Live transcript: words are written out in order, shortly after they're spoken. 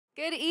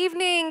Good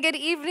evening, good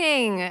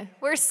evening.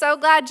 We're so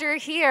glad you're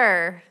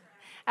here.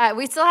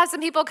 We still have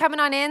some people coming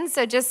on in,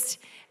 so just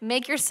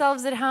make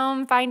yourselves at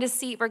home, find a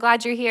seat. We're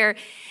glad you're here.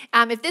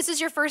 If this is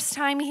your first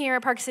time here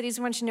at Park Cities,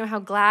 we want you to know how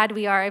glad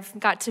we are. I've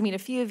got to meet a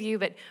few of you,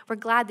 but we're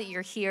glad that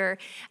you're here.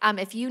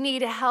 If you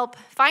need help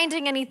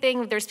finding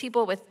anything, there's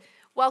people with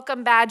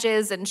welcome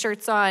badges and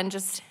shirts on.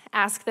 Just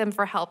ask them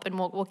for help, and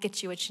we'll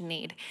get you what you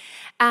need.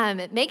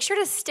 Make sure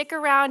to stick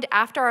around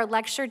after our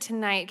lecture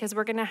tonight, because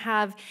we're going to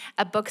have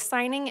a book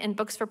signing and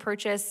books for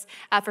purchase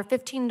for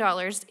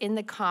 $15 in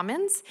the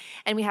Commons,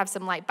 and we have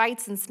some light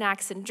bites and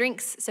snacks and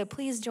drinks, so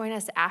please join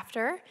us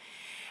after.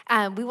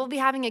 We will be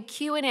having a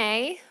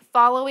Q&A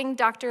following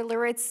Dr.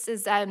 Loritts'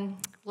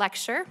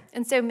 lecture,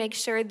 and so make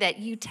sure that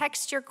you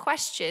text your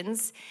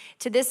questions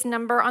to this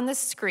number on the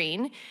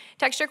screen.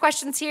 Text your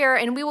questions here,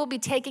 and we will be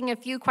taking a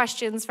few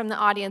questions from the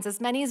audience, as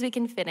many as we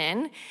can fit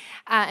in,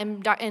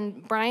 and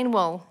Bryan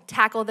will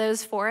tackle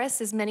those for us,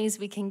 as many as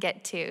we can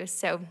get to.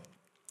 So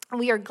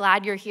we are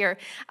glad you're here.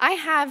 I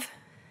have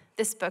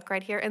this book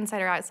right here,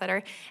 Insider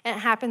Outsider, and it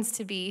happens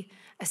to be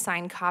a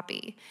signed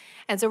copy.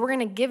 And so we're going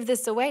to give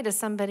this away to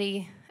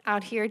somebody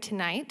out here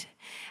tonight.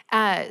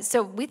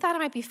 So we thought it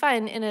might be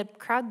fun. In a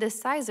crowd this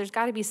size, there's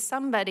got to be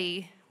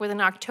somebody with an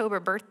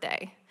October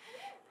birthday.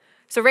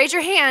 So raise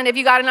your hand if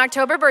you got an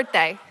October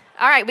birthday.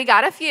 All right, we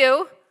got a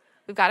few.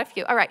 We've got a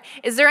few. All right.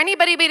 Is there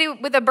anybody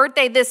with a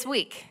birthday this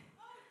week?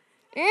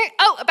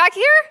 Oh, back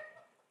here?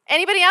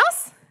 Anybody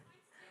else?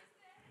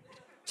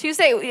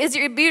 Tuesday. Is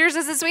yours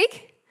this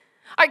week?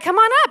 All right, come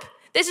on up.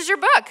 This is your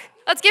book.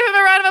 Let's give him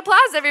a round of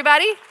applause,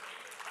 everybody.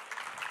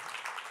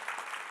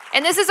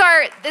 And this is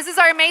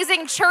our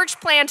amazing church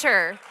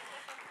planter.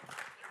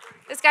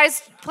 This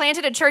guy's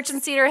planted a church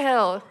in Cedar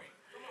Hill.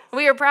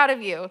 We are proud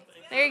of you.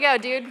 There you go,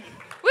 dude.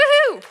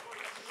 Woohoo!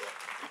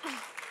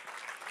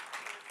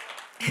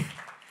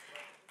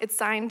 It's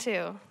signed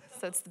too,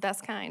 so it's the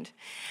best kind.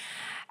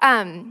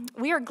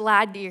 We are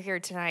glad that you're here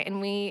tonight,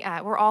 and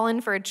we're all in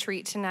for a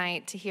treat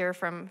tonight to hear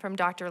from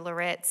Dr.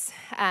 Loritts.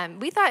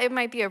 We thought it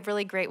might be a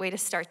really great way to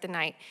start the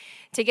night,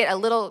 to get a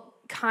little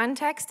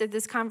context of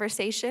this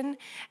conversation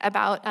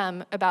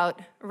about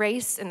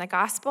race and the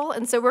gospel.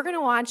 And so we're going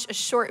to watch a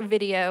short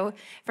video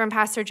from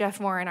Pastor Jeff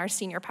Warren, our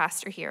senior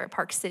pastor here at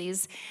Park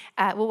Cities.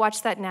 We'll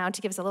watch that now to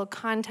give us a little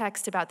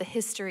context about the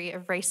history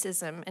of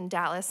racism in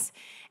Dallas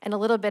and a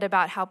little bit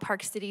about how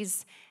Park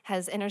Cities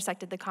has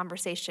intersected the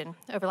conversation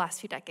over the last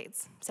few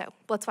decades. So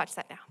let's watch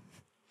that now.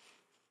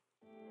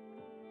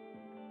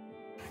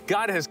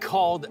 God has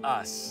called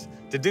us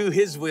to do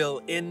His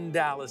will in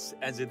Dallas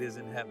as it is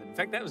in heaven. In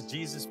fact, that was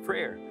Jesus'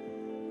 prayer,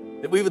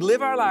 that we would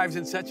live our lives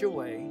in such a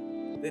way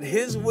that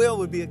His will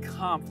would be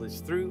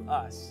accomplished through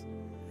us.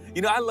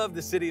 You know, I love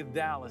the city of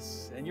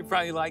Dallas, and you're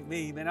probably like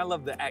me, man. I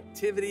love the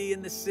activity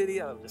in the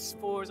city. I love the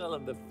sports. I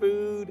love the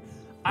food.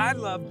 I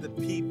love the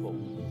people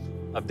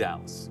of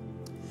Dallas.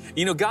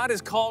 You know, God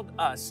has called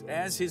us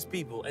as His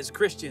people, as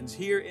Christians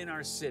here in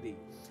our city,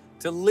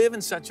 to live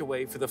in such a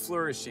way for the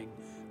flourishing,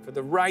 for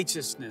the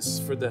righteousness,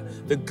 for the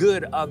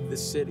good of the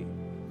city.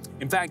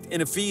 In fact, in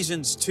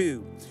Ephesians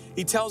 2,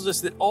 he tells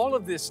us that all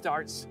of this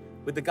starts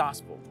with the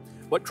gospel,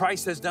 what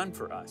Christ has done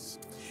for us.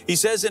 He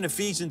says in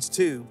Ephesians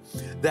 2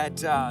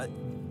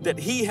 that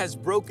he has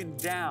broken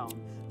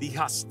down the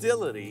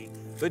hostility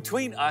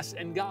between us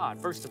and God,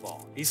 first of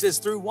all. He says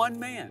through one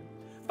man,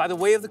 by the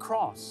way of the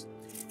cross,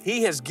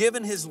 he has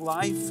given his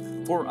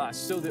life for us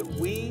so that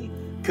we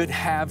could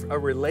have a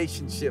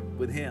relationship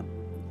with him.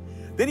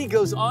 Then he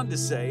goes on to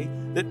say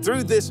that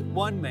through this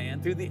one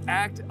man, through the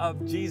act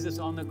of Jesus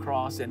on the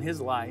cross and his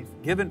life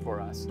given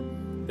for us,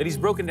 that he's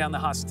broken down the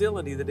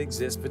hostility that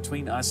exists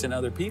between us and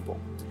other people.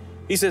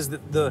 He says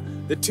that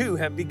the two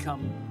have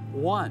become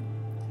one.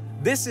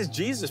 This is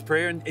Jesus'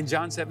 prayer in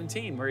John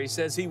 17, where he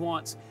says he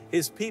wants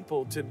his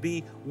people to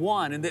be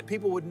one, and that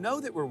people would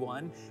know that we're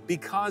one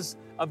because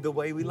of the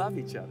way we love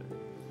each other.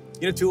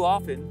 You know, too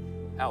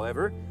often,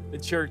 however, the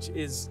church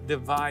is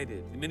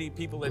divided. Many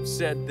people have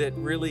said that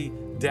really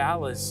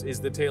Dallas is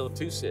the tale of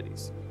two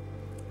cities.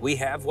 We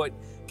have what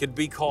could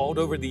be called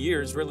over the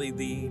years really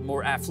the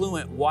more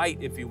affluent white,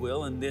 if you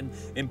will, and then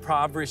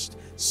impoverished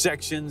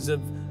sections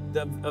of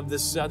the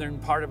southern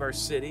part of our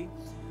city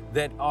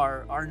that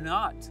are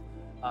not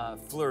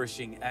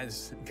flourishing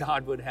as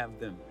God would have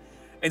them.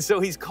 And so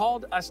he's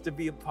called us to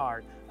be a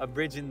part of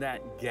bridging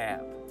that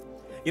gap.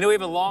 You know, we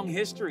have a long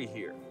history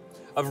here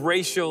of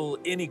racial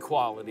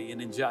inequality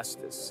and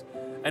injustice,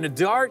 and a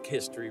dark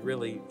history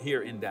really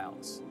here in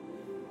Dallas.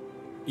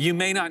 You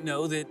may not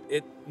know that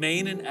at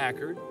Main and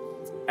Ackerd,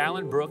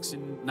 Alan Brooks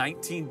in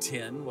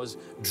 1910 was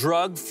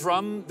drugged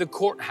from the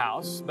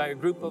courthouse by a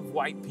group of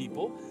white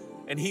people,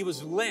 and he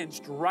was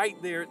lynched right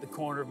there at the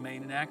corner of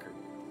Main and Ackerd.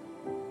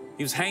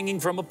 He was hanging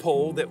from a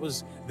pole that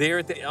was there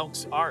at the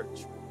Elks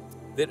Arch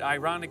that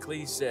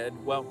ironically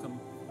said, "Welcome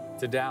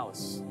to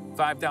Dallas."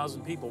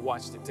 5,000 people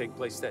watched it take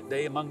place that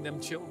day, among them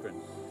children.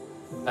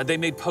 They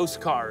made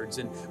postcards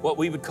and what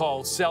we would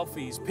call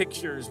selfies,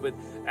 pictures with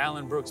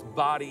Alan Brooks'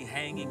 body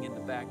hanging in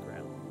the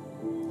background.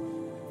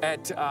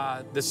 At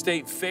the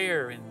state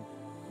fair in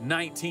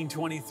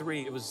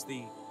 1923, it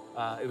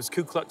was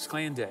Ku Klux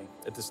Klan Day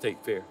at the State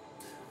Fair.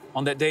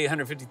 On that day,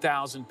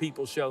 150,000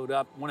 people showed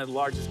up, one of the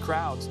largest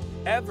crowds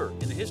ever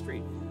in the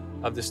history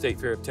of the State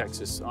Fair of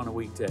Texas on a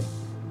weekday.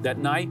 That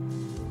night,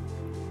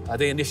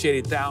 they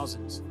initiated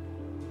thousands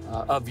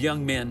of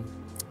young men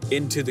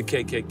into the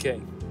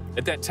KKK.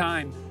 At that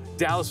time,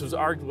 Dallas was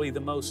arguably the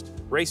most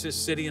racist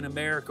city in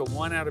America.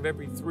 1 out of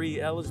every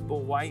 3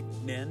 eligible white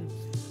men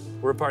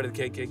were a part of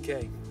the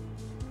KKK.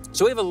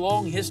 So we have a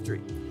long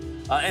history,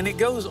 and it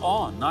goes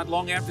on. Not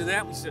long after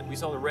that, we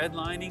saw the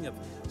redlining of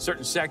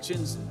certain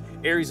sections,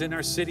 areas in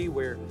our city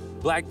where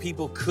Black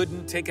people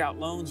couldn't take out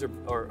loans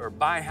or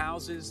buy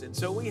houses. And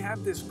so we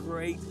have this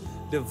great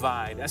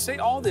divide. I say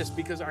all this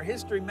because our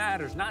history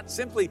matters, not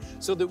simply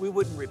so that we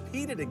wouldn't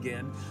repeat it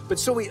again, but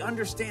so we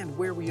understand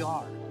where we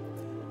are.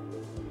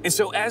 And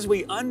so as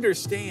we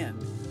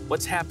understand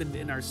what's happened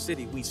in our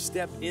city, we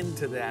step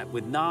into that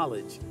with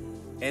knowledge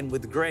and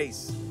with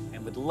grace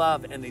and with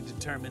love and a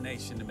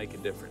determination to make a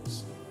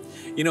difference.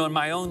 You know, in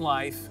my own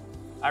life,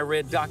 I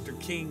read Dr.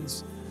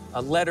 King's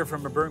letter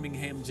from a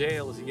Birmingham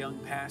jail as a young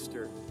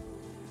pastor,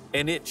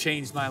 and it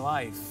changed my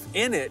life.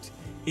 In it,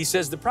 he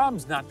says the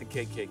problem's not the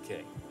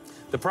KKK.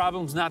 The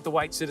problem's not the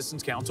White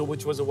Citizens Council,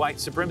 which was a white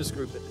supremacist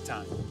group at the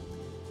time.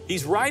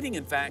 He's writing,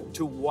 in fact,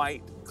 to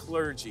white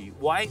clergy,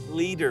 white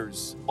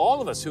leaders,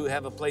 all of us who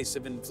have a place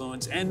of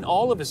influence, and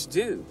all of us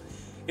do.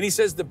 And he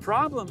says the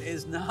problem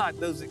is not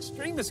those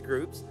extremist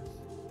groups.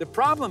 The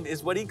problem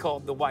is what he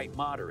called the white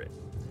moderate,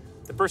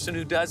 the person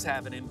who does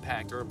have an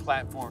impact or a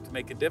platform to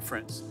make a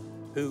difference,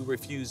 who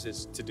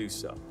refuses to do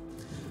so.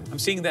 I'm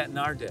seeing that in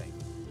our day.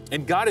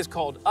 And God has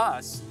called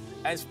us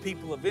as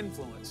people of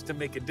influence to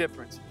make a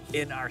difference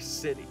in our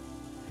city.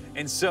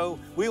 And so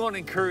we want to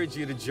encourage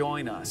you to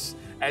join us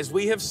as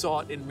we have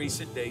sought in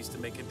recent days to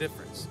make a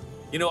difference.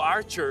 You know,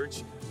 our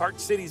church, Park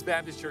Cities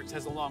Baptist Church,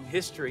 has a long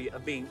history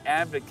of being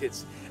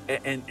advocates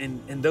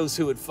and those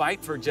who would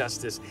fight for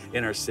justice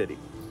in our city.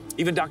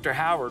 Even Dr.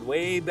 Howard,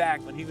 way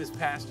back when he was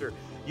pastor,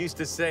 used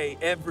to say,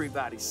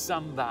 everybody,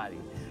 somebody.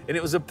 And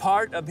it was a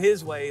part of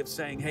his way of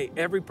saying, hey,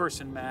 every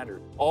person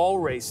mattered. All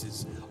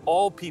races,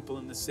 all people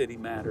in the city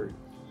mattered.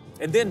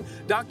 And then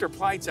Dr.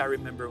 Pleitz, I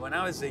remember, when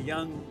I was a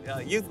young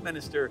youth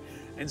minister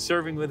and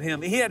serving with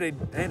him, he had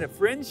a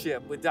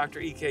friendship with Dr.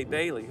 E.K.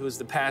 Bailey, who was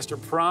the pastor,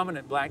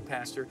 prominent Black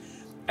pastor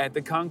at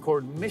the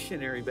Concord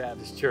Missionary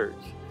Baptist Church.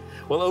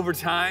 Well, over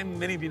time,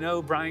 many of you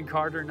know Bryan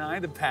Carter and I,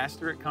 the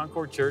pastor at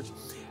Concord Church,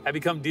 have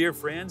become dear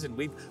friends, and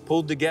we've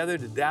pulled together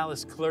the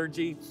Dallas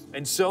clergy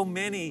and so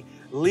many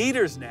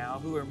leaders now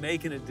who are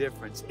making a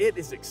difference. It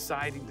is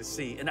exciting to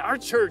see. And our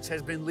church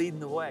has been leading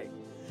the way.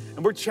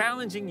 And we're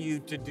challenging you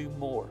to do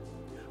more.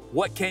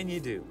 What can you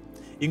do?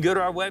 You can go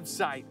to our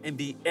website and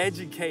be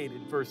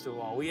educated, first of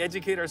all. We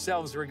educate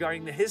ourselves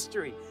regarding the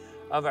history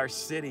of our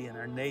city and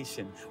our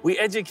nation. We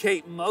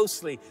educate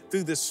mostly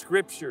through the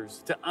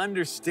scriptures to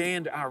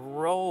understand our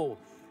role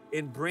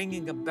in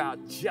bringing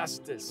about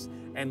justice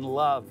and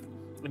love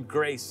and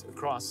grace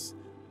across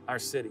our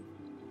city.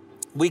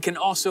 We can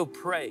also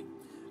pray,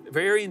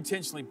 very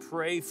intentionally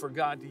pray for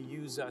God to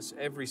use us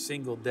every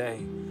single day.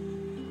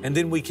 And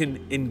then we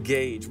can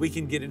engage, we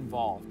can get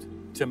involved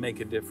to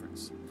make a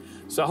difference.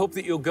 So I hope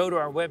that you'll go to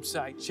our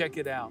website, check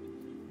it out.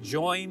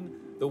 Join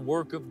the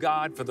work of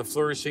God for the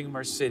flourishing of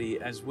our city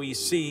as we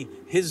see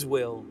His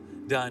will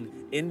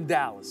done in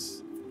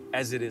Dallas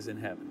as it is in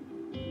heaven.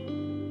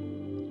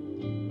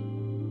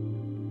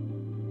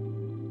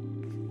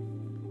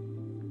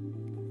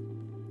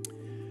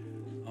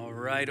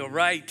 All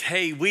right.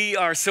 Hey, we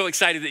are so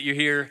excited that you're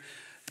here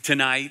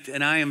tonight,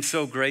 and I am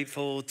so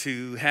grateful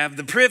to have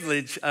the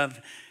privilege of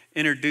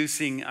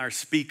introducing our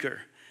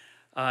speaker.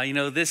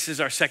 This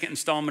is our second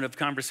installment of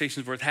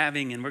Conversations Worth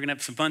Having, and we're going to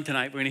have some fun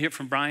tonight. We're going to hear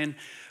from Bryan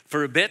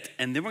for a bit,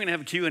 and then we're going to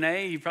have a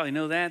Q&A. You probably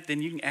know that.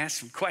 Then you can ask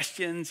some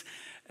questions,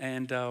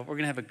 and we're going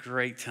to have a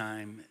great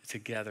time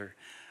together.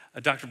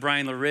 Dr.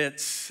 Bryan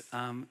Loritts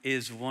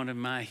is one of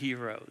my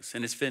heroes,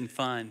 and it's been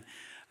fun.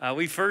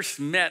 We first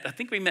met, I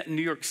think we met in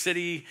New York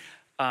City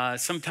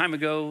some time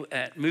ago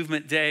at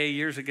Movement Day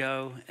years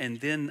ago, and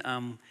then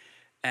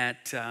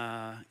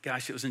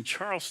it was in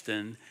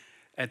Charleston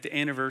at the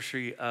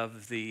anniversary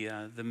of the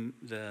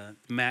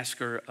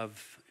massacre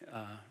of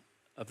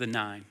the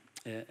Nine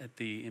at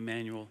the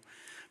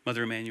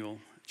Mother Emanuel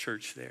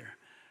Church there.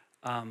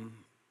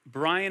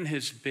 Bryan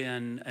has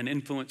been an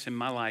influence in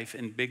my life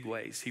in big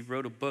ways. He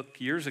wrote a book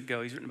years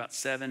ago. He's written about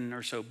 7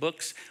 or so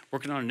books,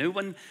 working on a new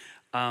one.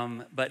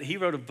 But he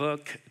wrote a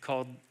book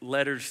called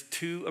Letters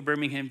to a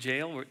Birmingham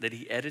Jail that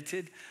he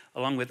edited,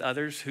 along with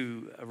others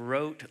who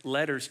wrote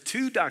letters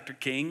to Dr.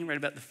 King right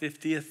about the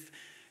 50th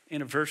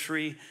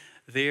anniversary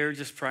there,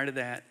 just prior to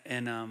that,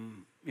 and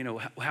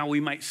how we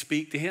might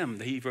speak to him.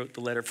 He wrote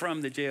the letter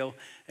from the jail,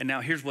 and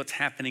now here's what's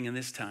happening in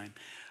this time.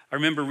 I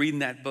remember reading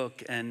that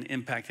book and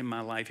impacting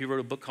my life. He wrote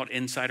a book called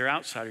Insider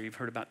Outsider, you've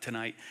heard about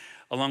tonight,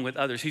 along with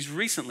others. His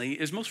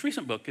most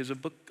recent book is a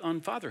book on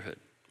fatherhood,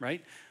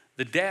 right?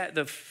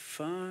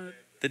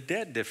 The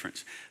Dead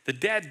Difference. The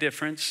Dad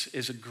Difference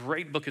is a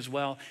great book as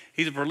well.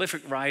 He's a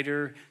prolific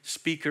writer,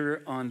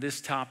 speaker on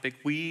this topic.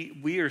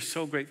 We are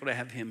so grateful to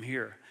have him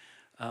here.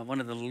 One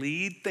of the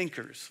lead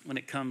thinkers when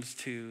it comes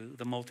to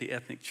the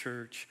multi-ethnic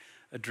church,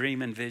 a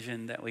dream and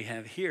vision that we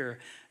have here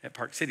at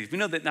Park Cities. We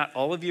know that not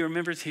all of you are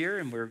members here,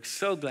 and we're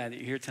so glad that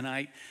you're here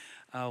tonight.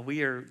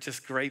 We are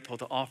just grateful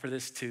to offer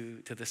this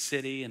to the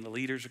city and the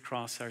leaders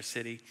across our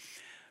city.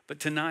 But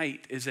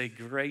tonight is a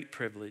great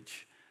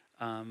privilege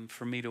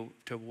for me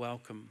to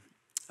welcome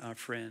our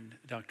friend,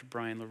 Dr.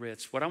 Bryan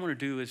Loritts. What I want to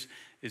do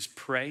is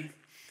pray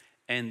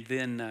and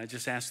then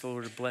just ask the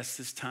Lord to bless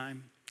this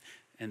time.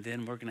 And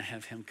then we're going to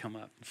have him come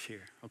up and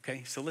share.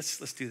 Okay, so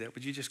let's do that.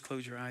 Would you just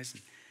close your eyes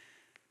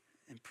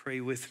and pray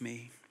with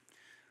me?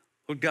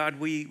 Lord God,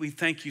 we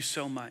thank you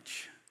so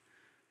much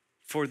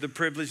for the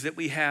privilege that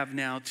we have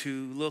now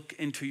to look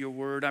into your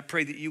word. I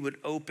pray that you would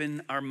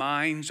open our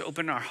minds,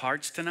 open our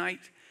hearts tonight.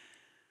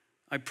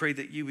 I pray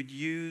that you would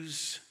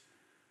use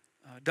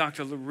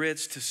Dr.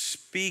 Loritts to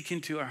speak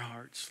into our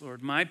hearts.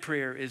 Lord, my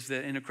prayer is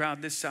that in a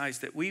crowd this size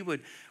that we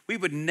would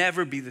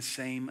never be the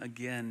same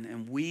again,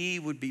 and we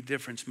would be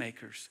difference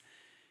makers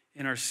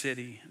in our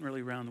city and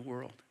really around the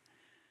world.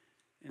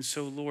 And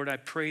so, Lord, I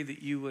pray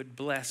that you would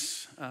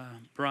bless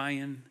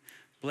Bryan,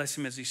 bless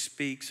him as he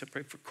speaks. I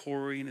pray for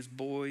Corey and his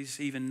boys,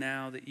 even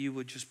now, that you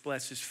would just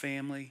bless his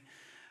family.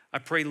 I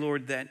pray,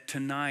 Lord, that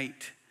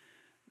tonight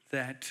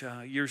that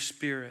your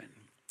spirit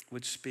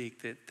would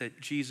speak,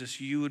 that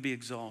Jesus, you would be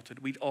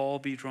exalted. We'd all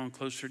be drawn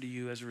closer to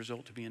you as a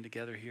result of being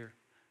together here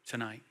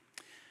tonight.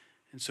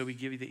 And so we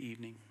give you the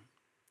evening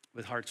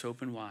with hearts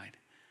open wide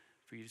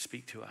for you to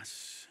speak to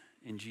us.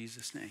 In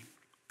Jesus' name,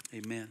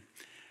 amen.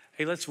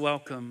 Hey, let's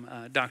welcome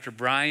Dr.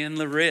 Bryan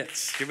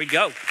Loritts. Here we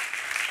go.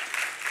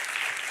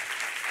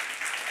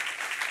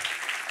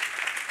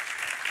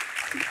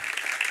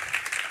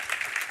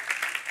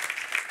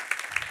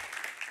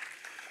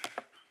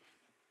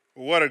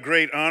 What a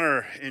great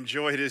honor and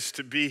joy it is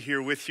to be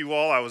here with you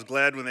all. I was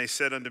glad when they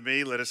said unto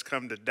me, let us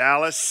come to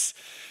Dallas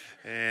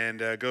and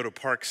go to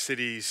Park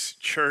Cities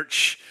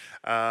Church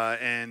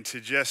and to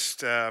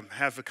just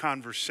have a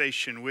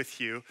conversation with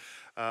you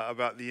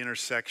about the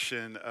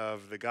intersection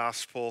of the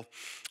gospel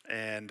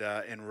and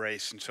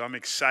race. And so I'm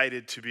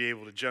excited to be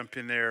able to jump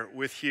in there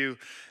with you.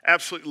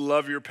 Absolutely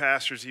love your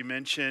pastors. He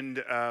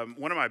mentioned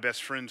one of my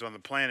best friends on the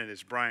planet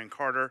is Bryan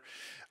Carter.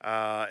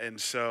 And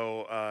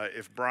so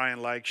if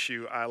Bryan likes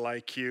you, I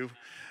like you.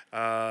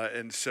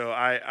 And so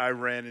I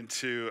ran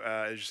into,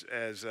 as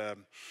the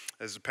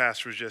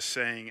pastor was just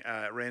saying,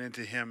 ran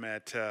into him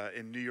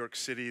in New York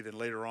City, then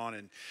later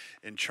on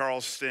in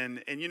Charleston.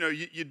 And, you know,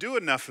 you do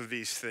enough of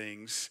these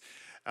things,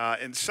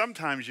 and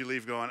sometimes you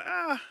leave going,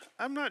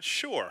 I'm not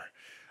sure.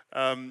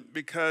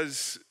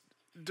 Because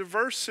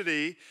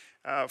diversity,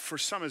 for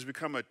some, has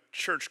become a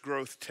church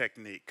growth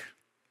technique.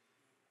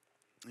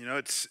 You know,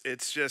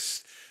 it's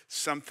just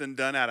something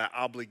done out of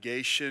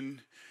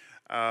obligation,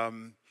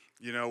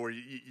 you know, where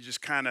you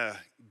just kind of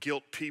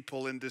guilt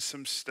people into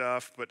some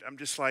stuff. But I'm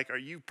just like, are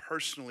you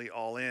personally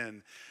all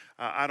in?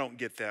 I don't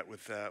get that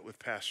with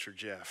Pastor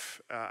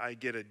Jeff. I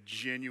get a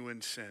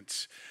genuine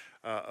sense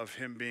of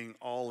him being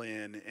all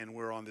in, and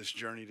we're on this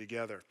journey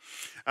together.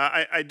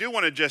 I do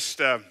want to just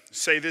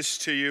say this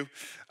to you.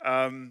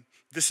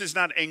 This is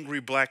not angry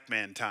black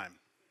man time.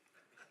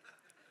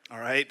 All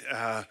right.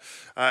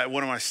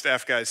 One of my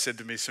staff guys said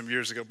to me some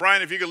years ago,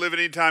 Bryan, if you could live at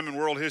any time in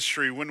world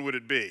history, when would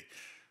it be?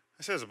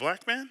 I said, as a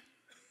black man?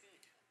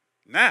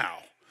 Now.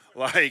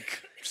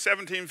 Like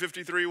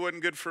 1753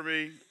 wasn't good for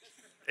me.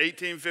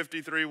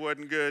 1853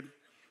 wasn't good.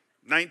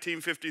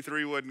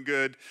 1953 wasn't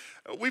good.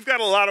 We've got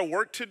a lot of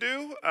work to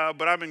do,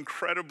 but I'm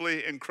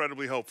incredibly,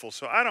 incredibly hopeful.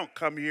 So I don't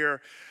come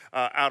here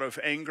out of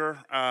anger.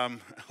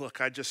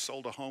 Look, I just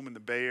sold a home in the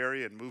Bay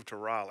Area and moved to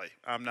Raleigh.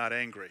 I'm not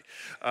angry.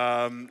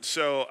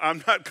 So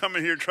I'm not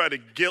coming here to try to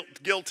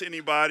guilt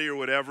anybody or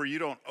whatever. You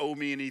don't owe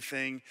me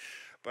anything.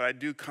 But I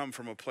do come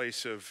from a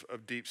place of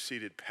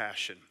deep-seated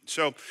passion.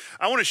 So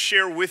I want to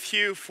share with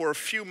you for a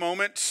few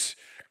moments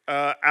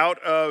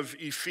out of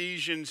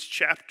Ephesians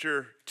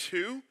chapter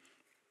 2.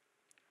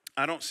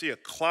 I don't see a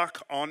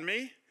clock on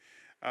me,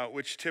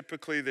 which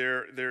typically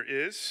there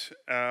is,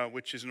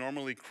 which is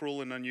normally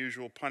cruel and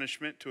unusual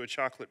punishment to a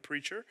chocolate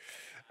preacher.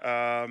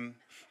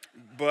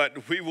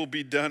 But we will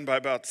be done by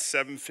about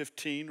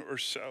 7:15 or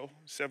so,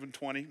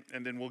 7:20,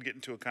 and then we'll get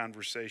into a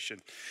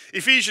conversation.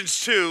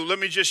 Ephesians 2, let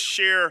me just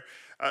share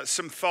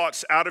some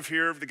thoughts out of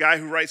here. The guy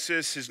who writes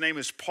this, his name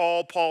is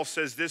Paul. Paul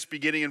says this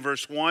beginning in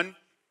verse 1.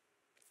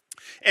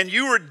 And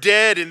you were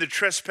dead in the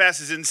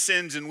trespasses and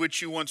sins in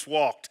which you once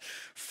walked,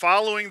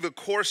 following the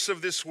course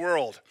of this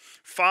world,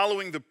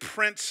 following the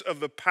prince of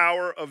the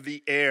power of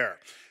the air,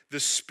 the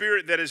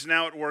spirit that is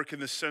now at work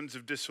in the sons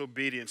of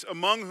disobedience,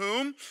 among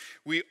whom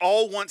we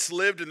all once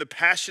lived in the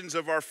passions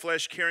of our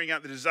flesh, carrying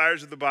out the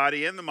desires of the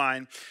body and the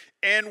mind,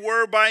 and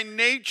were by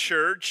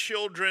nature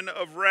children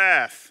of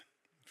wrath.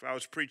 If I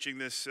was preaching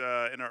this in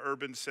an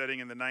urban setting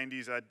in the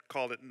 90s, I'd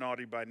call it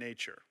naughty by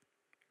nature.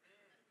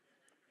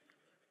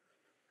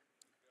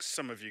 works.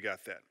 Some of you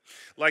got that.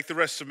 Like the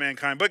rest of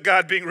mankind. But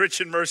God, being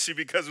rich in mercy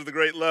because of the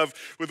great love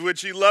with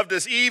which he loved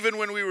us, even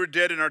when we were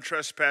dead in our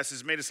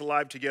trespasses, made us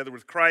alive together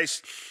with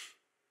Christ.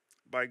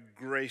 By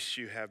grace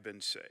you have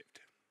been saved.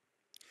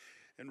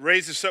 And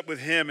raised us up with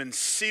him and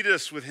seated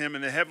us with him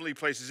in the heavenly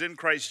places in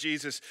Christ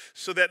Jesus,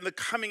 so that in the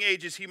coming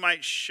ages he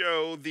might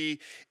show the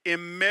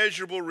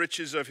immeasurable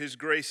riches of his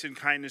grace and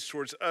kindness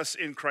towards us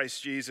in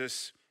Christ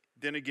Jesus.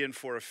 Then again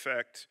for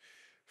effect,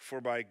 for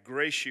by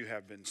grace you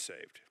have been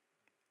saved,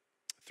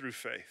 through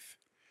faith.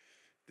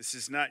 This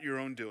is not your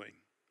own doing.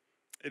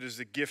 It is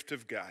the gift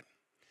of God,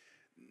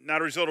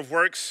 not a result of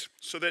works,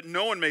 so that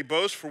no one may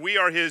boast, for we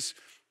are his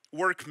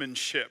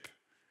workmanship.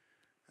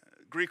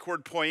 Greek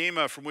word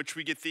poema, from which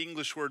we get the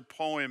English word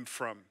poem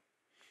from.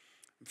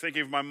 I'm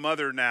thinking of my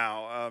mother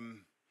now.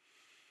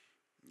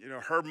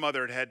 Her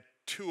mother had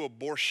 2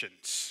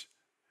 abortions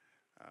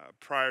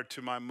prior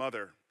to my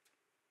mother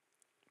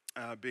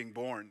being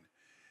born.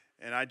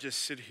 And I just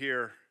sit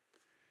here,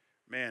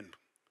 man,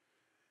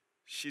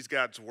 she's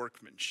God's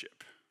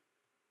workmanship,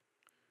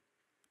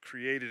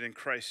 created in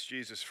Christ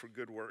Jesus for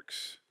good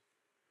works,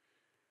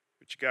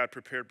 which God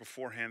prepared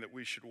beforehand that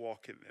we should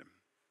walk in them.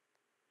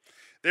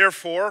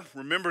 Therefore,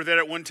 remember that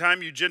at one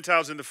time you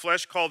Gentiles in the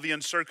flesh called the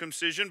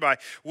uncircumcision by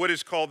what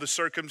is called the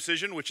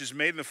circumcision, which is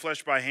made in the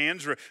flesh by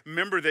hands.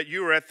 Remember that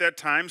you were at that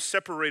time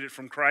separated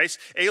from Christ,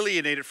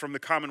 alienated from the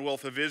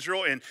commonwealth of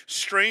Israel, and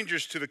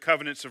strangers to the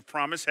covenants of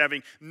promise,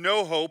 having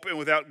no hope and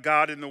without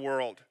God in the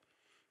world.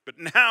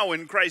 But now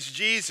in Christ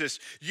Jesus,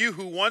 you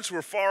who once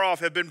were far off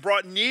have been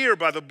brought near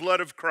by the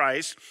blood of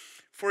Christ,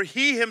 for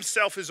he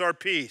himself is our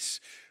peace,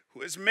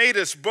 who has made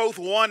us both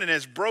one and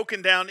has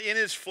broken down in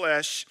his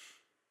flesh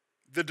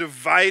the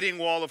dividing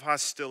wall of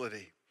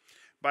hostility,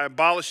 by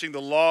abolishing the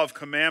law of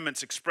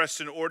commandments expressed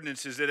in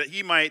ordinances, that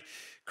he might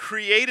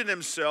create in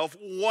himself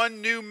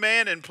one new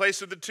man in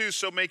place of the 2,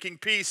 so making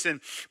peace, and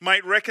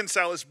might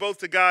reconcile us both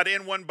to God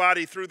in one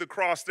body through the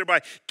cross,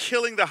 thereby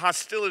killing the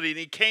hostility. And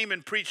he came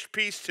and preached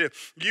peace to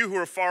you who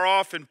are far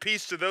off and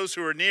peace to those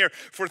who are near.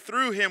 For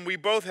through him we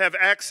both have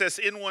access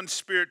in one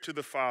spirit to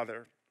the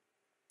Father.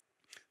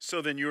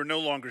 So then you are no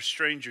longer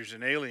strangers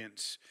and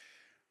aliens,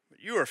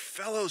 you are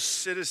fellow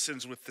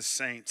citizens with the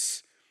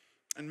saints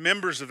and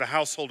members of the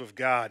household of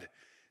God,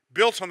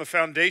 built on the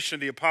foundation of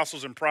the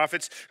apostles and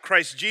prophets,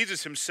 Christ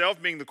Jesus himself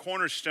being the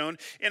cornerstone,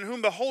 in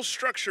whom the whole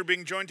structure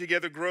being joined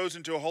together grows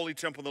into a holy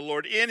temple of the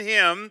Lord. In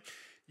him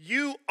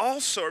you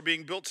also are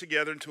being built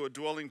together into a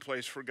dwelling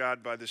place for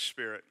God by the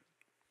Spirit.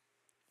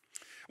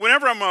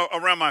 Whenever I'm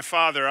around my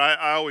father,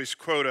 I always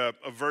quote a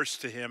verse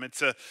to him.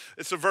 It's a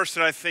verse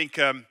that I think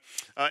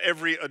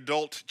every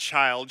adult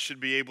child should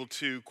be able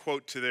to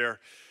quote to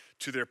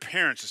their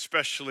parents,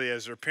 especially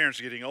as their parents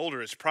are getting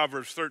older. It's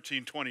Proverbs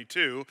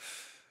 13:22.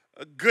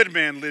 A good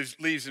man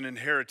leaves an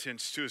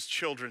inheritance to his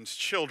children's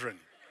children.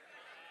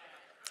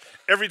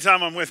 Every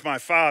time I'm with my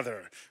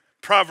father,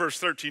 Proverbs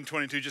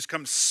 13:22 just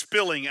comes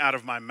spilling out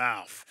of my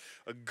mouth.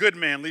 A good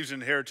man leaves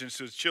an inheritance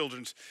to his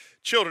children's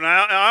children.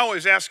 I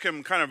always ask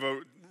him kind of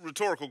a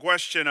rhetorical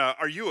question,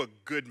 are you a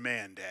good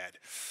man, Dad?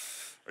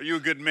 Are you a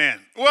good man?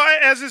 Well,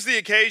 as is the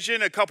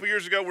occasion, a couple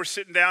years ago, we're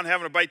sitting down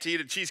having a bite to eat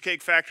at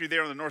Cheesecake Factory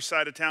there on the north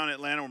side of town in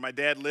Atlanta where my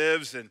dad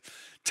lives. And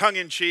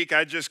tongue-in-cheek,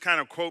 I just kind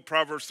of quote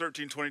Proverbs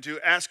 13:22,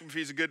 ask him if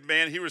he's a good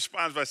man. He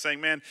responds by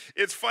saying, man,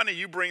 it's funny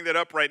you bring that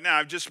up right now.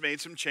 I've just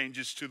made some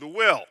changes to the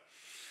will.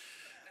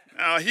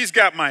 Now, he's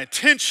got my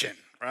attention,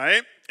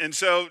 right? And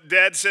so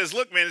Dad says,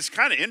 look, man, it's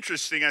kind of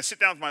interesting. I sit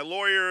down with my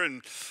lawyer,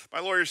 and my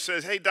lawyer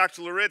says, hey,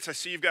 Dr. Loritts, I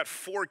see you've got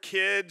 4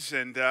 kids,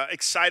 and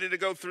excited to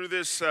go through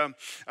this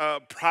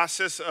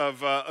process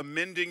of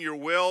amending your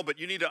will, but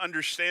you need to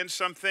understand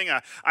something.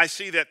 I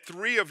see that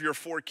 3 of your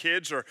 4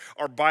 kids are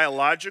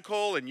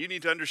biological, and you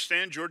need to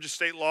understand Georgia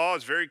state law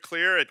is very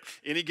clear. At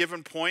any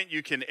given point,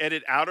 you can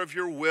edit out of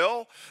your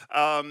will,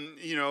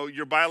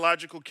 your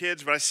biological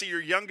kids, but I see your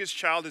youngest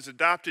child is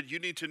adopted. You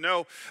need to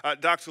know,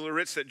 Dr.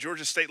 Loritts, that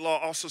Georgia state law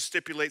also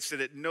stipulates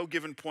that at no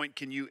given point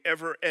can you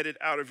ever edit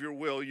out of your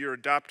will your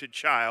adopted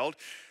child.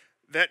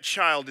 That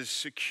child is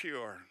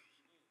secure.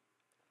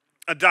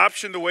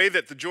 Adoption, the way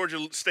that the Georgia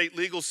state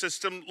legal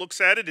system looks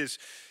at it, is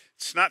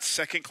it's not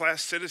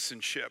second-class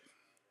citizenship.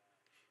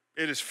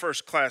 It is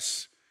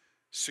first-class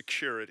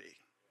security.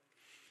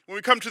 When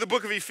we come to the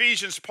book of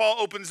Ephesians,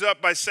 Paul opens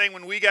up by saying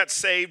when we got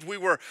saved, we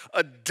were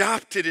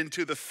adopted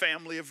into the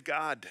family of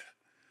God.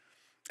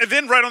 And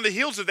then right on the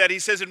heels of that, he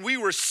says, and we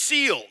were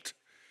sealed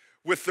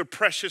with the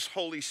precious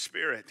Holy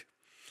Spirit.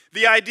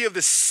 The idea of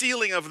the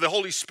sealing of the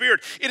Holy Spirit,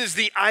 it is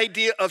the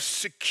idea of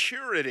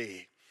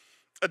security.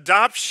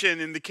 Adoption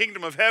in the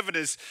kingdom of heaven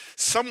is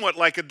somewhat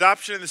like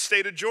adoption in the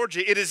state of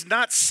Georgia. It is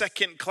not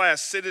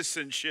second-class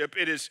citizenship.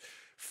 It is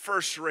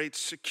first-rate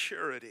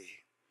security.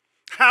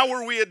 How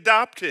were we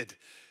adopted?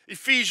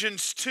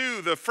 Ephesians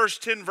 2, the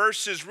first 10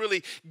 verses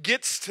really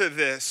gets to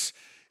this.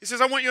 He says,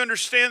 I want you to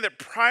understand that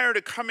prior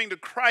to coming to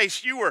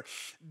Christ, you were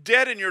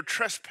dead in your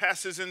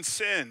trespasses and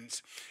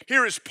sins.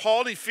 Here is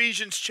Paul,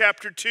 Ephesians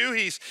chapter 2.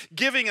 He's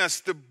giving us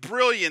the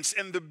brilliance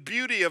and the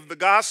beauty of the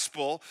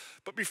gospel.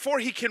 But before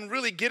he can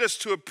really get us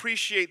to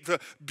appreciate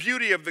the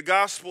beauty of the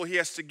gospel, he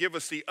has to give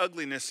us the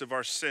ugliness of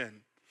our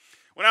sin.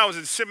 When I was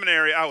in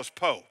seminary, I was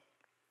po.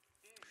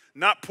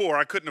 Not poor.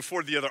 I couldn't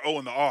afford the other O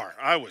and the R.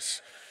 I was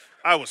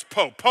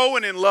po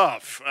and in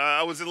love.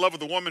 I was in love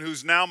with a woman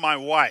who's now my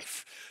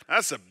wife.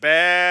 That's a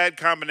bad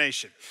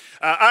combination.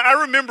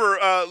 I remember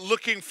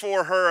looking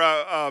for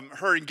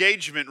her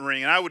engagement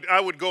ring, and I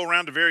would go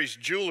around to various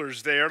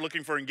jewelers there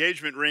looking for an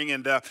engagement ring,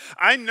 and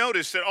I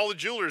noticed that all the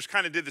jewelers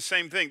kind of did the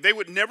same thing. They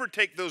would never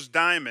take those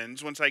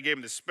diamonds, once I gave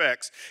them the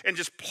specs, and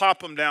just plop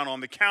them down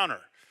on the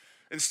counter.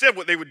 Instead,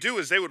 what they would do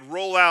is they would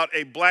roll out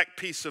a black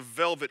piece of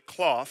velvet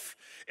cloth,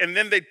 and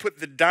then they'd put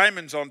the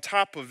diamonds on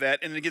top of that,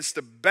 and against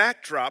the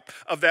backdrop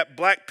of that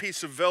black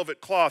piece of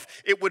velvet cloth,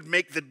 it would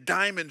make the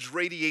diamonds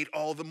radiate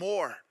all the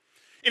more.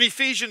 In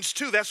Ephesians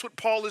 2, that's what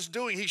Paul is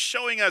doing. He's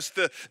showing us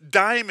the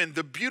diamond,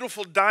 the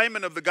beautiful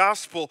diamond of the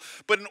gospel,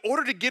 but in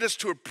order to get us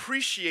to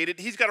appreciate it,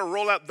 he's got to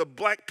roll out the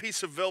black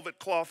piece of velvet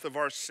cloth of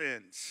our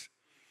sins.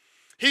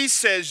 He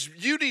says,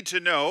 you need to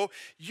know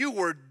you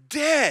were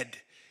dead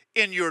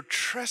in your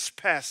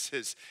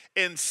trespasses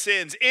and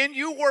sins, and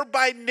you were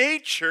by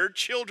nature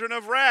children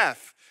of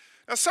wrath.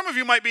 Now, some of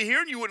you might be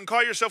here and you wouldn't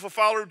call yourself a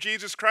follower of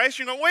Jesus Christ.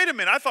 You go, wait a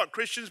minute, I thought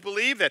Christians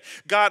believed that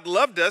God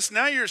loved us.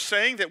 Now you're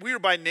saying that we are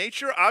by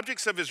nature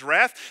objects of his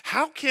wrath.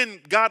 How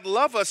can God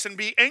love us and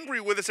be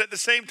angry with us at the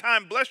same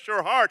time? Bless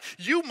your heart.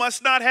 You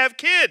must not have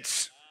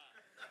kids.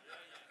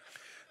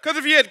 Because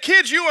if you had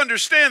kids, you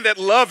understand that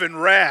love and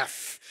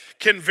wrath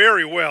can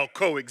very well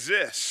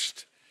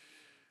coexist.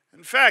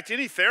 In fact,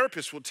 any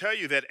therapist will tell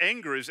you that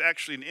anger is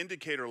actually an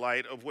indicator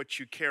light of what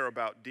you care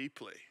about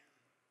deeply.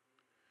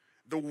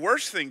 The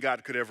worst thing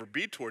God could ever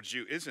be towards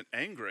you isn't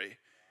angry,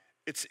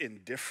 it's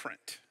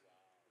indifferent.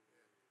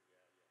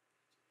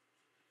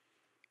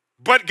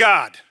 But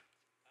God,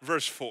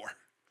 verse 4.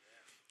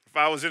 If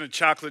I was in a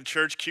chocolate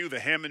church, cue the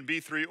Hammond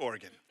B3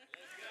 organ.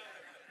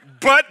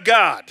 But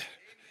God,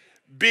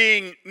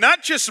 being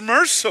not just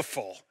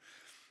merciful,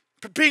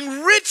 but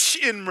being rich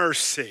in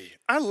mercy.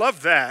 I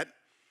love that.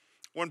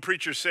 One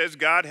preacher says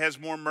God has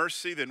more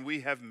mercy than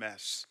we have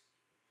mess.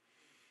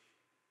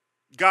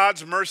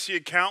 God's mercy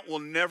account will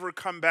never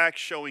come back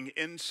showing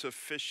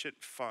insufficient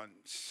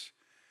funds.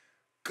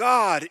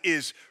 God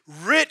is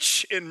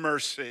rich in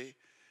mercy.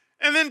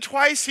 And then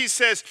twice he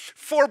says,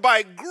 for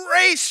by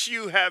grace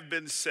you have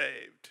been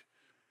saved.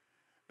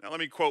 Now let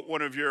me quote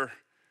one of your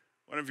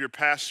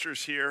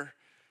pastors here,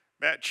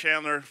 Matt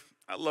Chandler.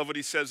 I love what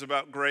he says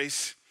about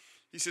grace.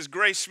 He says,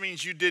 grace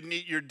means you didn't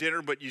eat your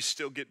dinner, but you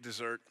still get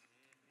dessert.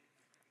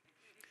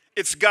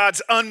 It's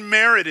God's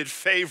unmerited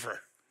favor.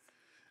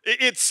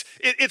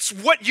 It's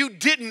what you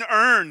didn't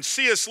earn.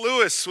 C.S.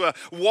 Lewis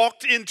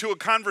walked into a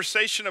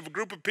conversation of a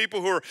group of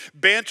people who are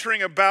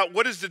bantering about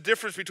what is the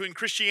difference between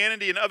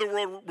Christianity and other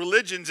world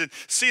religions. And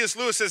C.S.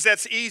 Lewis says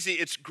that's easy.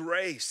 It's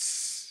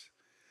grace.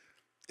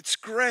 It's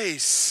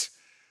grace.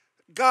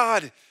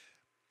 God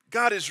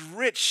is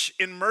rich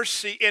in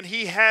mercy, and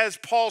he has,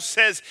 Paul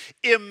says,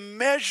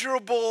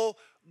 immeasurable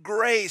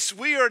grace.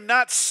 We are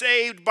not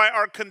saved by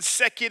our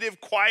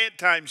consecutive quiet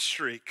time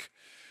streak.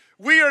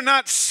 We are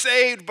not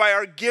saved by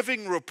our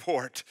giving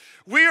report.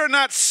 We are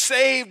not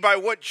saved by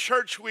what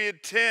church we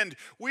attend.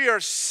 We are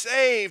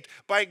saved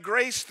by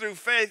grace through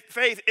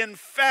faith. In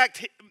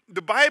fact,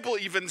 the Bible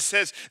even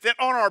says that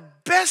on our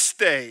best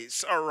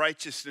days, our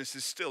righteousness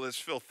is still as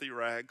filthy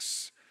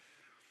rags.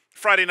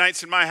 Friday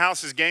nights in my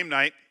house is game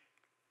night.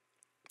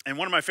 And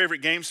one of my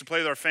favorite games to play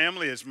with our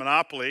family is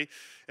Monopoly.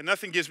 And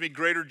nothing gives me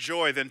greater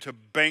joy than to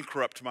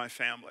bankrupt my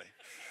family.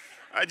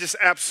 I just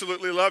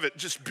absolutely love it.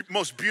 Just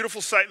most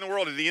beautiful sight in the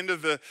world. At the end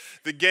of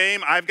the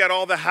game, I've got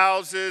all the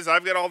houses,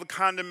 I've got all the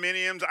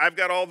condominiums, I've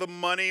got all the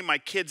money. My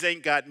kids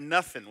ain't got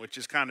nothing, which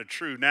is kind of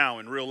true now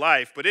in real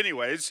life. But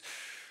anyways,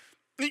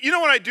 you know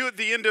what I do at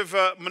the end of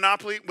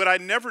Monopoly? What I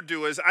never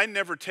do is I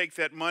never take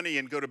that money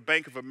and go to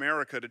Bank of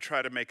America to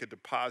try to make a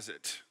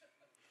deposit.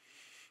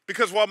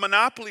 Because while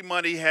Monopoly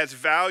money has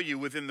value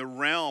within the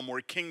realm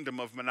or kingdom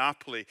of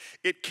Monopoly,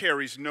 it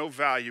carries no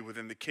value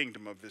within the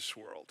kingdom of this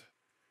world.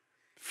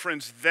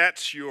 Friends,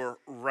 that's your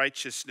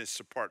righteousness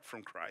apart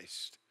from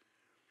Christ.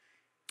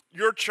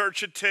 Your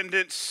church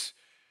attendance,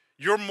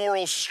 your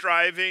moral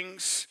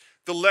strivings,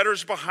 the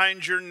letters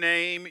behind your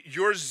name,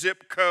 your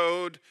zip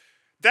code,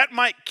 that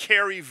might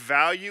carry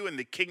value in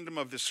the kingdom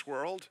of this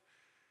world.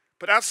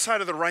 But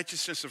outside of the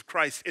righteousness of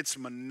Christ, it's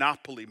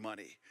monopoly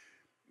money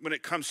when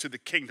it comes to the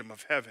kingdom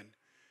of heaven.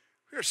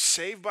 We are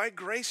saved by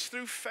grace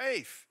through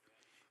faith.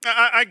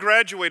 I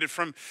graduated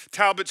from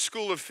Talbot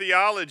School of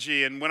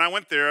Theology, and when I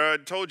went there, I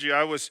told you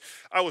I was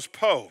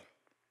po.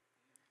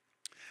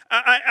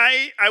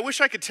 I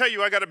wish I could tell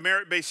you I got a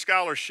merit-based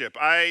scholarship.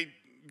 I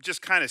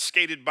just kind of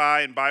skated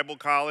by in Bible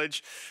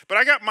college, but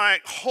I got my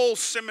whole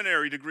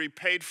seminary degree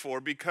paid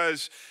for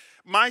because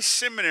my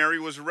seminary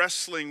was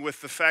wrestling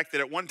with the fact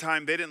that at one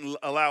time they didn't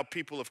allow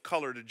people of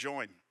color to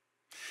join.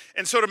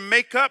 And so to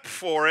make up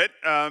for it,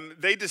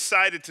 they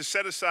decided to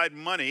set aside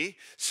money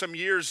some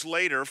years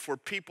later for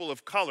people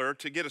of color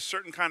to get a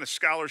certain kind of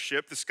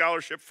scholarship, the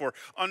scholarship for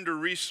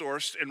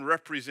under-resourced and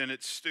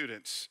represented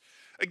students.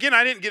 Again,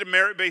 I didn't get a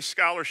merit-based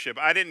scholarship.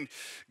 I didn't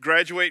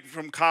graduate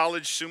from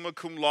college summa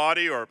cum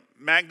laude or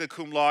magna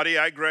cum laude.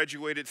 I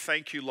graduated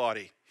thank you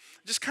laude.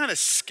 Just kind of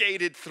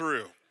skated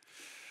through.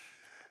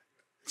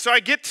 So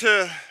I get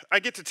to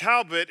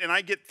Talbot, and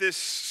I get this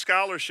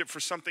scholarship for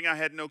something I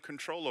had no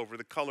control over,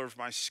 the color of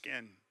my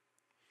skin.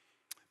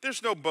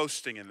 There's no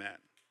boasting in that.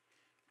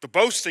 The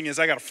boasting is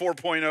I got a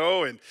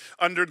 4.0 in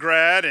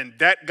undergrad, and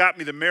that got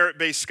me the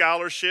merit-based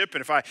scholarship,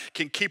 and if I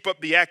can keep up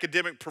the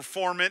academic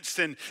performance,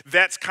 then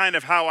that's kind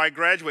of how I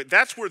graduate.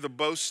 That's where the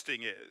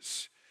boasting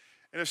is.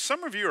 And if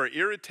some of you are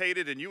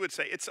irritated and you would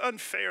say, it's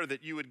unfair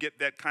that you would get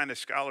that kind of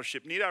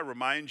scholarship, need I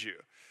remind you,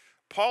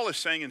 Paul is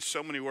saying in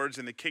so many words,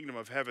 in the kingdom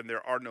of heaven,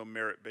 there are no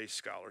merit-based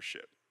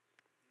scholarship.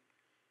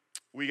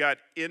 We got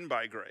in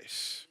by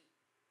grace,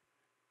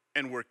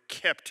 and we're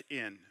kept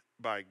in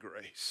by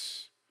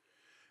grace.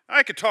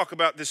 I could talk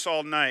about this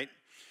all night,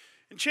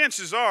 and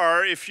chances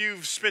are, if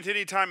you've spent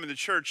any time in the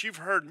church, you've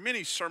heard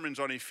many sermons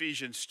on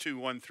Ephesians 2,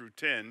 1 through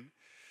 10.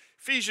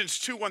 Ephesians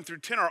 2, 1 through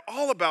 10 are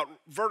all about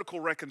vertical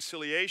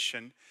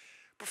reconciliation,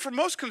 but for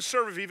most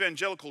conservative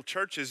evangelical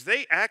churches,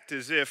 they act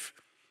as if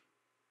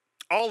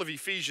all of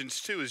Ephesians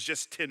 2 is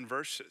just 10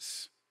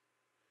 verses.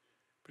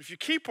 But if you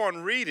keep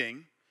on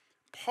reading,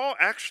 Paul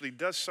actually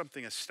does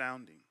something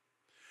astounding.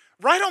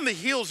 Right on the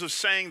heels of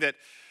saying that,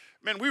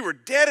 man, we were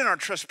dead in our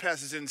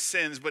trespasses and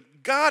sins,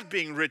 but God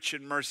being rich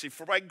in mercy,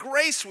 for by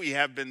grace we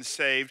have been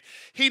saved,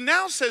 he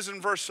now says in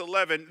verse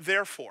 11,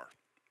 therefore.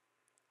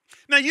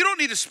 Now, you don't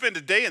need to spend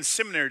a day in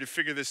seminary to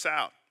figure this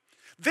out.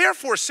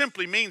 Therefore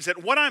simply means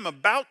that what I'm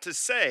about to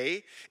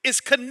say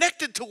is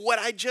connected to what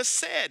I just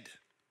said.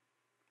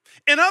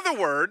 In other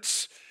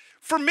words,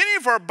 for many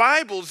of our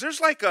Bibles, there's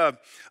like a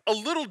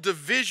little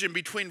division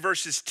between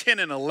verses 10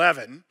 and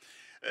 11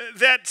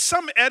 that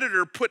some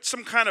editor put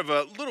some kind of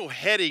a little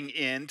heading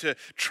in to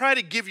try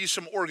to give you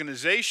some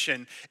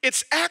organization.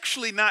 It's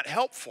actually not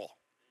helpful.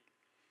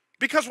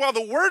 Because while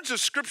the words of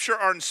Scripture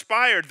are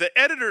inspired, the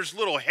editor's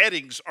little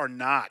headings are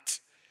not.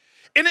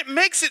 And it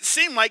makes it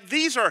seem like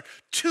these are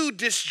two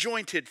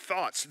disjointed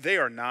thoughts. They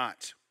are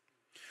not.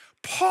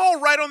 Paul,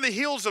 right on the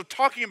heels of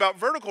talking about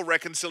vertical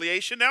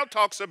reconciliation, now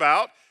talks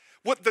about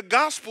what the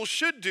gospel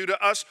should do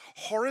to us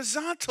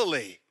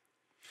horizontally.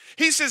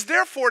 He says,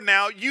 therefore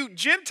now, you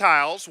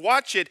Gentiles,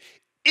 watch it,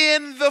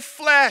 in the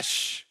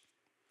flesh.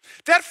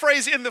 That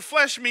phrase, in the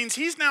flesh, means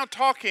he's now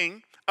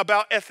talking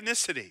about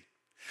ethnicity.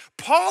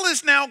 Paul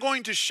is now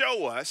going to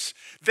show us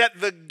that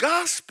the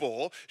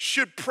gospel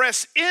should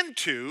press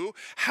into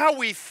how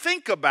we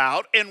think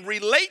about and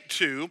relate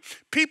to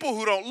people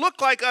who don't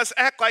look like us,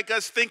 act like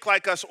us, think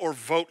like us, or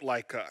vote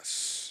like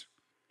us.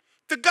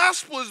 The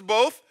gospel is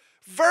both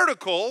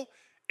vertical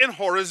and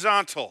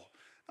horizontal.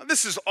 Now,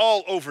 this is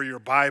all over your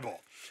Bible.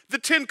 The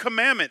 10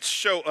 Commandments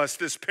show us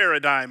this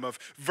paradigm of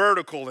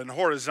vertical and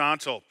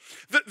horizontal.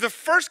 The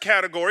first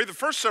category, the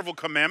first several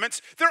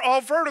commandments, they're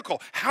all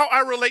vertical. How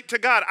I relate to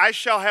God. I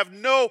shall have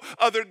no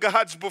other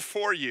gods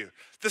before you.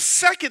 The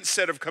second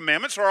set of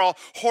commandments are all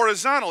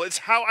horizontal. It's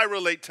how I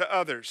relate to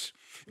others.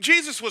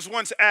 Jesus was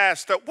once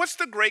asked, what's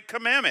the great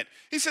commandment?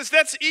 He says,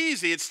 that's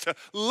easy. It's to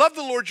love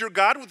the Lord your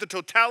God with the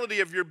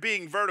totality of your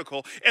being,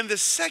 vertical. And the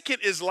second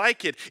is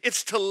like it.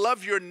 It's to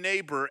love your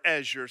neighbor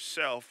as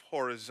yourself,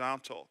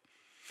 horizontal.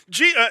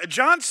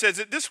 John says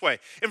it this way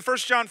in 1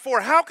 John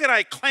 4, how can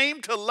I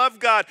claim to love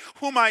God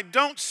whom I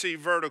don't see,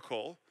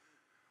 vertical,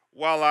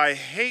 while I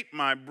hate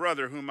my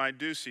brother whom I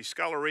do see?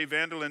 Scholar Ray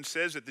Vanderlyn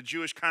says that the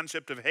Jewish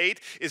concept of hate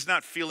is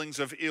not feelings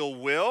of ill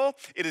will,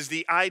 it is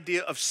the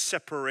idea of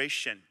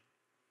separation.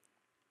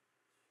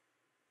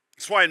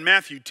 That's why in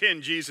Matthew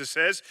 10, Jesus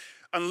says,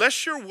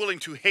 unless you're willing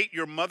to hate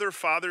your mother,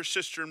 father,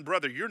 sister, and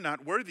brother, you're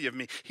not worthy of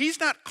me. He's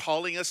not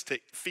calling us to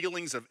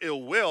feelings of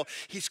ill will.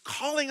 He's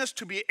calling us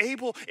to be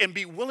able and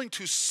be willing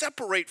to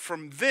separate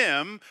from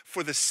them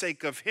for the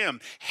sake of him.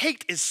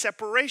 Hate is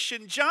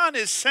separation. John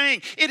is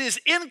saying it is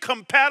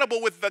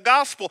incompatible with the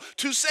gospel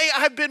to say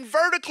I've been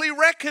vertically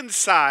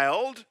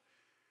reconciled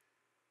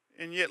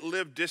and yet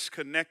live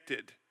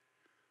disconnected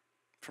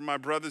from my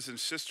brothers and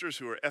sisters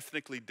who are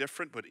ethnically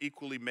different but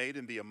equally made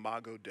in the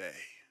imago Dei.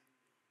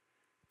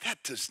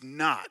 That does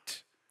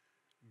not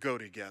go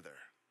together.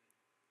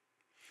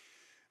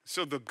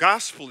 So the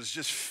gospel is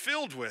just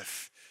filled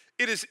with,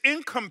 it is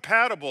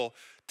incompatible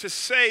to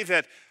say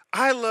that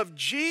I love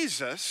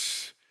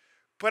Jesus,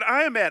 but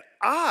I am at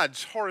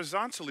odds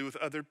horizontally with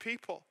other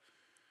people.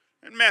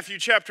 In Matthew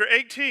chapter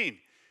 18,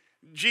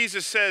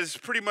 Jesus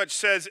pretty much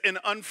says, an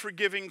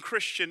unforgiving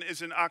Christian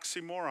is an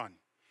oxymoron.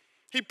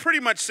 He pretty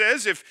much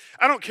says,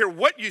 I don't care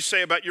what you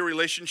say about your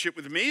relationship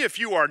with me, if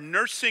you are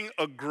nursing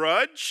a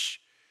grudge,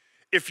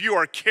 if you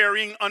are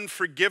carrying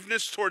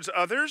unforgiveness towards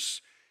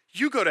others,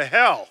 you go to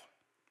hell.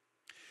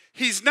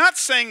 He's not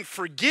saying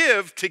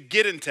forgive to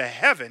get into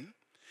heaven.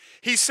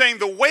 He's saying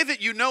the way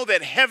that you know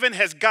that heaven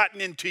has gotten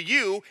into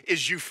you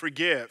is you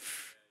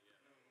forgive.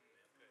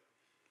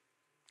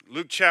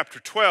 Luke chapter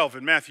 12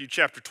 and Matthew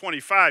chapter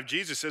 25,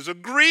 Jesus says a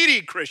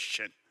greedy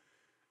Christian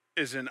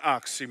is an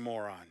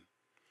oxymoron.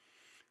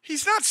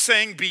 He's not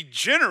saying be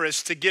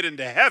generous to get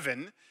into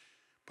heaven,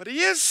 but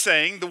he is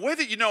saying the way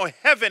that you know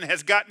heaven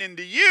has gotten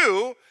into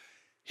you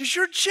is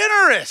you're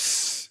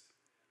generous.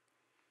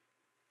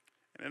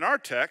 And in our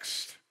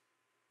text,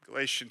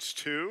 Galatians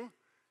 2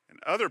 and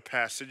other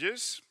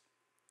passages,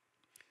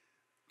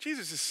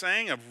 Jesus is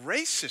saying a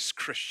racist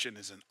Christian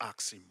is an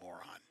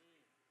oxymoron.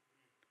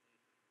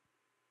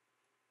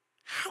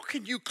 How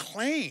can you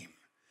claim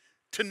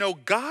to know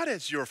God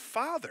as your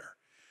Father,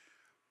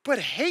 but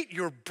hate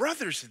your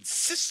brothers and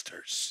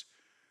sisters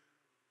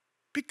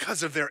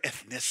because of their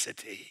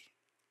ethnicity?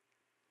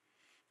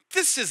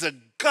 This is a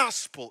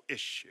gospel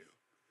issue.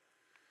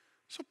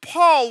 So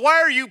Paul,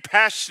 why are you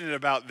passionate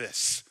about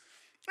this?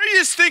 You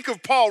just think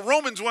of Paul,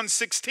 Romans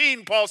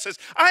 1:16, Paul says,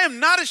 I am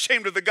not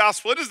ashamed of the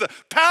gospel. It is the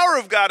power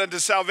of God unto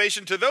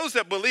salvation to those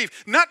that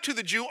believe, not to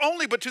the Jew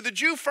only, but to the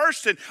Jew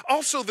first and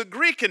also the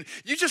Greek. And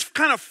you just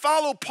kind of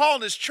follow Paul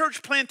in his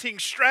church planting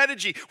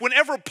strategy.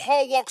 Whenever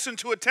Paul walks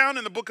into a town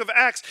in the book of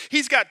Acts,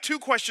 he's got two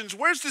questions.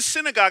 Where's the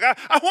synagogue?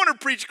 I want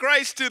to preach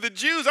Christ to the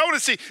Jews. I want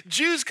to see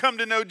Jews come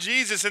to know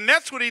Jesus. And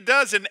that's what he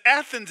does in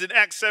Athens in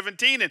Acts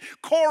 17, and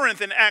Corinth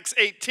in Acts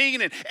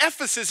 18, and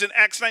Ephesus in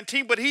Acts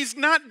 19. But he's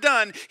not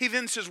done. He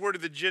then says, where do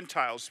the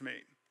Gentiles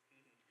meet?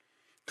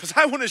 Because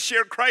I want to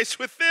share Christ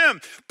with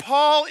them.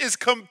 Paul is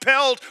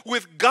compelled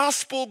with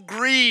gospel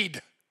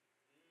greed.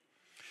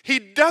 He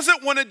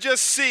doesn't want to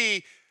just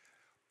see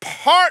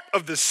part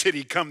of the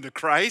city come to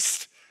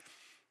Christ.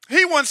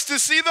 He wants to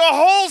see the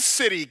whole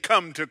city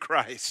come to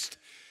Christ.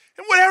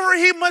 And whatever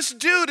he must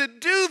do to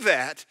do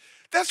that,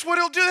 that's what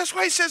he'll do. That's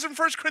why he says in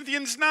 1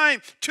 Corinthians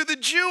 9, to the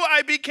Jew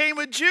I became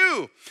a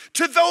Jew.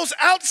 To those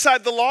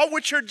outside the law,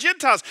 which are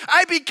Gentiles,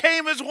 I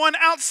became as one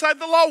outside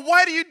the law.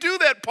 Why do you do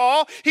that,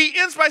 Paul? He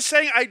ends by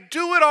saying, I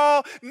do it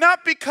all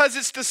not because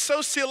it's the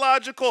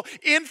sociological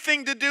in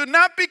thing to do,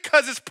 not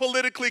because it's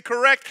politically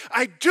correct.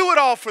 I do it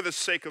all for the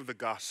sake of the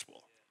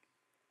gospel.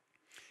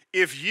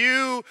 If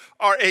you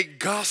are a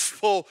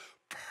gospel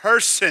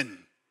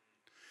person,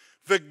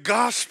 the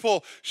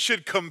gospel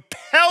should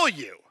compel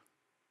you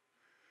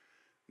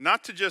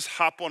not to just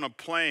hop on a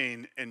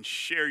plane and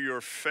share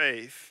your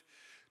faith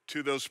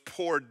to those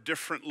poor,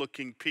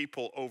 different-looking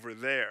people over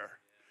there,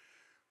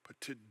 but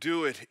to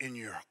do it in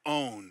your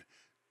own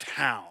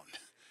town.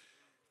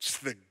 It's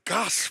the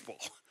gospel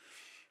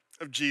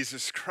of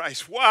Jesus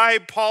Christ. Why,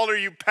 Paul, are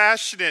you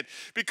passionate?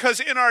 Because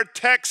in our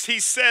text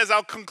he says,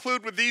 I'll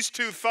conclude with these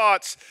two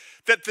thoughts,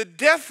 that the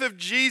death of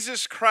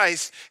Jesus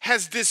Christ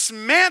has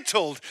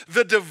dismantled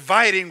the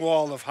dividing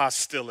wall of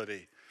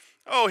hostility.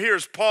 Oh,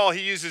 here's Paul.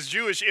 He uses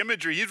Jewish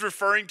imagery. He's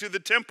referring to the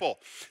temple.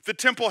 The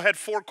temple had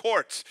four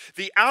courts.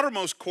 The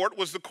outermost court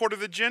was the court of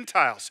the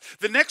Gentiles.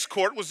 The next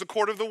court was the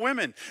court of the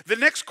women. The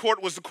next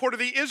court was the court of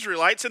the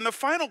Israelites. And the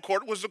final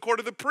court was the court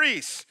of the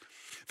priests.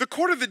 The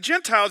court of the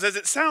Gentiles, as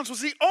it sounds,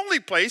 was the only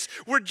place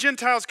where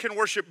Gentiles can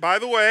worship. By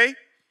the way,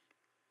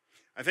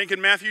 I think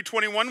in Matthew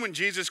 21, when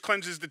Jesus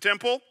cleanses the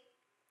temple,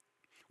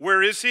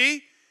 where is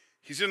he?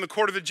 He's in the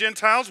court of the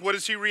Gentiles. What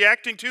is he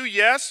reacting to?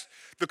 Yes,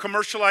 the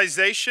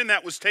commercialization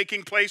that was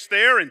taking place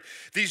there. And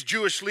these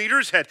Jewish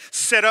leaders had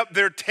set up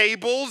their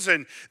tables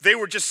and they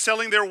were just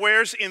selling their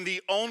wares in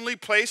the only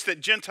place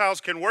that Gentiles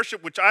can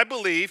worship, which I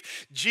believe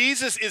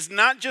Jesus is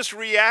not just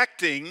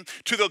reacting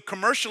to the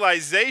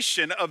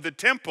commercialization of the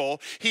temple.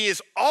 He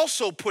is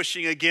also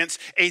pushing against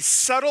a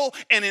subtle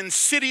and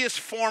insidious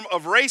form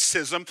of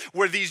racism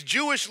where these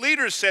Jewish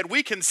leaders said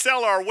we can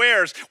sell our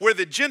wares where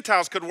the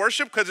Gentiles could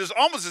worship, because it's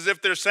almost as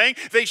if they're saying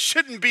they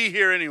shouldn't be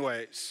here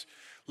anyways.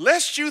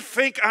 Lest you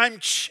think I'm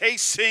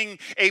chasing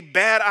a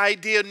bad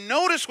idea,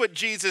 notice what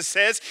Jesus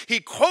says. He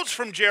quotes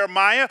from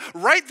Jeremiah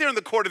right there in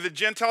the court of the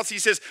Gentiles. He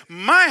says,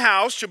 my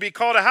house shall be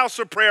called a house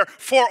of prayer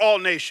for all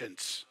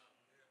nations.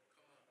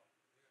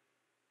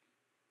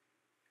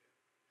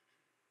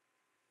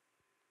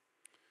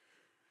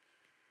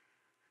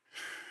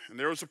 And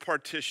there was a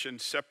partition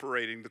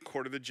separating the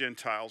court of the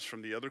Gentiles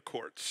from the other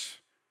courts.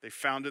 They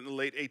found it in the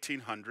late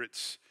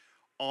 1800s.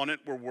 On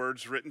it were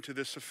words written to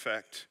this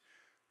effect: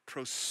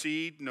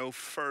 proceed no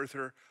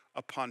further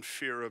upon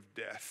fear of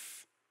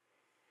death.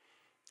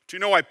 Do you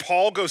know why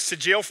Paul goes to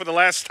jail for the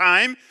last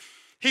time?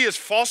 He is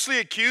falsely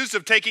accused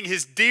of taking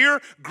his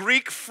dear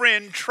Greek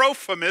friend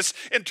Trophimus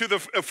into the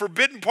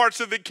forbidden parts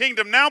of the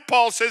kingdom. Now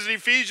Paul says in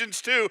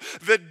Ephesians 2,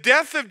 the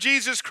death of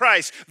Jesus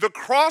Christ, the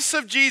cross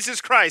of Jesus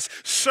Christ,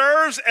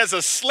 serves as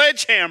a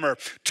sledgehammer,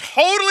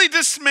 totally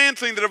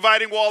dismantling the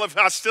dividing wall of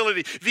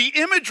hostility. The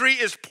imagery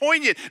is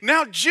poignant.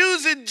 Now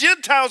Jews and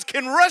Gentiles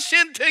can rush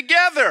in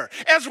together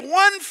as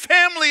one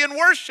family and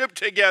worship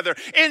together.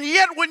 And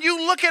yet when you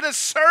look at a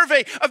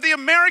survey of the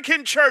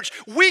American church,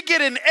 we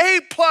get an A+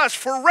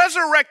 for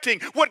resurrection.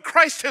 What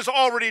Christ has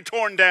already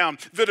torn down,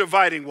 the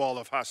dividing wall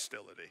of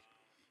hostility.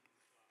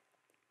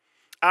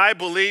 I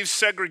believe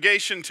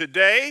segregation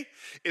today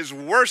is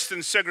worse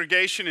than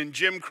segregation in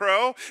Jim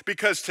Crow,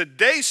 because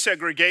today's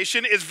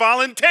segregation is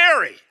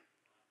voluntary.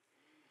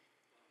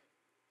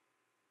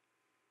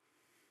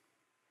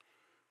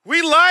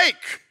 We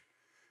like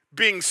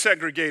being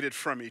segregated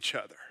from each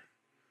other.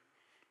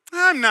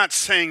 I'm not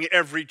saying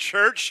every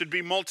church should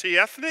be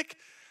multi-ethnic.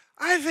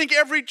 I think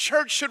every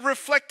church should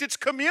reflect its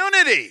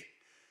community.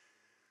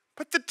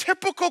 But the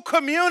typical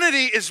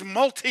community is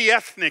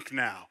multi-ethnic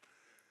now.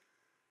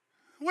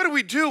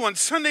 What do? On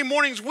Sunday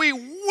mornings, we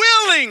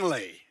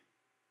willingly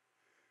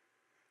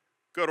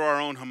go to our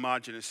own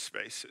homogenous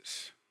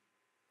spaces.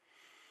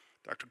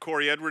 Dr.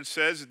 Corey Edwards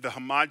says the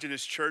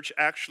homogenous church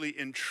actually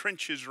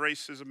entrenches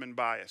racism and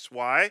bias.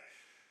 Why?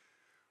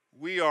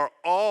 We are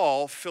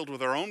all filled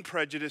with our own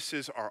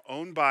prejudices, our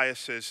own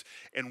biases,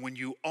 and when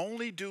you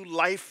only do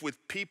life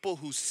with people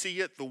who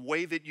see it the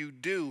way that you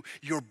do,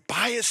 your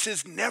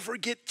biases never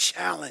get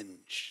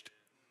challenged.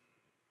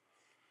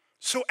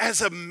 So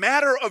as a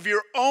matter of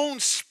your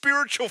own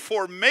spiritual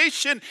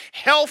formation,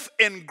 health,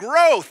 and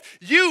growth,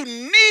 you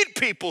need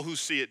people who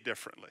see it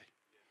differently.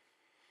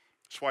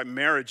 That's why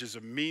marriage is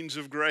a means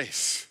of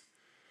grace.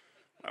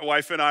 My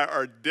wife and I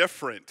are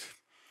different.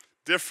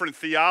 Different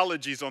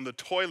theologies on the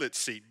toilet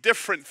seat,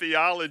 different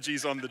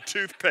theologies on the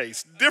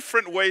toothpaste,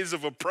 different ways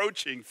of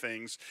approaching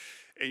things.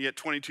 And yet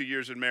 22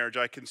 years in marriage,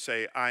 I can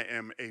say I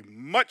am a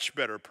much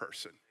better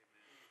person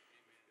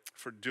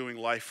for doing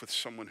life with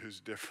someone who's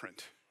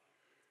different.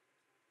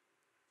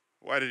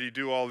 Why did he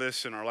do all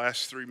this in our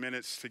last 3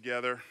 minutes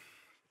together?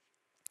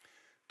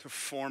 To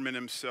form in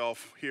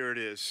himself, here it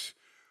is,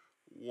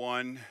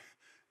 one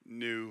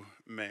new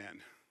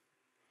man.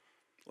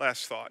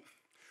 Last thought.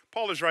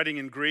 Paul is writing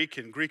in Greek,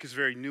 and Greek is a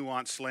very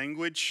nuanced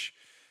language.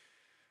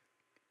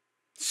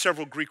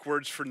 Several Greek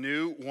words for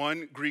new.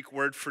 One Greek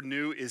word for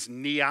new is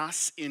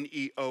neos,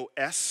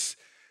 N-E-O-S.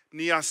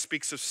 Neos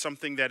speaks of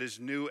something that is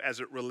new as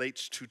it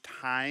relates to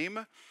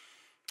time.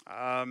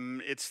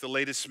 It's the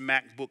latest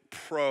MacBook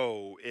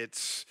Pro.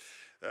 It's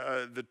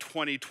the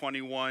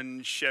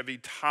 2021 Chevy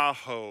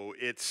Tahoe.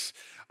 It's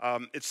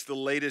the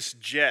latest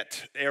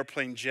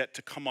airplane jet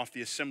to come off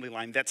the assembly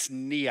line. That's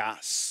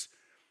neos.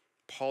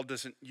 Paul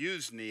doesn't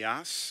use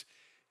neos.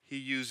 He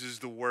uses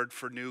the word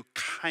for new,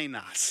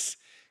 kainos,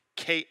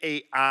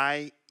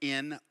 K-A-I-N-O-S.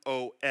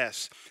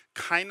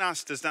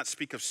 Kainos does not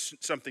speak of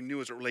something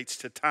new as it relates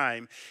to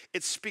time.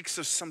 It speaks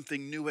of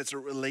something new as it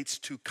relates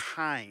to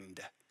kind.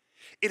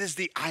 It is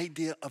the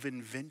idea of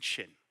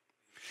invention.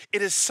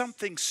 It is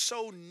something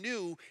so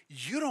new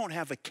you don't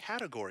have a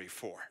category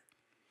for.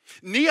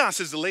 Neos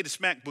is the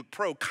latest MacBook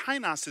Pro.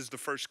 Kainos is the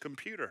first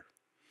computer.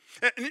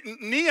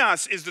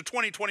 Neos is the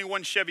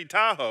 2021 Chevy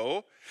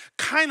Tahoe.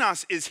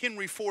 Kainos is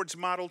Henry Ford's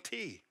Model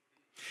T.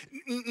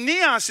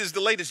 Neos is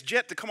the latest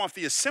jet to come off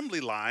the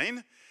assembly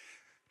line.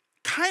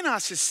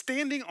 Kainos is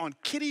standing on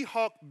Kitty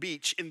Hawk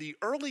Beach in the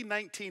early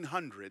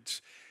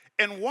 1900s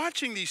and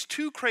watching these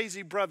two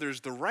crazy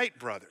brothers, the Wright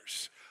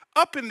brothers,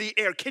 up in the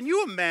air. Can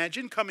you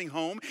imagine coming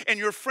home and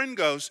your friend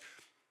goes,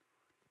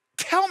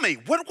 "Tell me,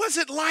 what was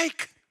it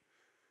like?"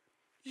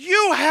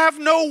 You have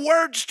no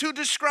words to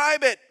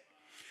describe it.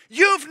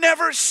 You've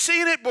never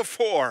seen it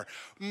before.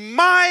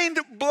 Mind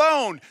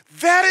blown.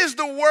 That is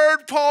the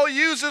word Paul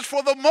uses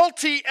for the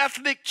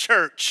multi-ethnic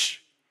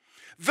church.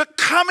 The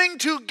coming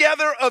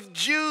together of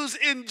Jews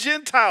and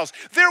Gentiles.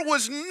 There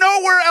was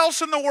nowhere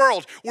else in the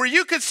world where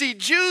you could see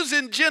Jews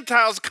and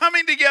Gentiles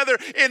coming together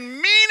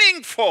in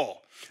meaningful,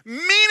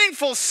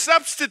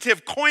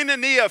 substantive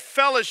koinonia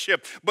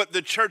fellowship, but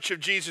the church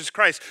of Jesus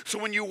Christ. So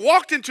when you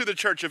walked into the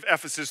church of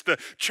Ephesus, the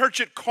church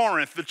at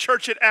Corinth, the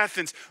church at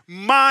Athens,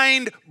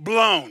 mind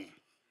blown.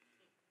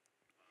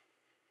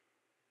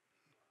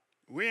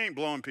 We ain't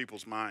blowing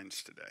people's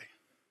minds today.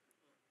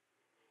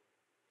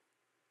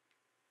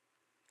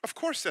 Of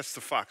course that's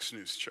the Fox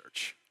News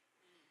church.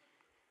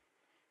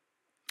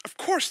 Of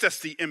course that's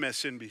the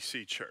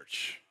MSNBC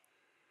church.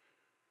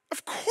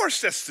 Of course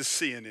that's the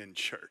CNN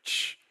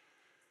church.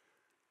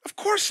 Of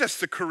course that's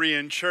the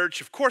Korean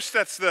church. Of course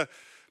that's the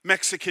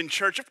Mexican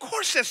church. Of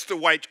course that's the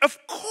white. Of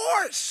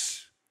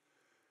course.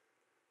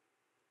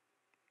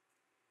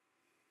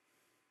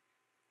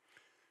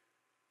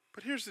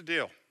 But here's the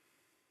deal.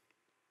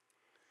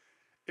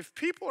 If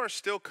people are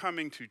still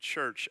coming to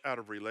church out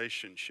of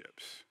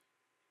relationships,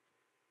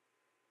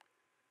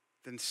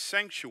 then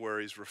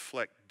sanctuaries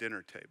reflect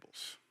dinner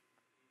tables.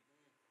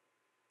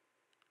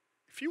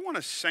 If you want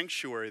a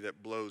sanctuary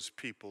that blows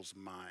people's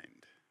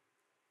mind,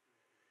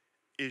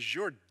 is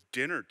your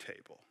dinner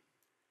table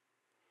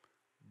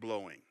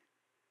blowing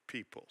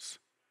people's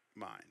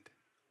mind?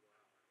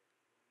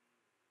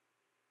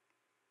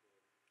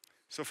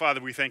 So,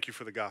 Father, we thank you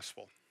for the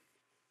gospel.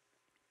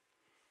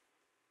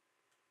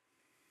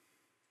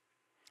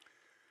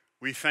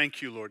 We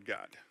thank you, Lord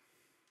God,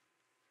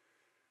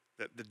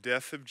 that the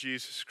death of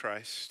Jesus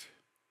Christ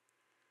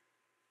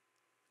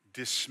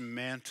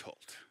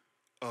dismantled,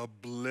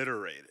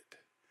 obliterated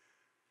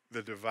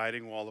the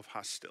dividing wall of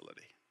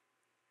hostility.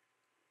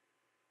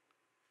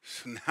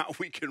 So now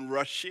we can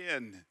rush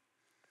in,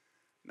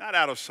 not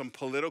out of some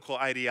political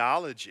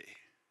ideology,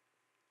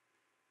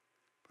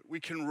 but we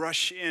can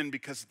rush in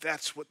because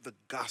that's what the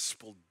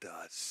gospel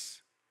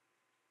does.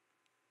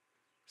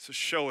 So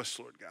show us,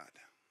 Lord God.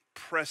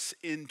 Press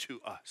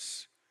into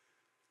us.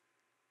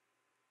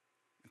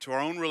 to our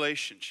own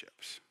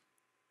relationships,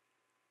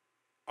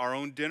 our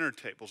own dinner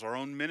tables, our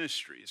own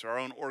ministries, our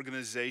own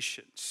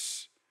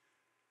organizations,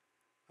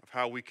 of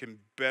how we can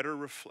better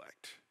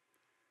reflect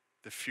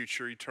the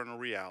future eternal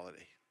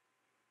reality.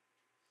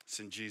 It's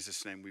in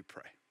Jesus' name we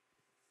pray.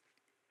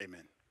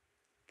 Amen.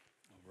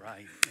 All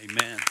right.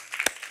 Amen.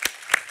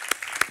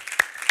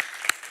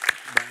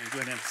 Bryan, go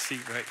ahead and have a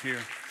seat right here.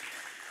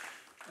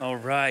 All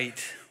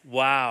right.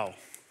 Wow.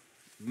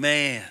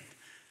 Man,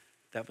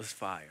 that was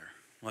fire,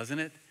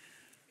 wasn't it?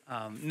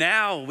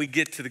 Now we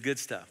get to the good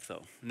stuff,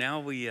 though. Now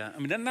we,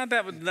 not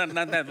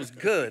that was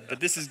good, but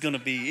this is going to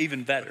be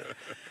even better.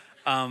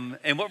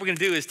 And what we're going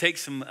to do is take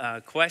some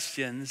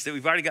questions that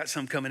we've already got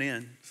some coming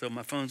in. So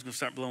my phone's going to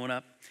start blowing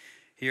up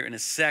here in a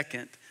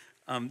second.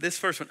 This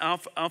first one,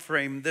 I'll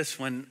frame this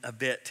one a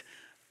bit.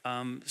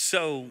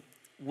 So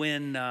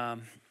when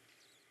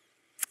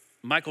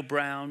Michael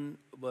Brown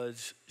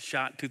was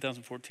shot in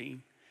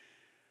 2014,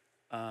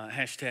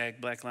 hashtag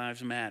Black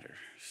Lives Matter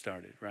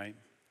started, right?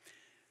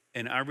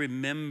 And I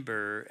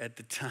remember at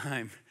the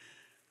time,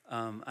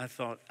 I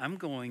thought, I'm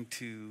going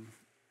to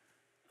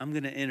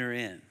enter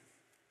in.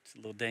 It's a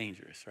little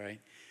dangerous, right?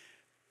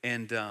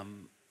 And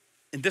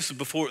this was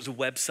before it was a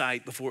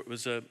website, before it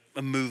was a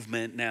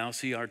movement. Now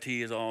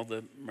CRT is all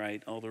the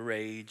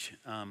rage.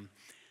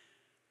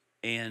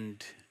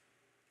 And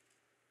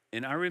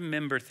I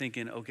remember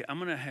thinking, okay, I'm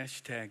gonna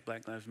hashtag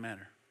Black Lives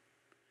Matter.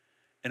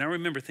 And I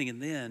remember thinking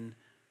then,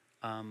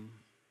 and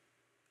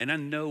I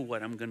know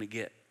what I'm gonna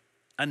get.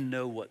 I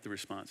know what the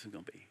response is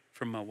gonna be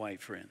from my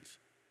white friends.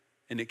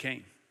 And it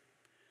came.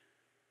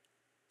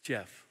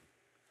 Jeff,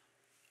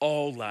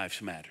 all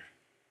lives matter.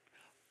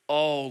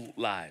 All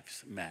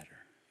lives matter.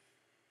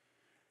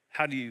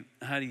 How do you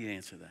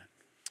answer that?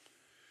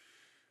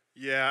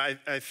 Yeah,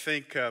 I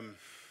think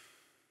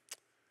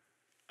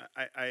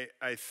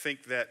I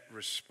think that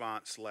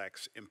response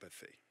lacks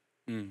empathy,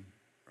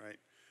 right?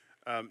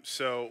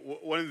 So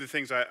one of the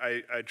things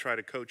I try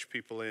to coach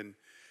people in,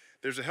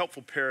 there's a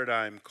helpful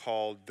paradigm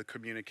called the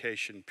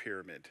communication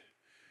pyramid,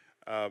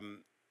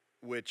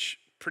 which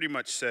pretty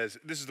much says,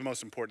 this is the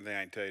most important thing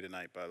I can tell you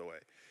tonight, by the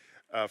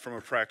way, from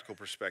a practical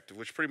perspective,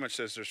 which pretty much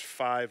says there's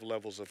 5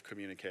 levels of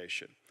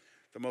communication.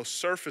 The most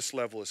surface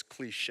level is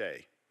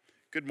cliche.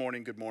 Good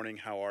morning,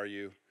 how are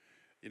you?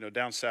 You know,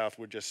 down south,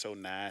 we're just so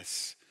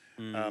nice.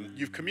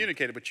 You've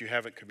communicated, but you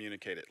haven't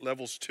communicated.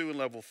 Levels 2 and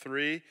level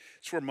 3,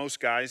 it's where most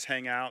guys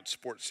hang out,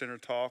 Sports Center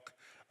talk.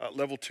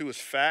 Level 2 is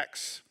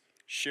facts,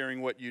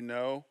 sharing what you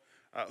know.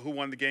 Who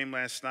won the game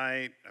last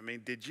night? I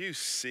mean, did you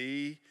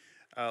see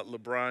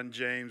LeBron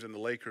James and the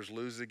Lakers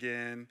lose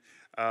again?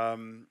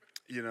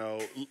 You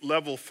know,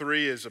 level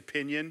 3 is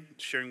opinion,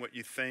 sharing what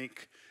you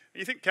think.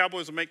 You think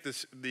Cowboys will make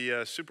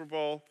the Super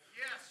Bowl?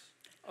 Yes.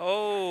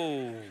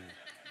 Oh,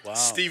 wow.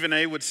 Stephen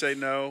A. would say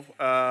no.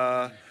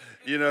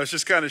 You know, it's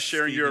just kind of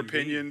sharing your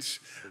opinions.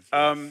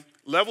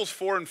 Levels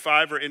 4 and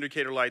 5 are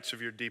indicator lights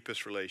of your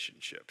deepest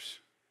relationships.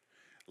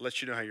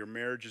 Lets you know how your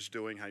marriage is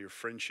doing, how your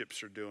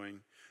friendships are doing.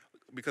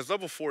 Because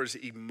level 4 is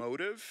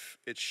emotive.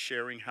 It's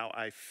sharing how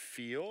I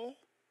feel.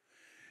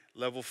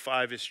 Level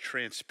 5 is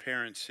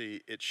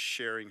transparency. It's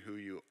sharing who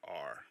you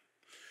are.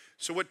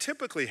 So what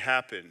typically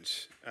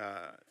happens,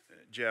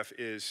 Jeff,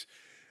 is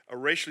a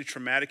racially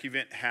traumatic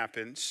event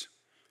happens.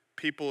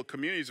 People,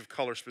 communities of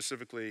color,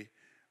 specifically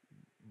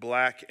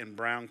black and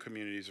brown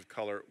communities of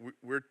color,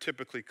 we're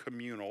typically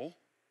communal,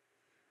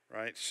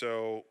 right?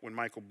 So when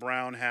Michael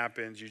Brown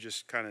happens, you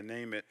just kind of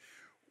name it,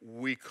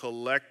 we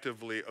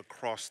collectively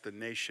across the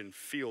nation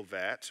feel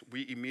that.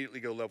 We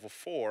immediately go level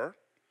 4.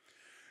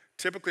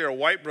 Typically our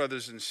white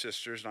brothers and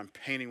sisters, and I'm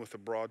painting with a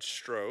broad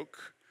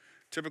stroke,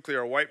 typically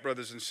our white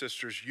brothers and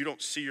sisters, you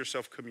don't see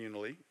yourself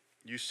communally.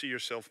 You see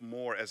yourself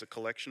more as a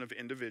collection of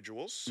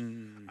individuals.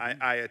 Mm-hmm.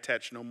 I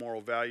attach no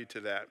moral value to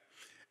that.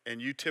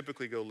 And you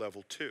typically go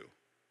level 2,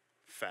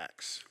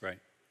 facts. Right.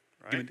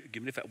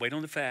 Give me the facts. Wait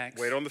on the facts.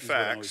 Wait on the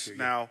facts.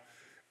 Now,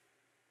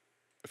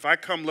 if I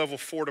come level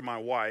 4 to my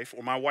wife,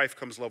 or my wife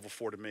comes level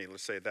 4 to me,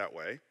 let's say it that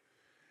way,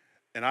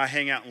 and I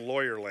hang out in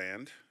lawyer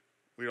land,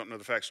 we don't know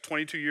the facts.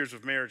 22 years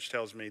of marriage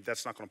tells me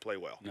that's not going to play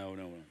well. No.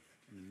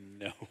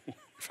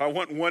 If I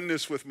want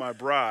oneness with my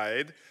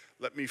bride,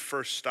 let me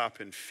first stop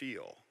and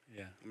feel.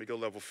 Yeah. Let me go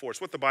level 4.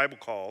 It's what the Bible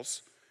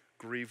calls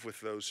grieve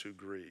with those who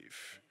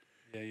grieve.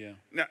 Yeah.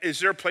 Now, is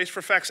there a place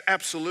for facts?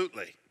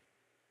 Absolutely.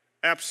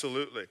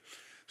 Absolutely.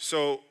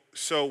 So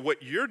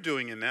what you're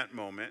doing in that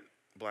moment,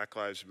 Black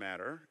Lives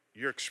Matter,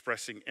 you're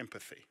expressing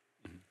empathy.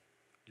 Mm-hmm.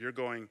 You're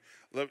going,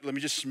 let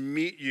me just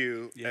meet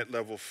you at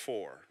level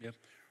 4. Yep.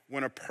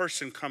 When a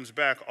person comes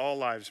back, all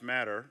lives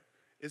matter.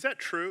 Is that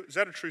true? Is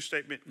that a true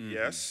statement? Mm-hmm.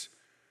 Yes.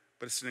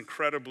 But it's an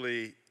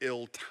incredibly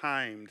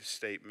ill-timed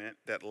statement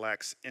that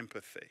lacks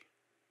empathy.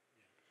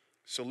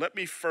 So let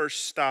me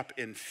first stop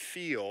and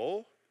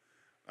feel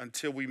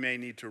until we may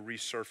need to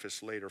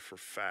resurface later for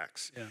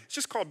facts. Yeah. It's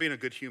just called being a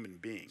good human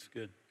being. It's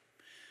good.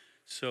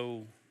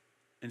 So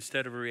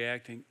instead of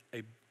reacting,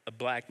 a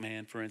black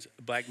man, for instance,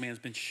 a black man's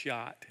been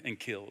shot and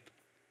killed.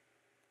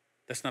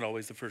 That's not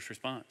always the first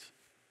response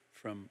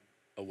from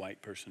a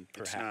white person,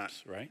 It's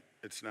perhaps, not. right?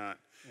 It's not.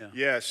 Yeah.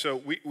 Yeah,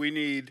 so we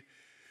need,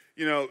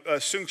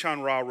 Sung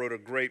Chan Ra wrote a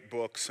great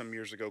book some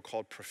years ago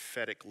called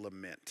Prophetic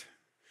Lament.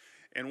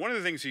 And one of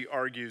the things he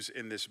argues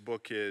in this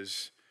book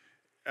is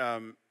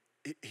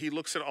he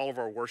looks at all of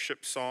our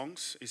worship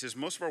songs. He says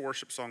most of our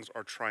worship songs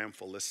are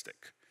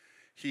triumphalistic.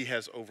 He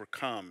has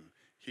overcome.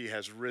 He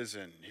has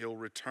risen. He'll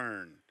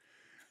return.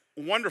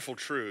 Wonderful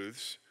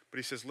truths, but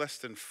he says less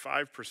than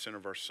 5%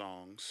 of our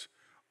songs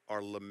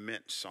are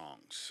lament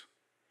songs.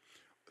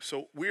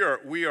 So we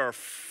are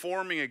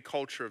forming a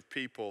culture of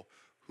people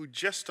who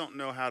just don't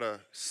know how to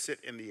sit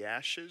in the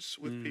ashes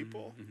with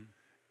people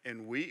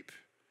and weep,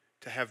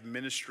 to have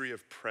ministry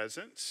of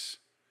presence,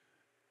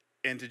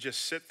 and to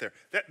just sit there.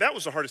 That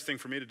was the hardest thing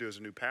for me to do as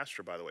a new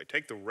pastor, by the way.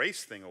 Take the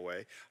race thing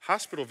away.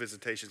 Hospital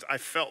visitations, I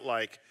felt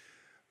like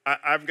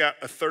I've got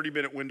a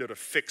 30-minute window to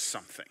fix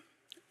something.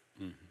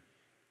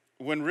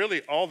 When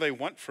really all they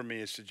want from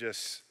me is to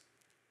just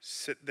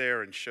sit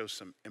there and show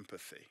some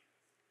empathy.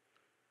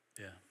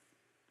 Yeah,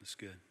 that's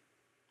good.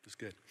 That's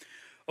good.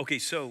 Okay,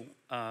 so,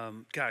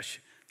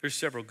 there's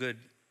several good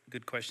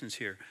questions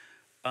here.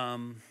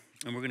 And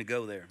we're going to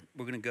go there.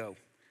 We're going to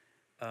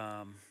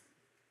go.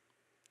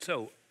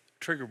 So,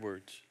 trigger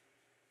words,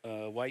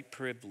 white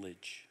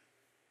privilege.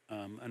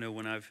 I know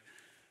when I've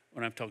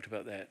talked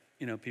about that,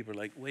 people are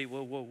like, wait,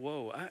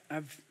 whoa.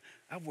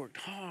 I've worked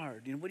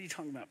hard. What are you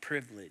talking about,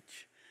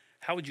 privilege?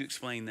 How would you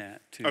explain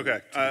that to?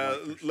 Okay, to the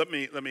white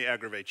person? let me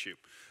aggravate you.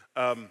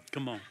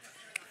 Come on,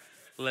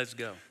 let's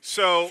go.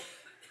 So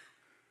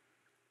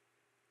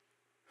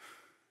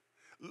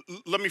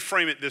let me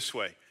frame it this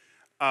way.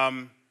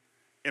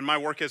 In my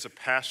work as a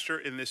pastor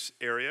in this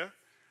area,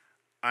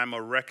 I'm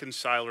a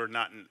reconciler,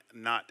 not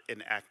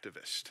an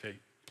activist. Okay,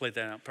 play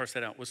that out, parse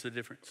that out. What's the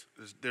difference?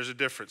 There's a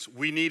difference.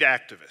 We need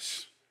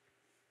activists.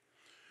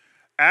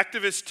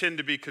 Activists tend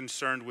to be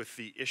concerned with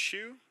the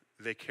issue.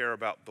 They care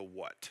about the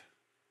what.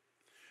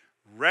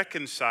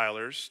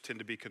 Reconcilers tend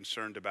to be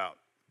concerned about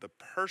the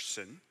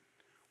person.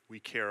 We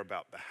care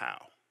about the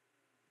how.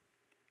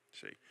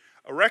 See,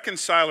 a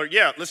reconciler,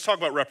 let's talk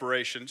about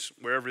reparations,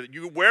 wherever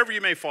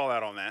you may fall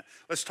out on that.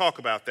 Let's talk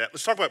about that.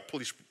 Let's talk about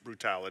police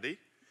brutality.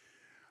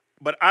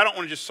 But I don't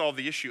want to just solve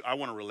the issue. I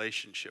want a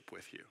relationship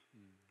with you.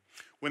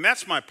 When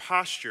that's my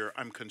posture,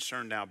 I'm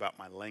concerned now about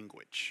my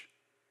language.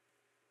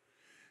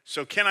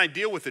 So can I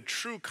deal with a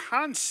true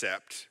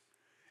concept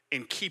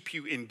and keep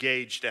you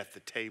engaged at the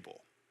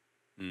table?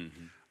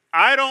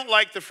 I don't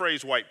like the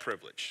phrase white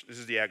privilege. This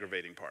is the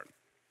aggravating part.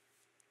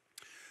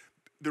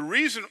 The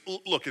reason,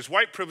 look, is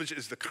white privilege,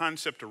 is the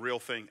concept a real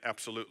thing?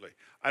 Absolutely.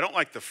 I don't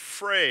like the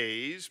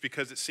phrase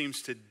because it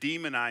seems to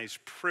demonize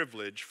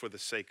privilege for the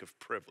sake of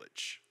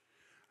privilege.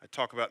 I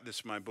talk about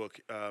this in my book,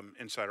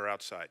 Insider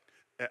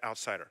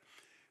Outsider.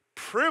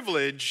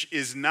 Privilege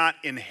is not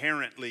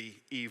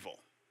inherently evil.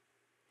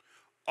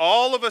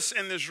 All of us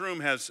in this room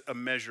has a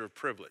measure of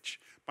privilege.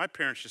 My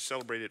parents just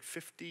celebrated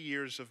 50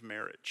 years of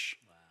marriage.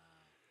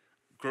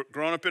 Wow.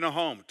 Growing up in a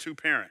home, 2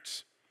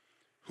 parents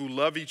who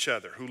love each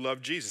other, who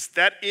love Jesus.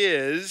 That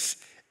is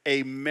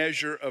a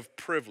measure of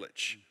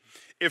privilege.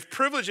 If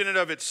privilege in and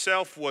of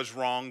itself was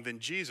wrong, then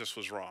Jesus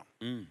was wrong.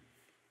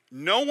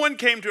 No one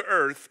came to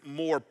earth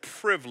more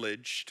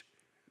privileged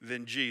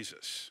than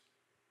Jesus.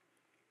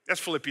 That's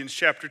Philippians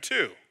chapter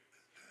 2.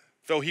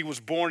 Though he was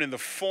born in the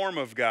form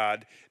of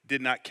God,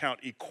 did not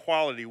count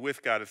equality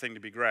with God a thing to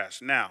be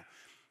grasped. Now,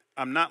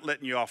 I'm not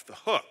letting you off the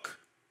hook.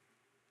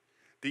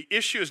 The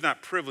issue is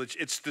not privilege,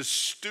 it's the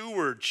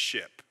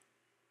stewardship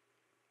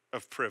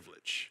of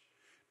privilege.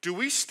 Do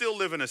we still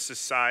live in a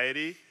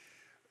society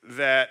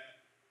that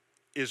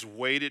is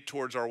weighted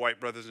towards our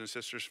white brothers and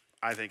sisters?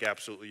 I think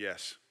absolutely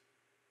yes.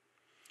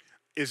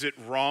 Is it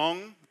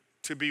wrong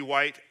to be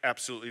white?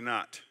 Absolutely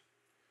not.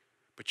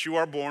 But you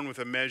are born with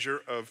a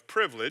measure of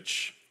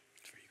privilege.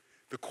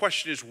 The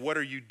question is, what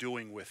are you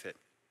doing with it?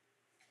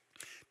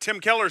 Tim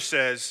Keller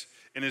says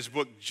in his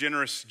book,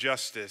 Generous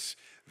Justice,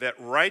 that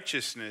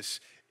righteousness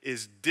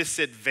is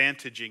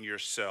disadvantaging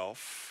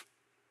yourself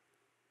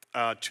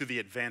to the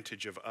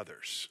advantage of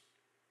others.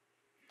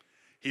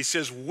 He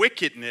says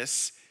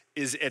wickedness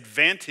is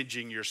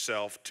advantaging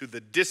yourself to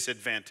the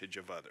disadvantage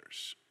of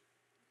others.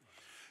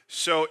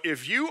 So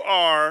if you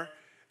are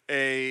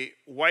a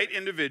white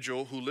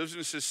individual who lives in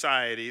a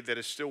society that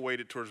is still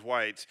weighted towards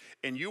whites,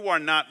 and you are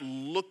not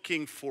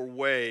looking for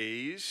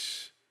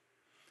ways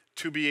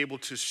to be able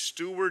to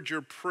steward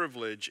your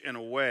privilege in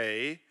a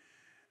way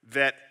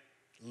that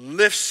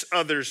lifts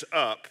others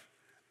up,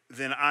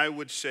 then I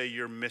would say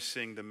you're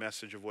missing the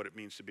message of what it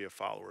means to be a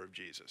follower of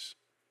Jesus.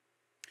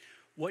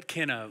 What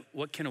can a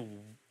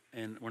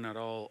and we're not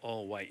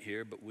all white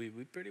here, but we're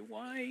pretty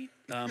white.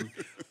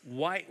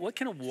 What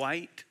can a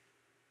white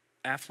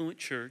affluent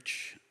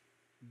church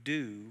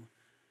do?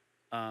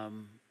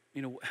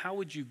 How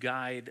would you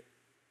guide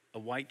a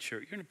white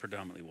church? You're in a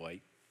predominantly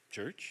white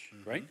church,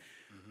 right?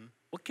 Mm-hmm.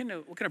 What can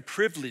a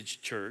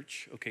privileged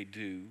church,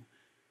 do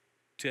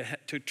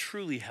to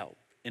truly help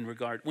in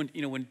regard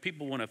when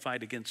people want to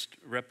fight against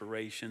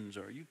reparations?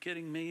 Or, are you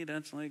kidding me?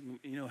 That's like,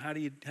 how do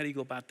you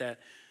go about that?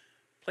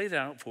 Play that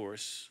out for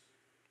us.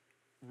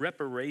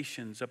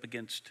 Reparations up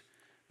against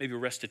maybe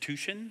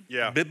restitution,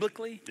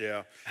 biblically?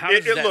 Yeah. How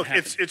does that look,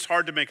 happen? it's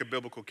hard to make a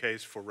biblical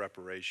case for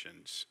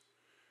reparations.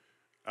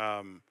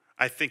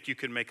 I think you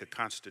can make a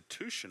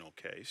constitutional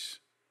case.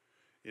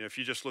 You know, if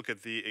you just look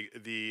at the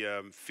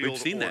field We've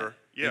seen order.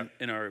 That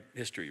in our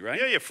history,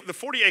 right? Yeah. The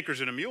 40 acres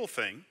and a mule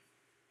thing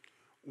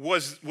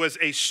was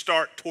a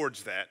start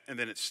towards that, and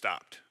then it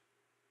stopped,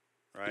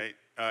 right?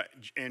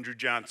 Andrew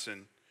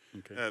Johnson,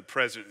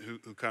 president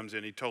who comes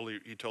in, he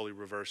totally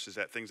reverses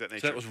that, things that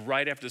nature. So that was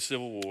right after the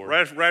Civil War.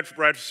 Right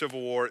after the Civil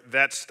War,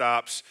 that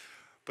stops.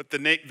 But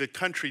the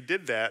country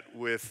did that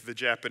with the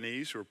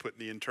Japanese who were put in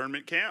the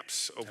internment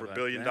camps, over $1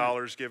 billion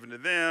given to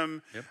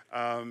them,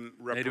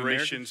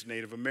 reparations,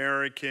 Native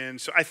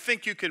Americans. So I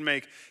think you can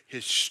make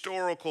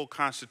historical,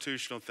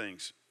 constitutional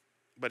things.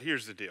 But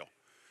here's the deal.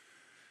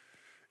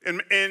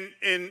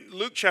 In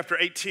Luke chapter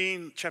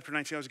 18, chapter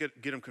 19, I always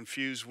get them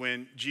confused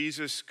when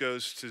Jesus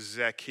goes to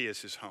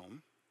Zacchaeus'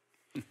 home.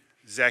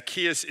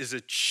 Zacchaeus is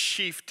a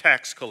chief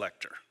tax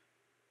collector,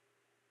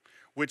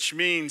 which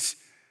means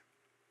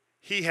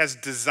he has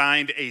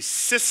designed a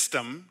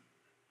system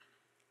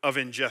of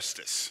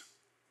injustice.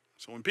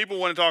 So when people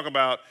want to talk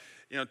about,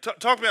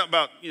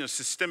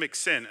 systemic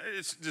sin,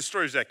 it's the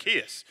story of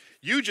Zacchaeus.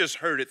 You just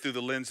heard it through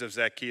the lens of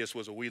Zacchaeus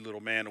was a wee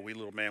little man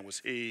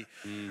was he.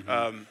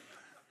 Mm-hmm.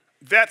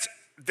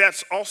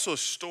 That's also a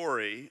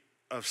story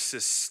of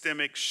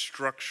systemic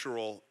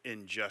structural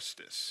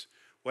injustice.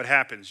 What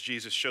happens?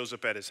 Jesus shows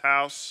up at his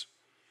house.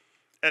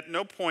 At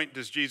no point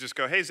does Jesus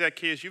go, hey,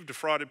 Zacchaeus, you've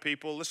defrauded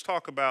people. Let's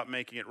talk about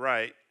making it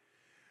right.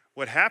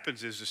 What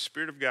happens is the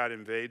Spirit of God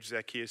invades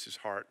Zacchaeus'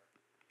 heart.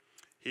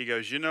 He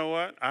goes, you know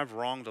what? I've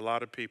wronged a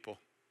lot of people.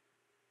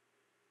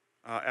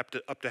 Up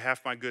to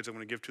half my goods I'm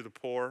going to give to the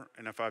poor,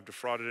 and if I've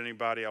defrauded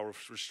anybody, I'll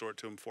restore it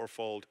to them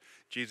fourfold.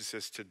 Jesus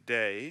says,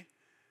 today,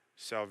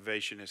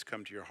 salvation has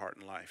come to your heart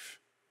and life.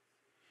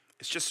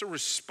 It's just a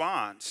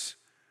response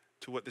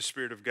to what the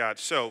Spirit of God.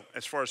 So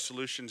as far as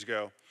solutions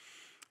go,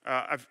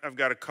 I've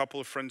got a couple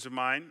of friends of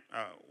mine,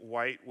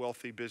 white,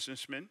 wealthy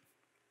businessmen,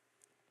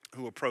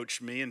 who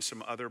approached me and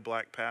some other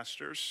black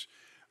pastors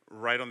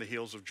right on the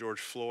heels of George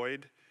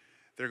Floyd.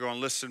 They're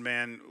going, listen,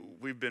 man,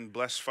 we've been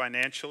blessed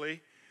financially.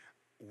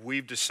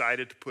 We've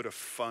decided to put a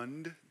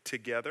fund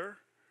together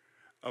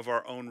of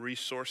our own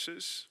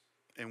resources,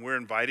 and we're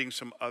inviting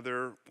some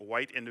other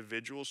white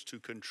individuals to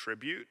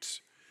contribute.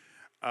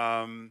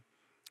 Can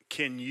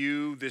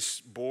you,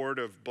 this board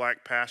of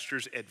black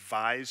pastors,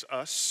 advise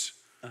us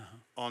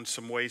on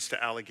some ways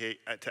to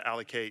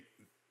allocate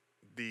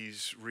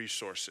these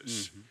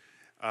resources? Mm-hmm.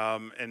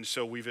 And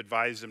so we've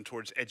advised them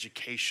towards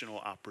educational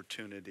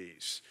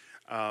opportunities,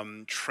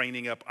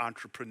 training up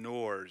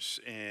entrepreneurs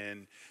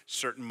in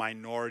certain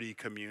minority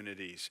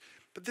communities.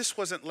 But this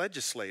wasn't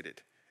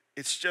legislated.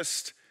 It's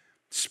just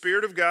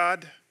Spirit of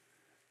God,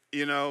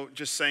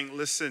 just saying,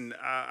 listen,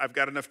 I've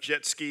got enough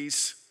jet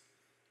skis.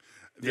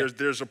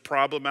 There's a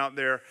problem out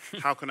there.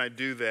 How can I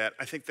do that?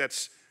 I think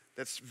that's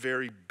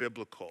very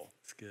biblical,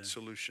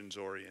 solutions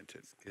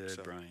oriented. That's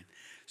good, Bryan.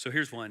 So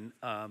here's one.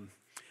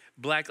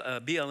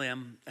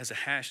 BLM as a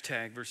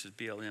hashtag versus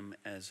BLM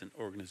as an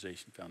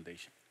organization,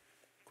 foundation?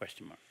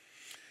 Question mark.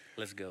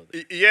 Let's go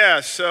there.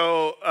 Yeah,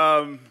 so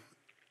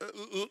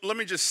let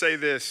me just say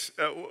this.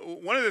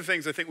 One of the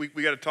things I think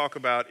we got to talk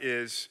about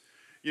is,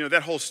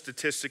 that whole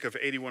statistic of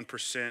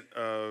 81%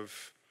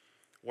 of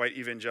white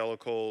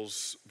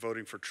evangelicals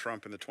voting for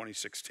Trump in the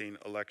 2016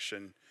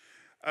 election.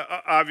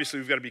 Obviously,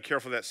 we've got to be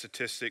careful of that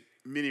statistic.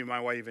 Many of my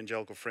white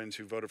evangelical friends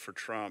who voted for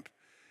Trump,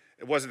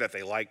 it wasn't that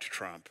they liked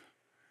Trump.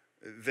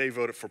 They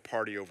voted for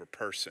party over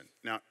person.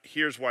 Now,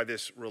 here's why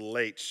this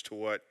relates to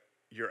what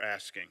you're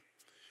asking.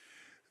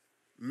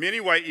 Many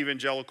white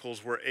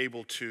evangelicals were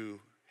able to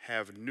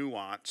have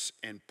nuance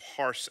and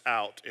parse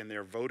out in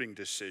their voting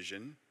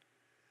decision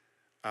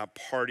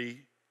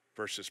party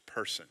versus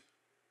person,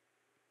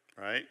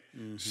 right?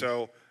 Mm-hmm.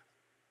 So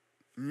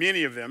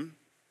many of them,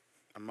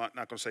 I'm not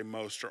going to say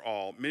most or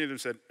all, many of them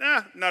said,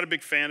 not a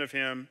big fan of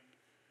him,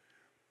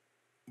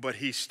 but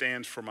he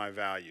stands for my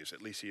values.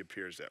 At least he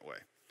appears that way.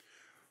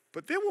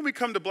 But then when we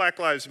come to Black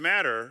Lives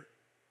Matter,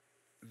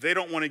 they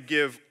don't want to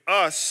give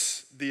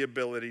us the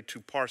ability to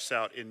parse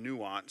out in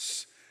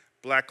nuance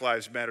Black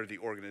Lives Matter, the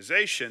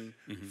organization,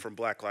 from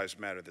Black Lives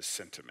Matter, the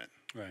sentiment.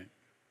 Right.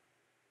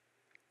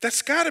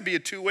 That's got to be a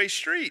two-way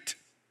street.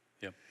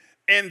 Yep.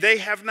 And they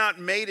have not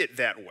made it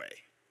that way.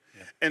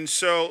 Yep. And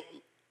so,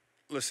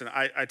 listen,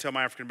 I tell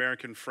my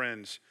African-American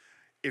friends,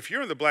 if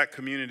you're in the black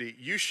community,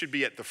 you should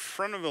be at the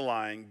front of the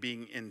line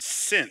being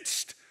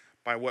incensed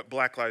by what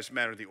Black Lives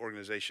Matter, the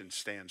organization,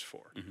 stands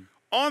for. Mm-hmm.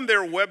 On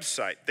their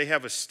website, they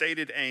have a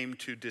stated aim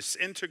to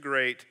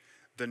disintegrate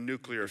the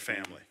nuclear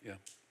family. Yeah.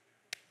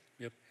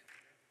 Yep.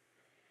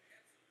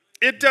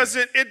 It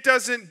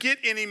doesn't get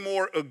any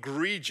more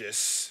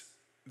egregious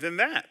than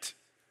that.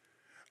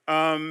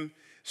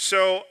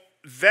 So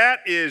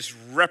that is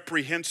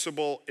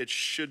reprehensible. It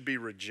should be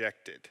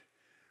rejected.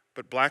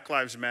 But Black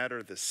Lives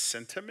Matter, the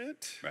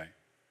sentiment, right,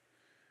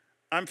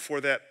 I'm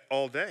for that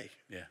all day.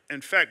 Yeah.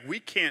 In fact, we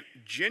can't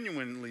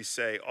genuinely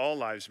say all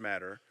lives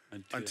matter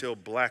until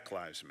Black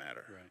lives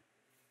matter.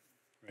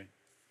 Right.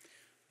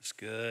 That's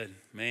good.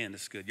 Man,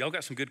 that's good. Y'all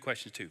got some good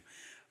questions too.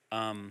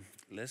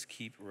 Let's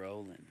keep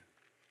rolling.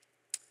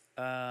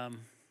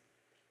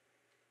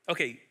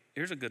 Okay,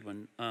 here's a good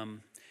one.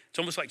 It's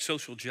almost like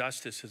social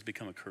justice has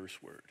become a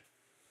curse word.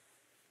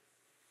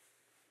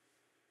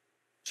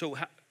 So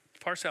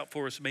parse out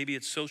for us, maybe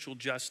it's social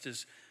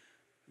justice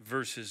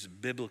versus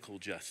biblical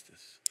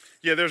justice.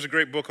 Yeah, there's a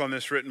great book on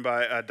this written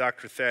by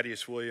Dr.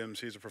 Thaddeus Williams.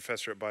 He's a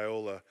professor at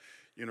Biola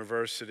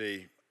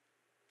University.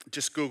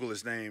 Just Google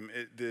his name.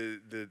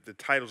 The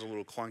title's a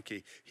little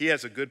clunky. He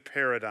has a good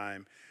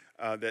paradigm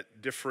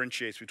that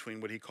differentiates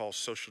between what he calls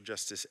social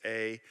justice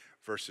A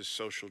versus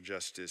social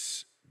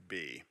justice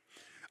B.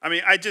 I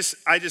mean, I just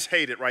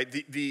hate it, right?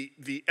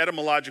 The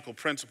etymological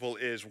principle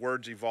is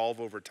words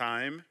evolve over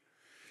time.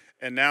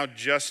 And now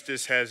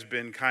justice has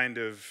been kind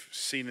of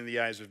seen in the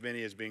eyes of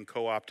many as being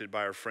co-opted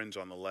by our friends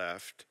on the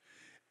left.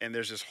 And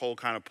there's this whole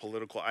kind of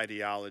political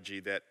ideology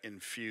that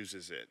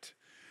infuses it.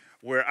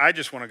 Where I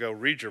just want to go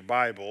read your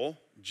Bible,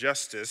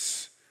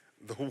 justice,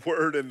 the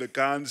word and the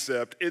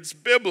concept, it's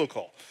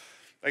biblical.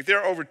 Like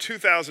there are over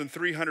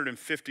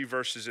 2,350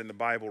 verses in the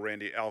Bible,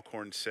 Randy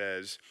Alcorn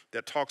says,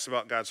 that talks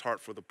about God's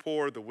heart for the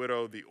poor, the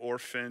widow, the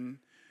orphan,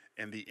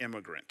 and the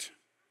immigrant.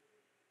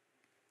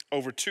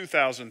 Over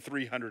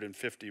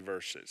 2,350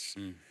 verses.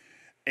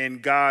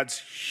 And God's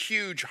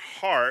huge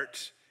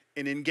heart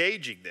in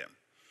engaging them.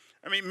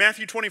 I mean,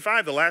 Matthew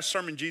 25, the last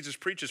sermon Jesus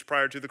preaches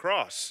prior to the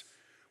cross.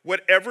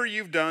 Whatever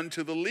you've done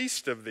to the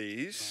least of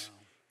these,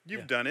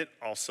 you've done it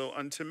also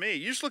unto me.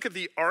 You just look at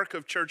the arc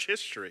of church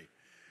history.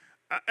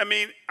 I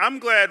mean, I'm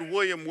glad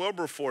William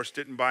Wilberforce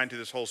didn't buy into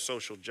this whole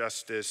social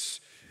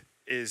justice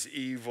is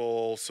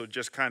evil, so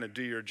just kind of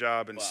do your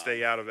job and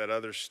stay out of that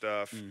other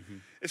stuff.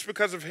 It's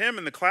because of him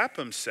and the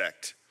Clapham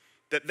sect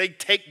that they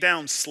take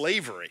down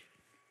slavery.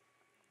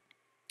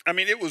 I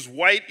mean, it was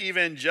white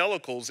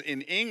evangelicals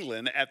in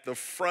England at the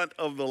front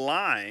of the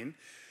line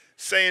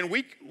saying,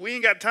 we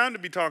ain't got time to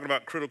be talking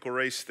about critical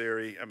race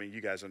theory. I mean,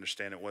 you guys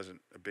understand it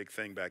wasn't a big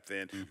thing back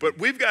then, but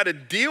we've got to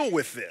deal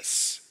with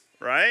this,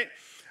 right?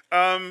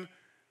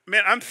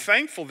 Man, I'm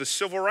thankful the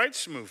civil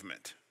rights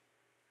movement.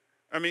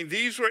 I mean,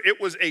 it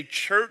was a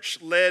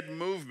church-led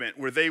movement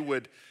where they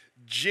would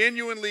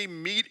genuinely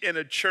meet in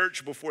a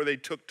church before they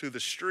took to the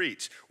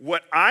streets.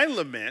 What I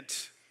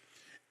lament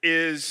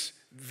is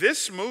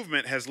this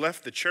movement has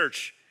left the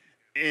church,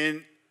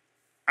 and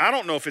I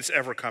don't know if it's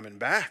ever coming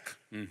back.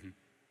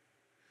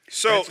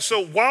 So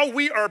while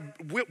we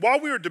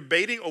are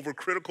debating over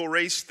critical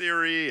race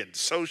theory and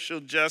social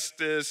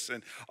justice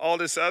and all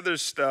this other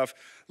stuff,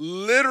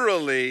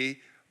 literally,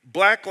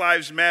 Black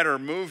Lives Matter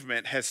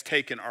movement has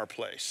taken our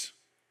place.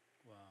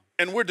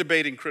 And we're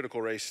debating critical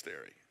race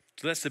theory.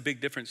 So that's the big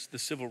difference. The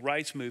civil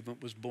rights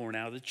movement was born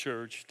out of the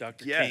church,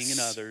 Dr. King and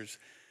others,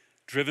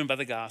 driven by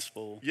the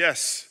gospel.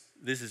 Yes.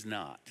 This is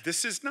not.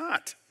 This is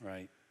not.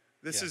 Right.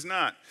 This is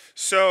not.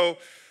 So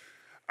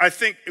I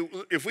think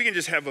if we can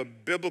just have a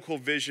biblical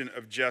vision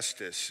of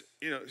justice,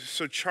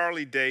 so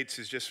Charlie Dates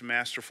is just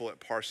masterful at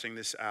parsing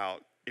this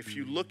out. If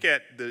you look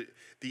at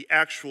the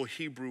actual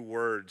Hebrew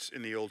words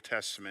in the Old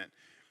Testament,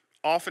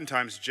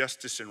 oftentimes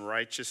justice and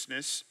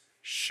righteousness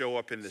show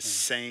up in the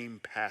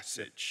same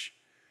passage.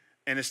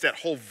 And it's that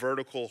whole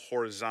vertical,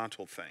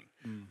 horizontal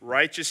thing.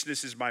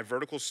 Righteousness is my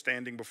vertical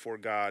standing before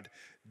God.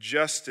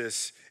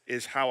 Justice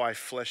is how I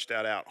flesh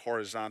that out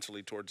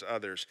horizontally towards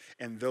others.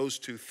 And those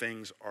two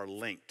things are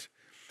linked.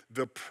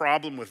 The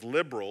problem with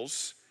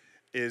liberals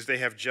is they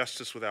have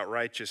justice without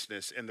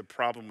righteousness. And the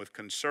problem with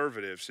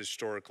conservatives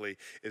historically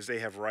is they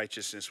have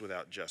righteousness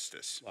without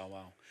justice.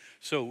 Wow.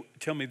 So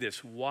tell me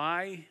this.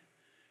 Why,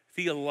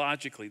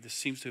 theologically, this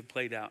seems to have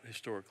played out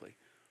historically.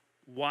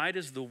 Why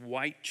does the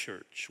white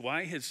church,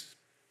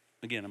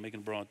 again, I'm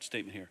making a broad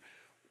statement here.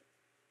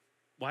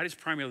 Why does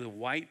primarily the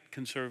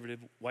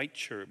white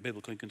church,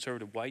 biblically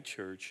conservative white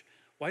church,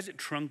 why has it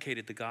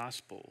truncated the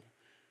gospel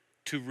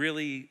to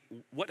really,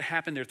 what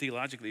happened there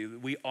theologically?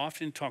 We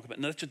often talk about,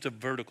 and that's just a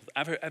vertical.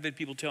 I've had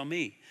people tell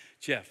me,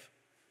 Jeff,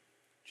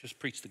 just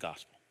preach the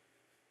gospel,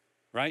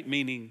 right?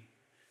 Meaning,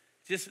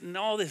 just and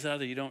all this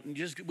other,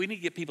 we need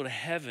to get people to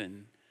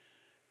heaven,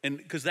 and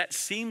because that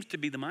seems to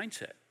be the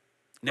mindset.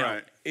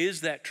 Now,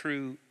 is that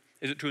true?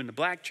 Is it true in the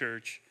black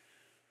church,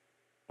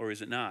 or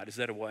is it not? Is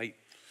that a white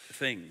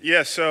thing?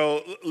 Yeah,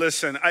 so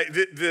listen,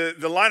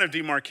 the line of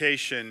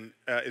demarcation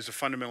is a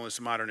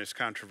fundamentalist modernist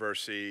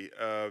controversy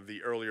of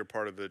the earlier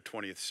part of the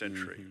 20th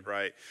century,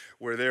 right?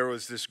 Where there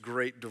was this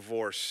great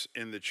divorce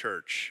in the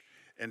church.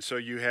 And so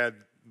you had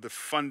the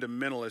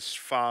fundamentalist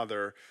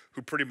father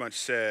who pretty much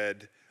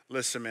said,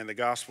 listen, man, the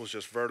gospel is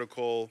just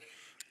vertical.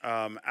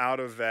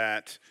 Out of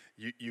that,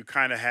 you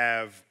kind of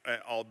have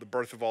all the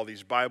birth of all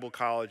these Bible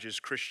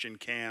colleges, Christian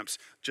camps,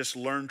 just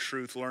learn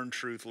truth, learn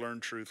truth, learn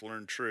truth,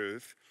 learn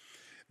truth.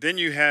 Then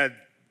you had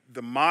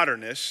the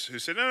modernists who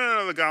said,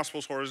 no, the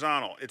gospel's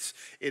horizontal.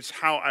 It's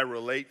how I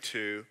relate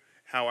to,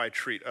 how I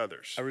treat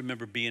others. I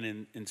remember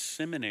being in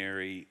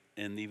seminary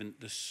and even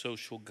the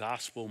social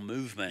gospel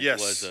movement Yes.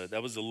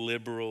 was a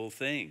liberal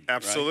thing.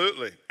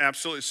 Absolutely, right?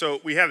 absolutely. So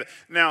we have it.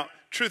 Now,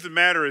 truth of the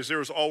matter is there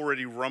was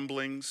already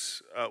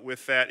rumblings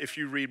with that. If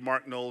you read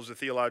Mark Knowles,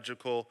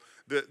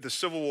 the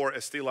Civil War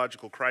as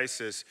theological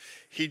crisis,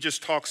 he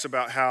just talks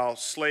about how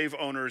slave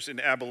owners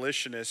and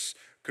abolitionists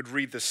could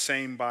read the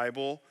same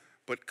Bible,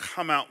 but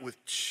come out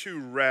with two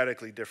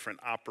radically different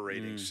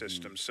operating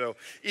systems. So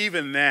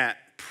even that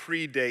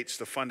predates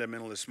the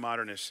fundamentalist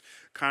modernist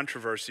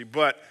controversy.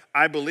 But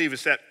I believe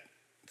it's that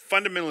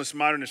fundamentalist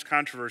modernist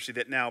controversy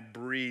that now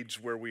breeds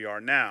where we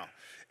are now.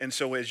 And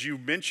so as you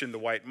mentioned, the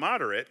white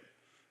moderate,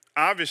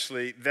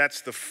 obviously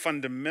that's the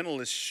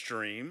fundamentalist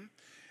stream.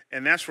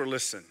 And that's where,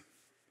 listen,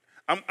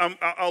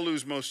 I'll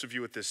lose most of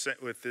you with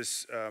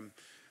this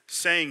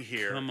saying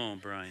here. Come on,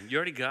 Bryan. You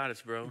already got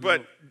us, bro.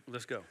 But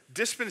let's go.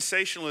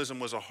 Dispensationalism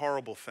was a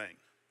horrible thing.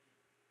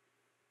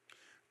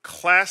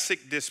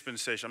 Classic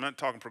dispensation, I'm not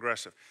talking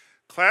progressive.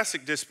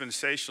 Classic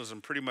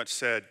dispensationalism pretty much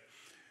said,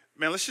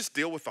 man, let's just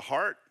deal with the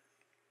heart.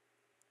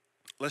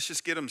 Let's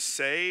just get them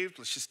saved.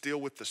 Let's just deal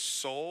with the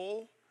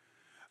soul.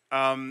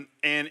 And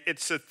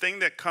it's a thing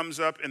that comes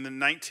up in the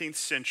 19th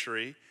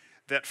century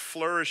that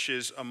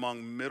flourishes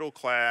among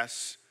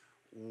middle-class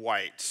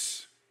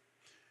whites.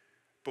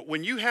 But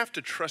when you have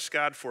to trust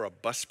God for a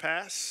bus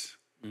pass,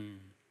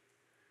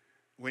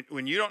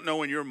 when you don't know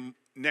when your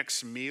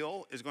next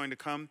meal is going to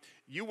come,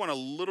 you want a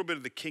little bit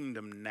of the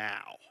kingdom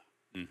now,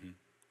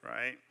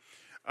 right?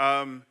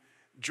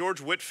 George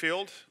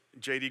Whitefield,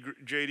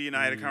 JD and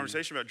I had a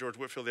conversation about George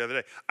Whitefield the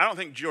other day. I don't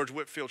think George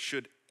Whitefield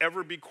should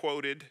ever be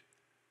quoted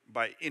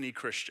by any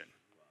Christian.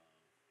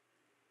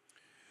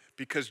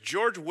 Because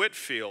George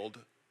Whitefield,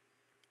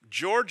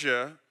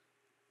 Georgia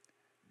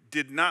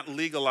did not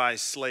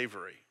legalize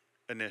slavery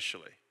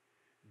initially.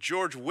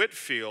 George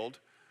Whitefield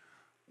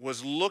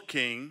was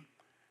looking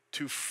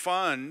to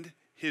fund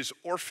his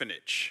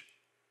orphanage,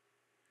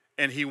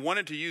 and he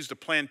wanted to use the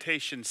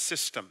plantation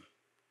system,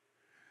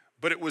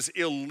 but it was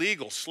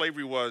illegal.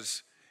 Slavery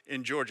was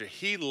in Georgia.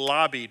 He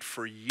lobbied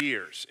for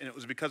years, and it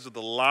was because of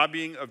the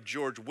lobbying of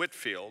George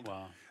Whitefield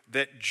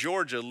that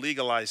Georgia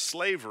legalized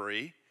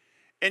slavery,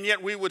 and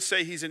yet we would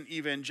say he's an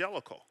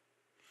evangelical.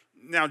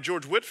 Now,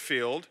 George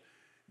Whitefield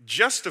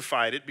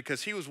justified it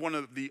because he was one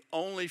of the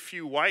only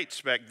few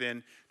whites back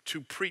then to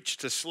preach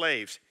to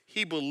slaves.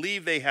 He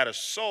believed they had a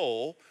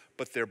soul,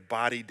 but their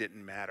body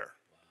didn't matter.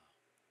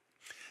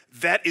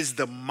 That is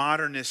the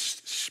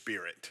modernist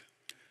spirit.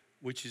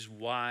 Which is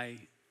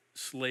why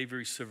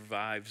slavery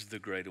survives the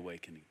Great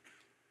Awakening.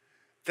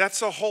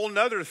 That's a whole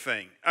nother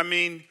thing. I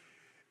mean,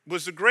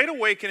 was the Great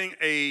Awakening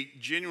a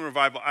genuine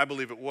revival? I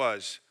believe it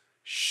was.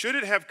 Should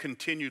it have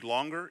continued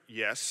longer?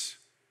 Yes.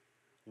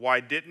 Why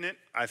didn't it?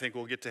 I think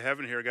we'll get to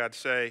heaven and hear God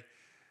say,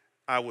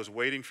 I was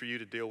waiting for you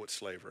to deal with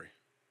slavery.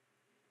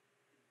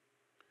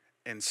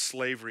 And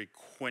slavery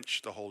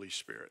quenched the Holy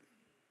Spirit.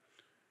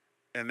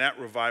 And that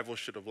revival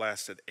should have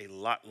lasted a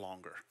lot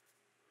longer.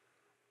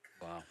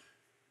 Wow.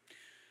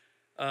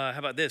 How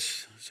about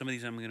this? Some of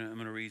these I'm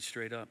gonna read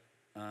straight up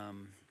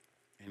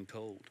and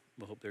cold.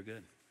 We'll hope they're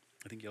good.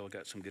 I think y'all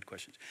got some good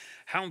questions.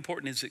 How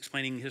important is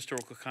explaining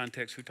historical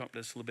context? We talked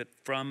about this a little bit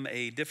from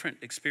a different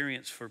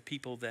experience for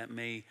people that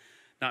may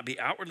not be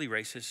outwardly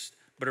racist,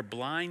 but are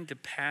blind to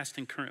past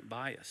and current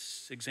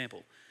bias.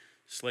 Example,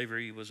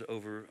 slavery was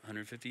over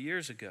 150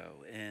 years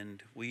ago,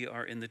 and we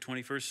are in the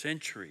 21st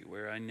century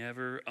where I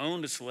never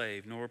owned a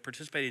slave, nor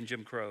participated in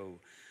Jim Crow,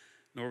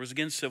 nor was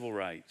against civil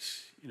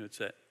rights. You know, it's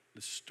that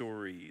the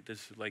story.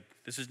 This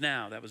is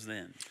now, that was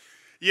then.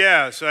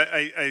 Yeah, so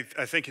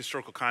I think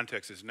historical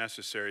context is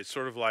necessary. It's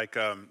sort of like,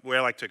 the way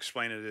I like to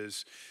explain it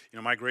is, you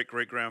know, my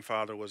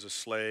great-great-grandfather was a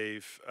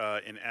slave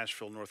in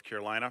Asheville, North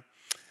Carolina.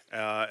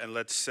 And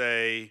let's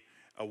say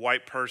a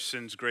white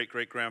person's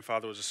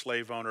great-great-grandfather was a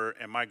slave owner,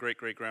 and my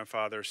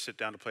great-great-grandfather sit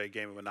down to play a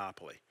game of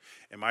Monopoly.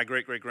 And my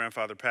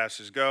great-great-grandfather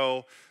passes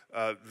go.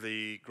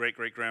 The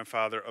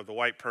great-great-grandfather of the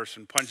white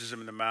person punches him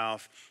in the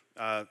mouth,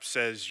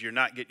 says, you're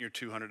not getting your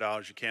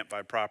 $200, you can't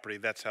buy property.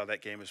 That's how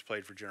that game is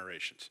played for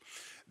generations.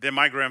 Then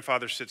my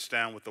grandfather sits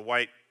down with the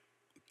white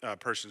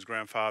person's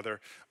grandfather.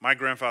 My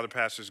grandfather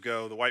passes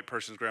go. The white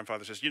person's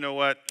grandfather says, you know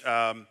what?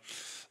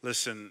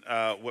 Listen,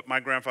 what my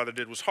grandfather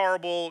did was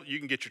horrible. You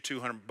can get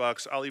your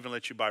 $200. I'll even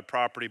let you buy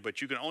property,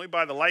 but you can only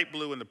buy the light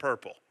blue and the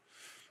purple.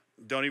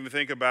 Don't even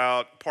think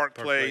about Park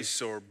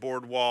Place or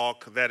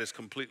Boardwalk. That is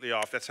completely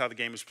off. That's how the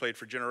game is played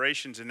for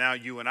generations. And now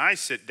you and I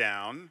sit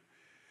down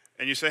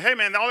and you say, hey,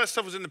 man, all that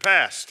stuff was in the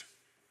past.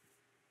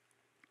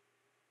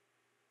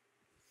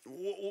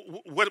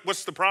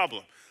 What's the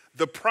problem?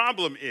 The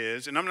problem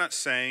is, and I'm not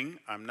saying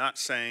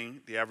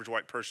the average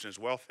white person is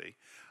wealthy.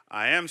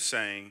 I am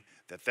saying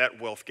that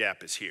wealth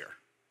gap is here.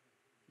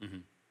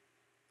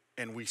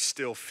 And we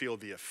still feel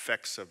the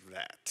effects of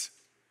that.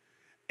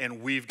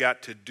 And we've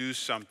got to do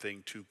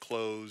something to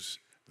close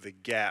the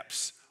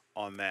gaps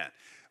on that.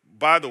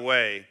 By the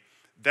way,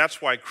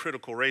 that's why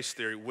critical race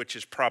theory, which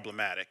is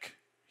problematic,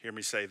 hear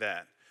me say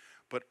that,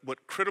 but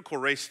what critical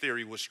race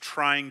theory was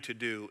trying to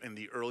do in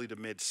the early to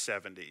mid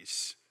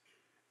 70s,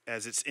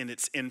 as it's in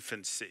its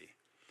infancy,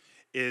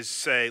 is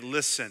say,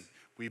 listen,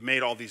 we've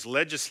made all these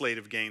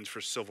legislative gains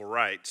for civil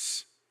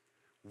rights.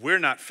 We're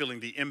not feeling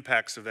the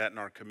impacts of that in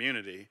our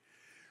community.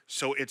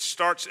 So it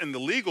starts in the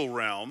legal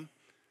realm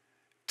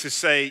to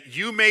say,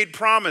 you made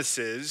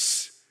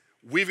promises,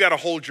 we've got to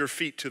hold your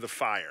feet to the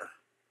fire.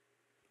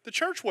 The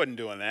church wasn't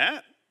doing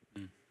that.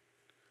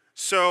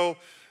 So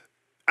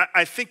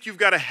I think you've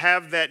got to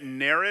have that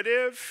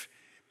narrative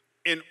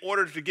in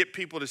order to get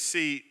people to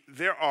see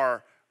there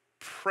are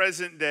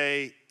present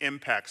day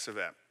impacts of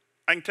that.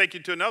 I can take you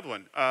to another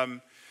one.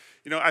 I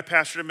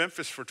pastored in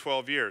Memphis for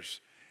 12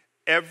 years.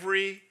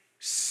 Every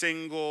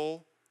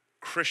single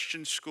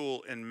Christian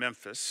school in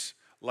Memphis,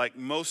 like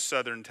most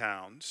southern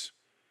towns,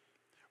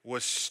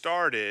 was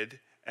started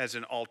as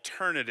an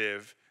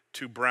alternative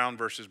to Brown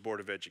versus Board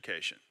of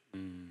Education. I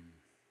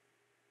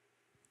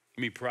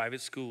mean,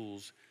 private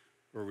schools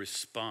were a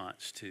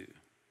response to.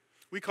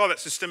 We call that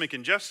systemic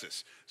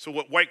injustice. So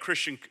what white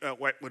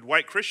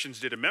Christians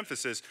did in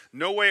Memphis is,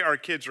 no way our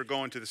kids are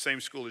going to the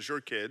same school as your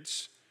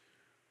kids.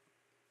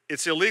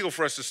 It's illegal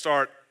for us to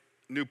start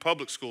new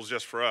public schools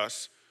just for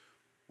us.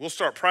 We'll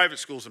start private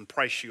schools and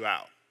price you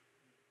out.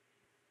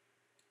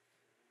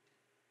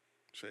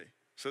 See?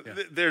 So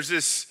Yeah. There's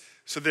this,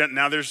 so then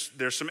now there's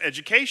some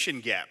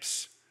education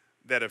gaps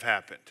that have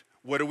happened.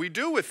 What do we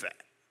do with that?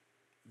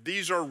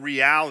 These are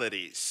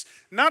realities.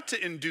 Not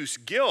to induce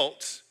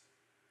guilt,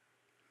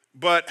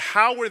 but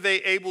how were they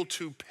able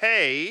to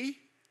pay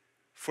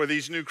for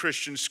these new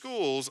Christian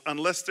schools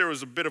unless there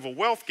was a bit of a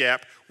wealth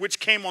gap, which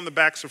came on the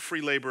backs of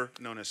free labor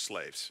known as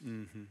slaves?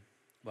 Mm-hmm.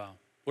 Wow.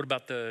 What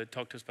about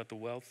talk to us about the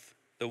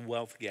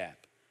wealth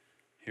gap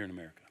here in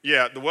America?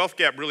 Yeah, the wealth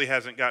gap really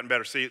hasn't gotten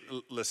better. See,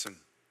 listen,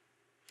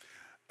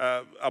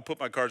 I'll put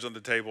my cards on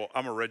the table.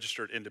 I'm a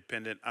registered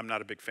independent. I'm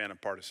not a big fan of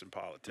partisan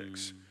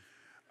politics.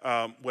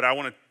 What I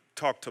want to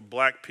talk to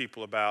black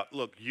people about,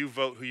 look, you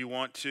vote who you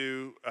want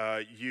to,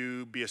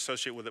 you be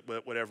associated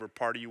with whatever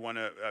party you want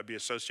to be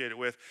associated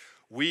with.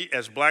 We,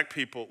 as black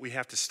people, we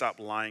have to stop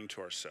lying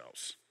to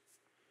ourselves.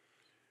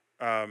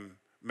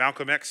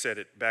 Malcolm X said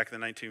it back in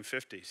the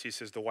 1950s. He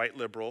says, the white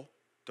liberal,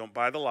 don't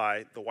buy the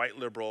lie, the white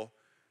liberal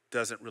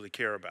doesn't really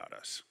care about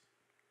us.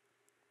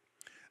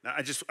 Now,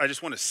 I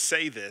just want to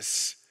say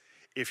this.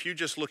 If you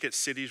just look at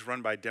cities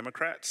run by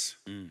Democrats,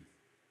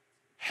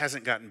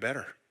 hasn't gotten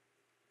better.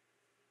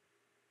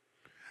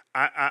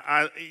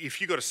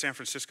 If you go to San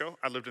Francisco,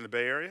 I lived in the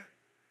Bay Area,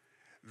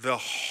 the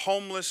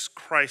homeless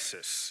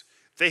crisis,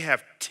 they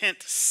have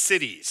tent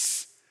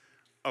cities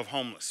of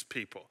homeless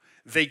people.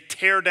 They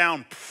tear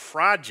down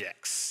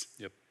projects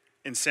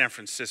in San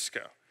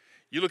Francisco.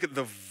 You look at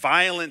the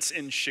violence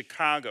in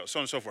Chicago, so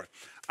on and so forth.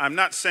 I'm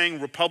not saying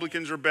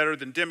Republicans are better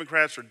than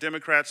Democrats or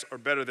Democrats are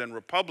better than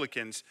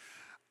Republicans.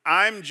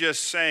 I'm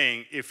just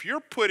saying if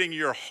you're putting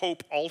your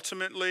hope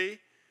ultimately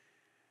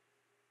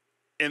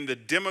in the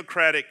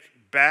Democratic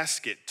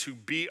basket to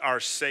be our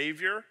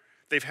savior,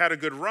 they've had a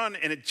good run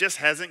and it just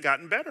hasn't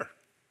gotten better.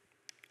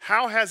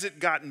 How has it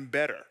gotten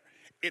better?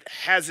 It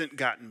hasn't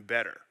gotten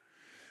better.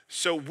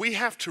 So we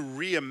have to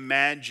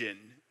reimagine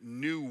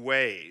new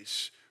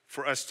ways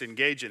for us to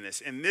engage in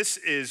this. And this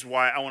is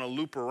why I want to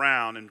loop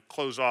around and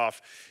close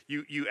off.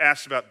 You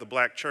asked about the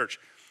black church.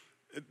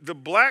 The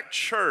black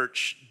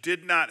church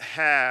did not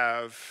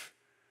have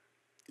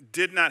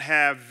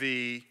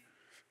the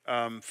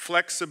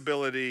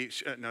flexibility.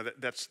 No,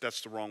 that's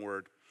the wrong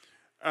word.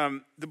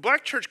 The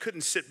black church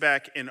couldn't sit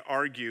back and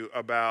argue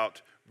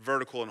about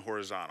vertical and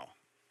horizontal.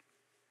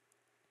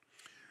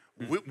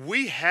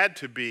 We had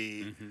to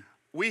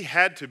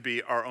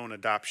be our own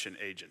adoption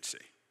agency.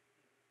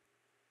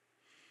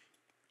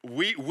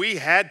 We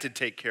had to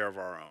take care of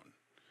our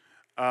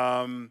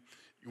own.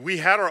 We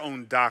had our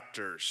own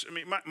doctors. I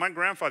mean, my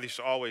grandfather used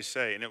to always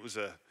say, and it's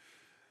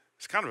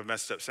kind of a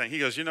messed up saying. He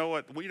goes, you know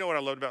what I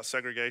loved about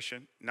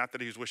segregation? Not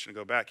that he was wishing to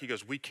go back. He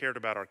goes, we cared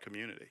about our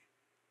community.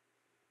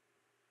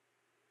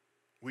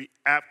 We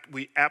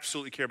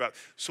absolutely care about.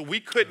 So we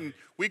couldn't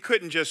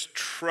just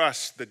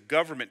trust the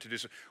government to do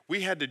so.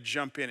 We had to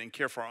jump in and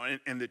care for our own.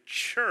 And the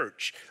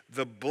church,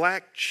 the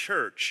black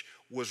church,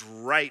 was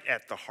right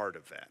at the heart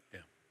of that. Yeah.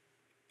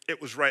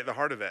 It was right at the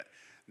heart of that.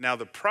 Now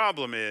the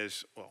problem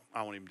is, well,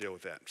 I won't even deal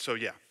with that. So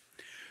yeah.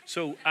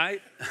 So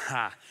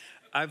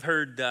I've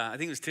heard, I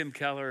think it was Tim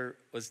Keller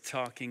was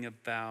talking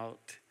about,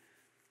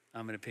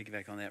 I'm going to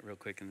piggyback on that real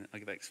quick and I'll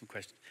get back to some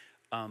questions.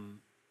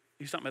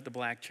 He was talking about the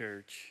black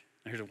church.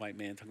 Here's a white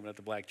man talking about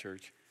the black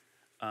church.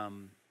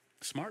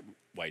 Smart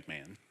white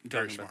man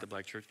talking about the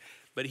black church.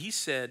 But he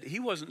said he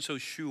wasn't so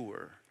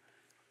sure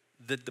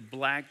that the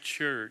black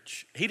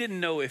church, he didn't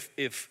know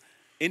if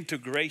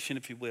integration,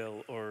 if you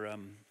will, or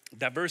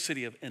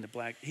diversity in the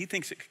black, he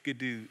thinks it could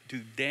do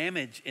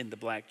damage in the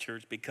black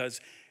church because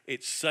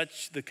it's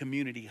such the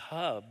community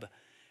hub.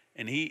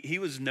 And he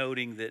was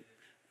noting that,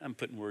 I'm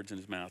putting words in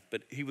his mouth,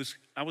 but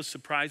I was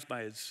surprised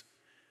by his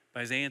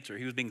answer.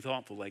 He was being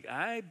thoughtful, like,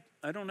 I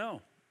don't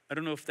know. I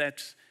don't know if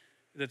that's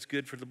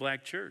good for the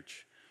black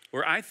church.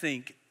 Or I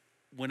think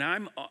when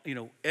I'm,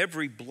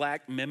 every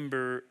black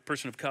member,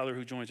 person of color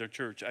who joins our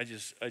church, I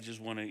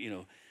just want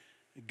to,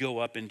 go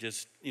up and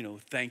just,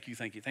 thank you,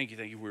 thank you, thank you,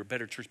 thank you. We're a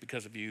better church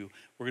because of you.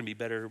 We're going to be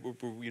better. We're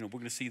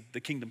going to see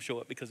the kingdom show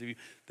up because of you.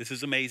 This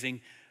is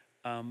amazing.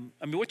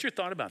 What's your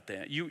thought about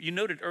that? You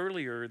noted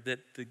earlier that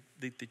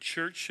the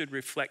church should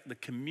reflect the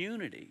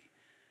community.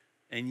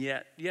 And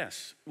yet,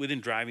 yes,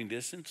 within driving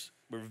distance,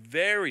 we're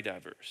very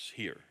diverse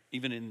here,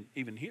 even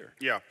here.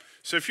 Yeah.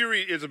 So if you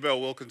read Isabel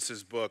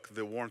Wilkinson's book,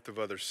 The Warmth of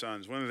Other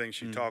Suns, one of the things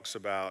she talks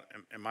about,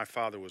 and my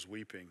father was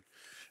weeping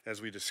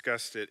as we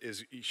discussed it,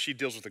 is she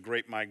deals with the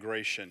Great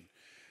Migration,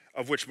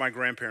 of which my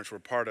grandparents were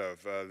part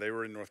of. They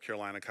were in North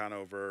Carolina,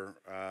 Conover.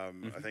 I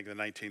think in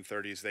the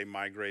 1930s, they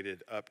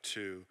migrated up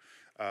to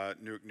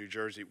Newark, New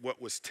Jersey. What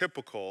was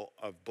typical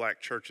of black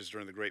churches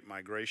during the Great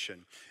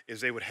Migration is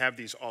they would have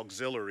these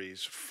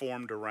auxiliaries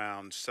formed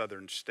around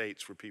southern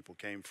states where people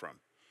came from.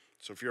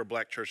 So if you're a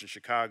black church in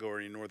Chicago or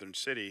in a northern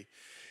city,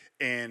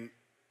 and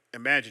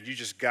imagine you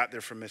just got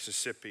there from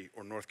Mississippi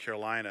or North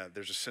Carolina,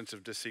 there's a sense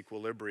of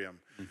disequilibrium.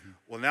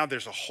 Well, now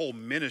there's a whole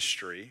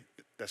ministry,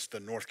 that's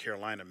the North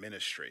Carolina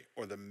ministry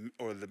or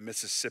the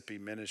Mississippi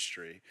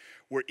ministry,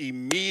 where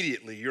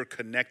immediately you're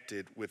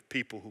connected with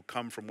people who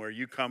come from where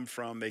you come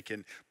from. They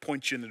can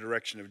point you in the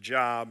direction of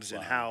jobs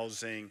and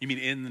housing. You mean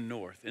in the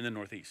north, in the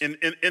northeast?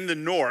 In the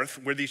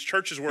north, where these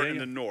churches were in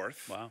the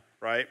north. Wow.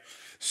 Right?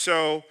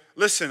 So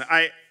listen,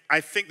 I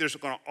think there's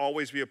going to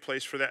always be a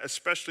place for that,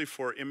 especially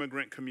for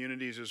immigrant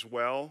communities as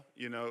well.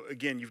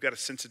 Again, you've got a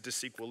sense of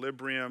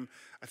disequilibrium.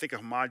 I think a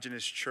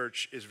homogenous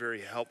church is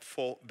very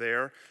helpful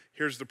there.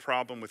 Here's the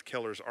problem with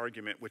Keller's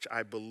argument, which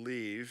I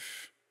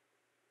believe,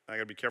 I got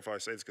to be careful how I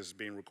say this because it's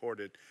being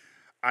recorded.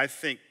 I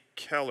think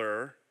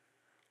Keller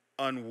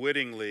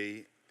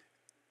unwittingly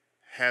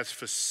has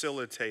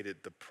facilitated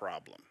the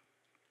problem.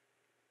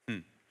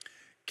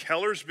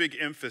 Keller's big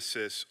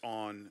emphasis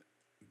on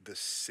the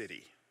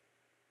city,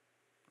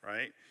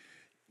 right?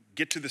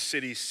 Get to the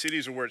cities.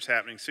 Cities are where it's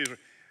happening.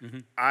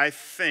 I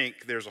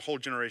think there's a whole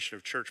generation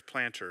of church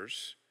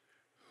planters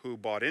who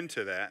bought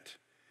into that,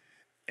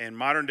 and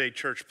modern day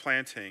church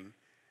planting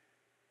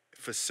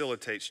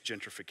facilitates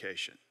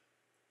gentrification.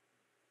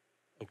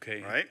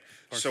 Okay. Right?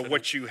 So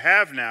what you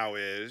have now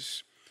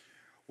is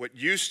what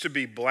used to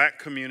be black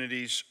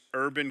communities,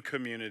 urban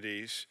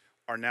communities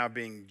are now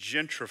being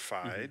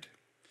gentrified.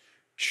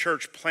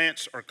 Church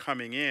plants are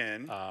coming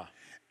in.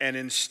 And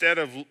instead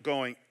of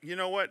going, you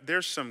know what,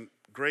 there's some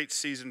great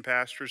seasoned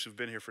pastors who've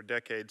been here for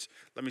decades.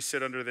 Let me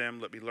sit under them.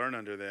 Let me learn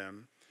under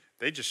them.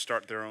 They just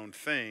start their own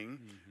thing,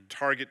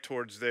 target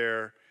towards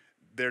their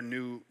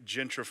new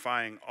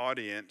gentrifying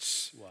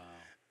audience. Wow.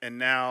 And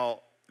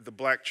now the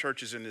black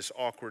church is in this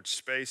awkward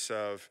space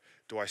of,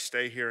 do I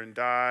stay here and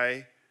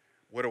die?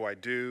 What do I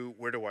do?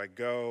 Where do I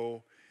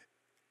go?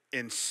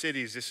 In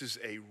cities, this is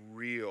a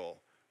real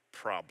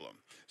problem.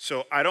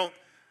 So I don't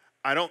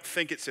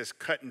think it's as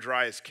cut and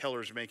dry as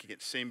Keller's making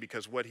it seem,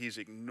 because what he's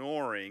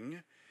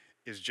ignoring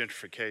is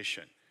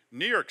gentrification.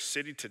 New York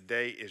City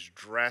today is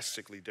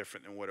drastically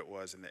different than what it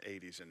was in the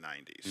 80s and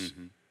 90s,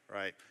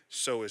 right?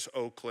 So is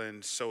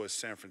Oakland, so is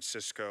San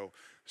Francisco,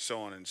 so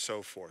on and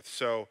so forth.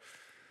 So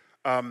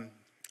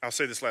I'll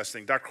say this last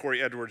thing. Dr.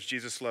 Corey Edwards,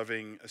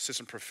 Jesus-loving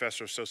assistant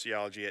professor of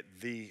sociology at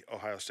The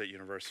Ohio State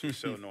University,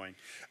 so annoying.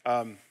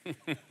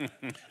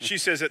 She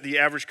says that the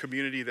average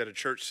community that a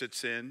church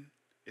sits in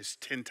is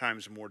 10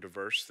 times more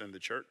diverse than the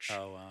church.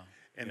 Oh, wow.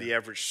 And the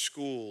average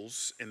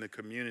schools in the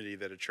community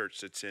that a church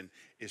sits in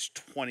is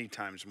 20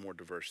 times more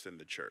diverse than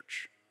the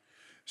church.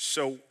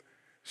 So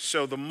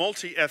the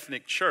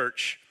multi-ethnic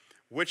church,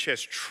 which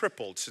has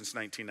tripled since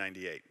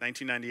 1998.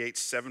 1998,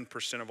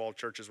 7% of all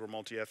churches were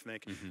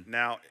multi-ethnic.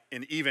 Now,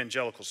 in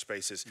evangelical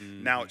spaces,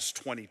 now it's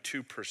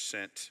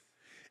 22%.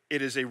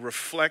 It is a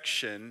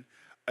reflection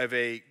of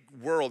a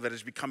world that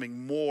is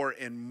becoming more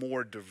and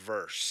more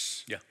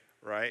diverse. Yeah.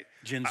 Right?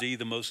 Gen Z,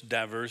 the most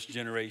diverse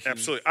generation.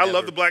 Absolutely. I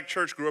love the black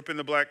church, grew up in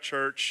the black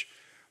church.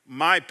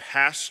 My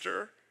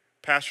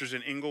pastor's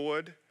in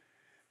Inglewood,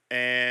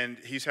 and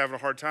he's having a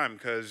hard time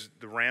because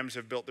the Rams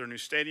have built their new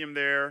stadium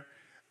there.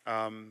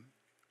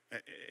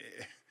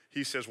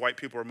 He says white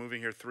people are moving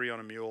here 3 on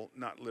a mule,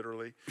 not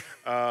literally.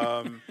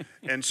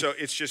 And so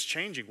it's just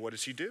changing. What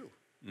does he do?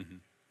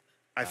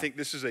 I think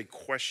this is a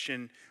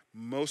question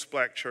most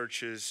black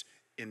churches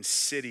in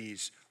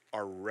cities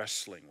are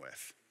wrestling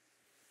with.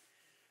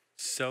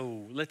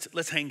 So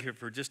let's hang here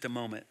for just a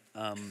moment,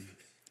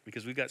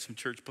 because we've got some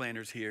church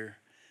planners here.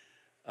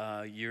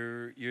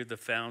 You're the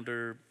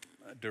founder,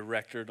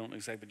 director, don't know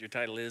exactly what your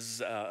title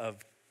is, of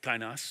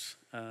Kainos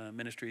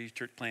Ministries,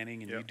 church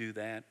planning, and you do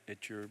that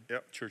at your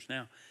church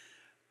now.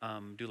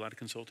 Do a lot of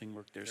consulting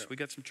work there. So we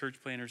got some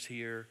church planners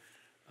here.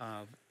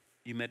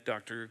 You met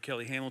Dr.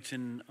 Kelly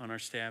Hamilton on our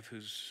staff,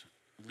 who's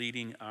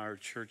leading our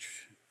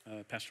church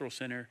pastoral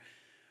center.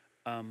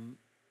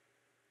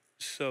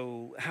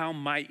 So how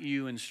might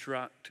you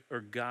instruct or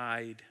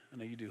guide? I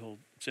know you do whole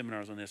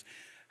seminars on this.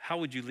 How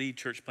would you lead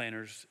church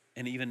planners,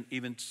 and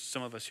even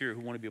some of us here who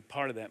want to be a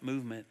part of that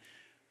movement?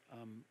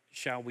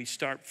 Shall we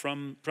start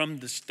from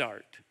the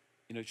start?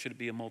 Should it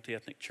be a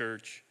multi-ethnic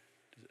church?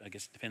 I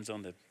guess it depends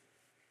on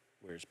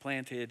where it's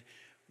planted.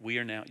 We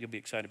are now, you'll be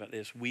excited about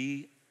this,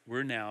 we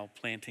we're now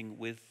planting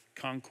with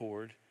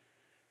Concord,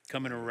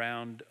 coming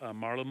around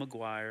Marlo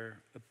McGuire,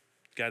 a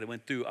guy that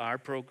went through our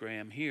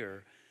program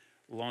here,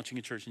 launching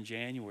a church in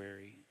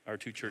January. Our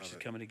two churches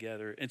coming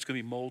together. It's going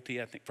to be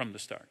multi-ethnic from the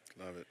start.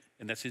 Love it.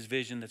 And that's his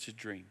vision, that's his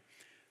dream.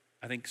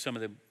 I think some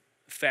of the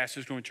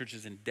fastest growing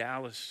churches in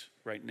Dallas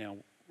right now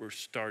were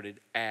started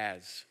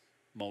as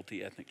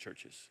multi-ethnic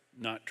churches,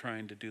 not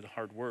trying to do the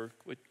hard work,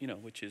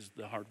 which is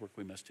the hard work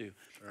we must do.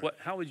 Right.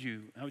 How would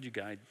you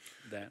guide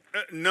that?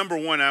 Number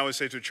one, I would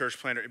say to a church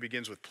planter, it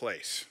begins with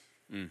place.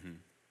 Mm-hmm.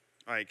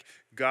 Like,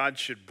 God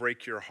should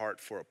break your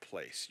heart for a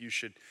place. You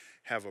should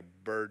have a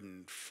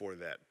burden for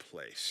that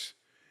place.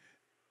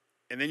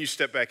 And then you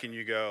step back and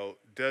you go,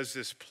 does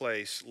this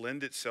place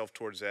lend itself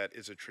towards that?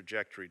 Is a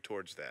trajectory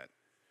towards that?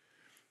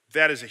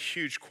 That is a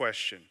huge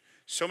question.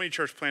 So many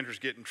church planters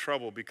get in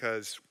trouble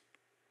because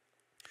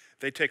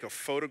they take a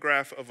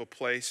photograph of a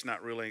place,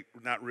 not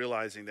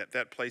realizing that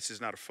that place is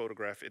not a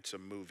photograph, it's a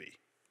movie.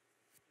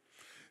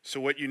 So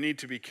what you need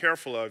to be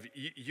careful of,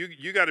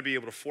 you got to be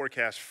able to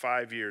forecast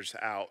 5 years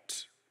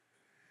out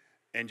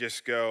and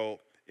just go,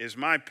 is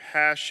my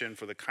passion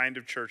for the kind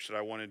of church that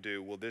I want to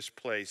do, will this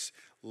place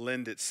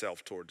lend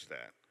itself towards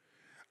that?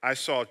 I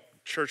saw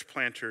church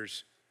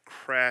planters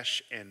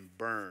crash and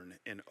burn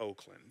in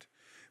Oakland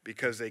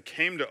because they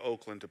came to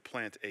Oakland to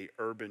plant a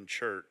urban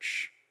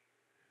church,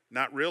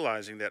 not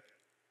realizing that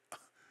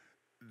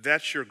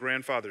that's your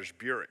grandfather's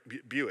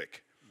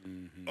Buick.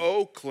 Mm-hmm.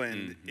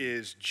 Oakland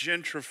is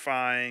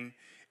gentrifying,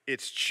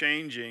 it's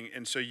changing,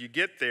 and so you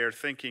get there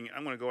thinking,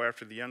 I'm going to go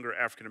after the younger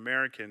African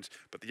Americans,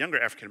 but the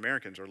younger African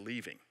Americans are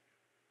leaving.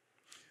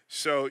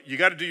 So you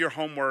got to do your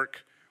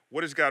homework.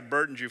 What has God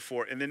burdened you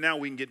for? And then now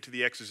we can get to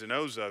the X's and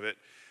O's of it.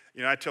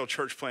 You know, I tell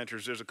church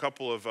planters there's a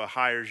couple of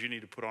hires you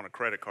need to put on a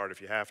credit card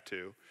if you have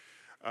to.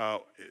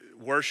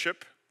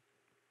 Worship,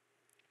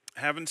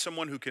 having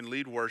someone who can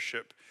lead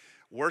worship.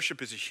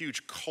 Worship is a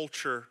huge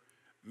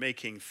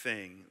culture-making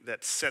thing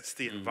that sets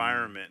the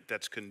environment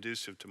that's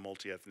conducive to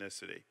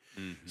multi-ethnicity.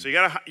 Mm-hmm. So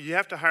you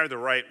have to hire the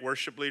right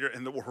worship leader,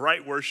 and the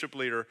right worship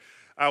leader,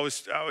 I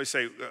always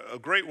say a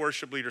great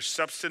worship leader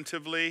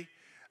substantively,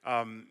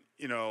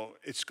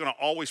 it's going to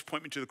always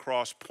point me to the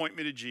cross, point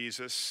me to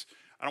Jesus.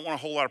 I don't want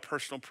a whole lot of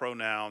personal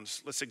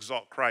pronouns. Let's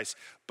exalt Christ.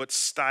 But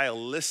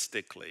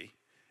stylistically,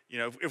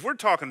 if we're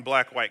talking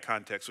black-white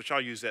context, which I'll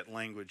use that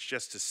language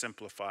just to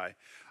simplify,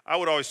 I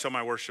would always tell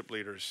my worship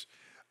leaders,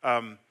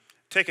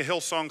 take a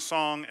Hillsong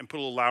song and put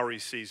a little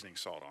Lowry's seasoning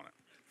salt on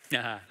it.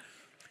 Uh-huh.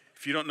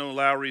 If you don't know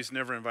Lowry's,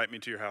 never invite me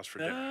to your house for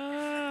dinner.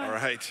 All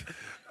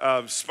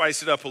right?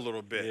 Spice it up a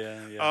little bit.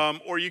 Yeah.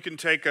 Or you can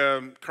take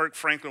Kirk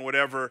Franklin,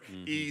 whatever,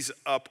 ease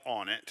up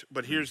on it.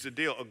 But here's the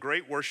deal. A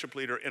great worship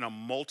leader in a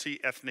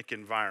multi-ethnic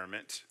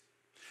environment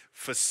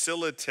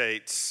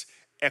facilitates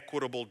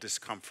equitable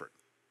discomfort.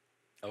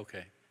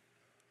 Okay.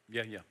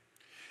 Yeah.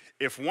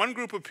 If one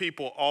group of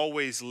people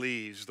always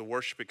leaves the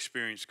worship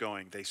experience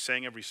going, they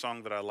sang every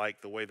song that I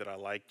liked the way that I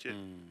liked it,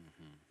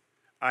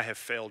 I have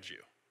failed you.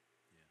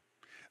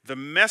 The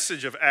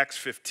message of Acts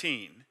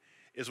 15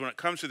 is when it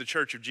comes to the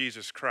Church of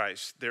Jesus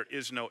Christ, there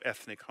is no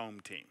ethnic home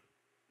team.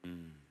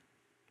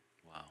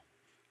 Wow.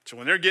 So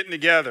when they're getting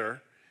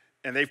together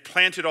and they've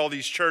planted all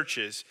these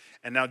churches,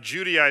 and now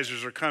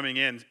Judaizers are coming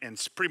in and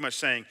pretty much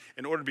saying,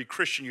 in order to be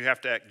Christian, you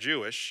have to act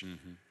Jewish.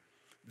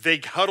 They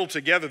huddle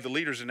together, the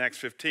leaders in Acts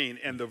 15,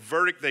 and the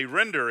verdict they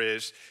render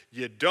is,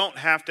 you don't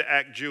have to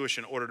act Jewish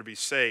in order to be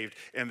saved.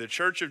 And the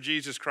Church of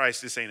Jesus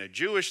Christ, this ain't a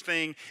Jewish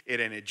thing, it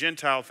ain't a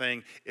Gentile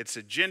thing, it's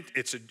a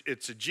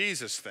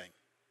Jesus thing.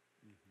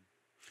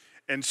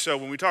 And so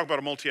when we talk about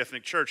a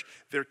multi-ethnic church,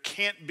 there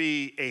can't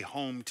be a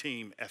home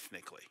team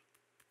ethnically.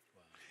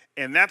 Wow.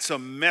 And that's a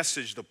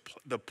message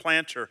the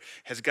planter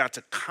has got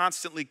to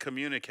constantly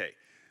communicate.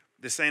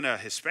 This ain't a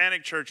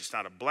Hispanic church. It's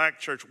not a black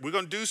church. We're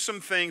going to do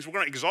some things. We're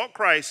going to exalt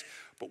Christ,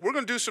 but we're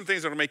going to do some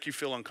things that will make you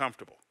feel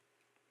uncomfortable.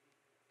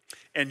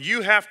 And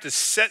you have to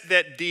set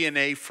that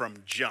DNA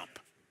from jump.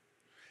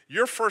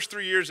 Your first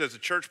 3 years as a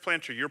church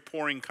planter, you're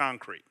pouring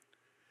concrete.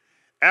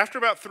 After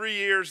about 3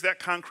 years, that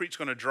concrete's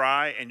going to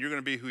dry, and you're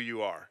going to be who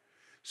you are.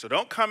 So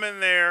don't come in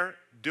there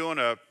doing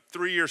a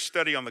 3-year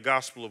study on the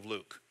Gospel of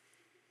Luke.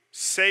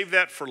 Save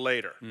that for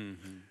later.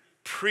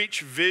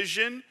 Preach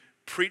vision.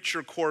 Preach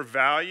your core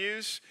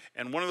values,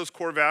 and one of those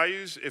core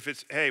values, if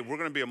it's, hey, we're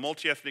going to be a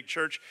multi-ethnic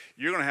church,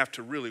 you're going to have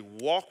to really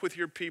walk with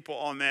your people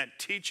on that,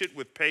 teach it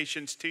with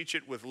patience, teach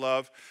it with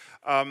love.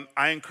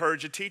 I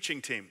encourage a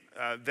teaching team.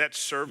 That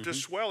served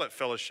us well at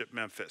Fellowship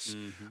Memphis.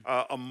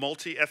 A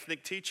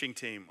multi-ethnic teaching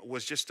team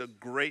was just a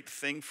great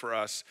thing for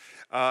us,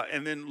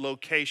 and then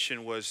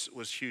location was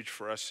huge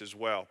for us as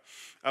well.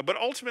 But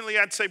ultimately,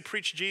 I'd say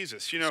preach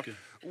Jesus.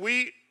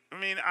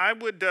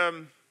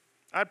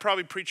 I'd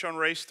probably preach on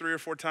race 3 or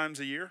 4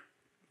 times a year.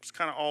 It's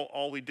kind of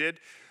all we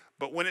did.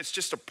 But when it's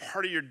just a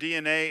part of your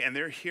DNA and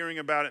they're hearing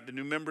about it in the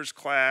new members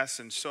class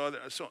and so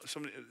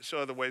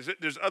other ways,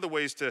 there's other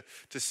ways to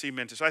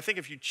cement it. So I think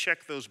if you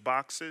check those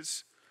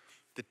boxes,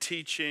 the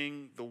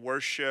teaching, the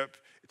worship,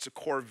 It's a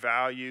core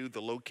value,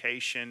 the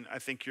location. I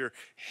think you're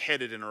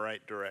headed in the right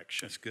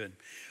direction. That's good.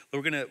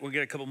 We're gonna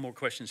get a couple more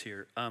questions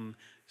here.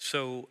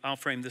 So I'll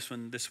frame this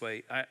one this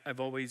way. I've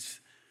always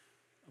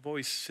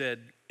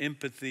said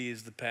empathy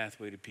is the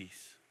pathway to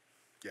peace.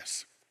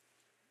 Yes.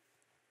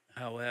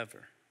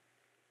 However,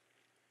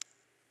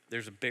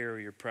 there's a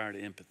barrier prior to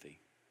empathy.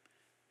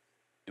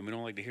 And we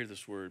don't like to hear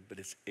this word, but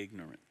it's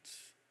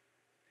ignorance.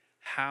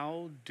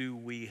 How do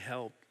we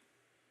help,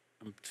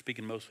 I'm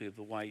speaking mostly of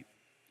the white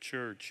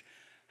church,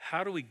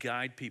 how do we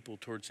guide people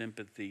towards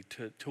empathy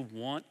to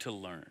want to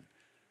learn?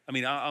 I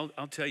mean,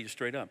 I'll tell you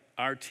straight up,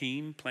 our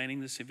team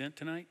planning this event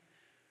tonight,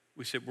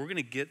 we said we're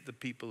gonna get the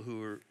people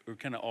who are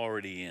kind of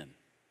already in,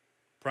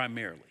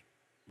 primarily,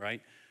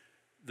 right?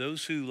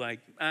 Those who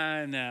like,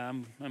 nah,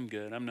 I'm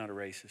good, I'm not a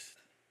racist,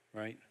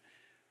 right?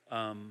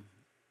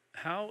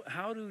 How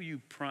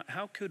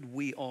could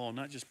we all,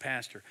 not just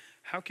pastor,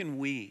 how can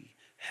we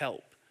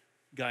help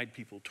guide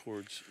people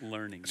towards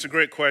learning? It's a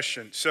great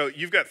question. So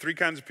you've got three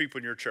kinds of people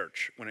in your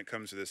church when it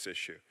comes to this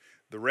issue: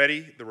 the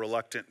ready, the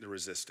reluctant, the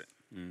resistant.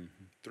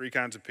 Mm-hmm. Three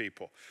kinds of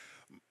people.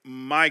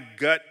 My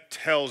gut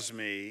tells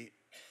me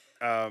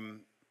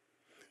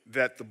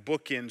that the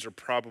bookends are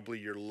probably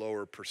your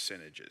lower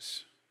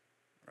percentages,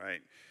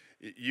 right?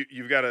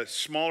 You've got a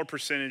smaller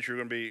percentage. You're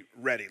going to be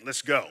ready.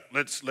 Let's go.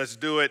 Let's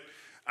do it.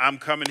 I'm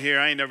coming here.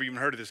 I ain't never even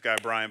heard of this guy,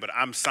 Bryan, but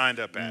I'm signed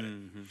up at it.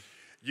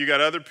 You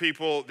got other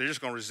people, they're just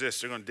going to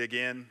resist. They're going to dig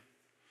in,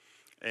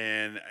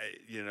 and,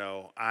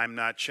 I'm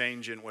not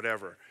changing,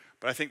 whatever.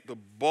 But I think the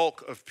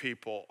bulk of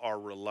people are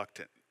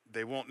reluctant.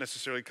 They won't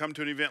necessarily come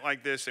to an event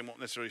like this. They won't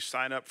necessarily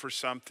sign up for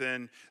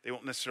something. They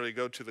won't necessarily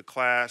go to the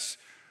class.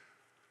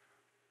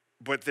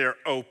 But they're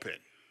open.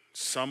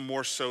 Some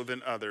more so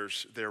than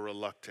others, they're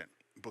reluctant.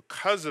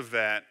 Because of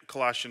that,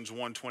 Colossians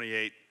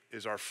 1:28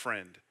 is our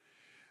friend.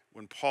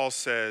 When Paul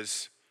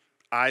says,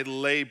 I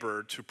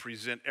labor to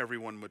present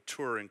everyone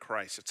mature in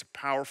Christ. It's a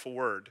powerful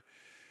word.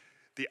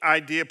 The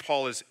idea,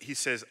 Paul, is, he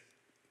says,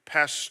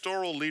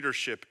 pastoral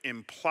leadership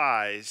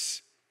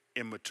implies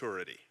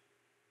immaturity.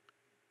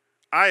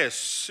 I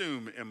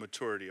assume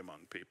immaturity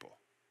among people.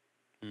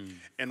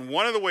 And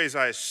one of the ways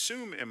I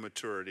assume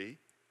immaturity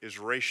is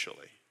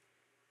racially.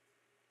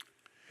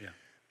 Yeah.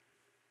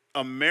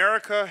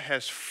 America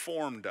has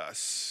formed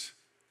us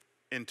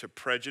into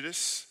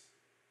prejudice,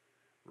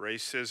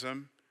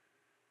 racism,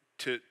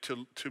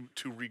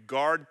 to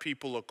regard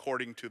people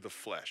according to the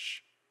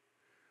flesh.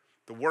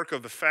 The work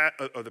of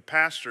the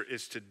pastor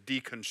is to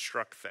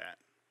deconstruct that.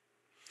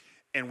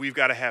 And we've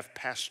got to have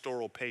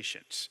pastoral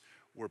patience.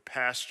 We're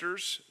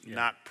pastors,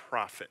 not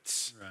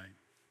prophets. Right.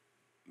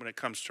 When it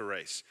comes to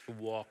race. To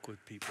walk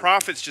with people.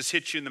 Prophets just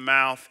hit you in the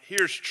mouth.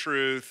 Here's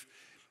truth.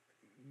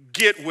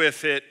 Get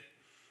with it.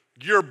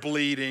 You're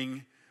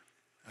bleeding.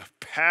 A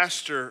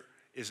pastor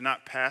is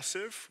not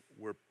passive.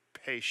 We're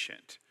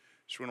patient.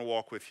 So we're going to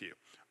walk with you.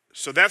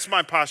 So that's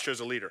my posture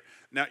as a leader.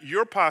 Now,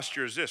 your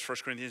posture is this,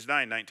 1 Corinthians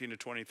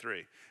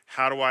 9:19-23.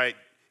 How do I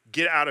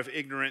get out of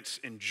ignorance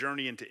and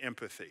journey into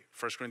empathy?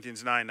 1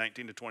 Corinthians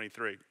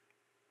 9:19-23.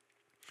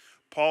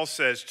 Paul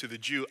says to the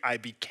Jew, I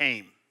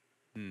became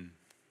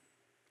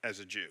as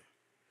a Jew.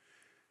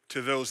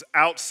 To those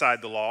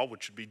outside the law,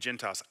 which would be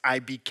Gentiles, I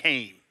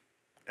became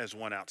as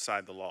one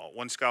outside the law.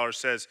 One scholar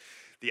says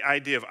the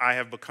idea of I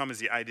have become is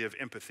the idea of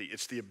empathy.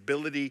 It's the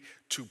ability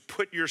to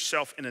put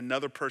yourself in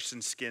another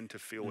person's skin to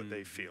feel what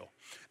they feel.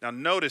 Now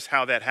notice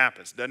how that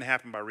happens. It doesn't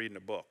happen by reading a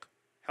book.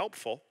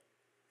 Helpful.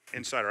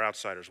 Insider,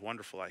 outsider is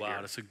wonderful, I hear.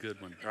 Wow, that's a good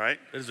one. Right?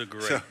 That is a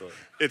great book.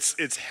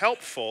 It's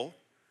helpful,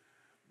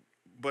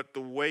 but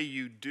the way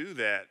you do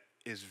that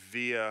is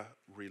via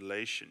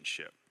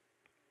relationship.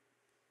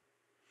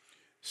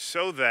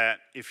 So that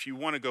if you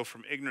want to go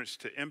from ignorance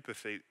to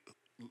empathy,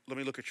 let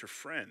me look at your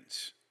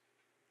friends.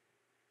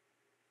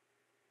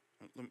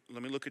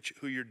 Let me look at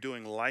who you're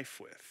doing life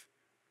with.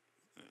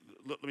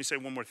 Let me say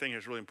one more thing here.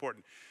 It's really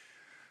important.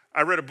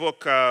 I read a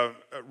book,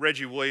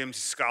 Reggie Williams, a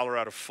scholar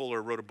out of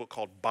Fuller, wrote a book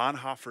called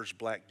Bonhoeffer's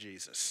Black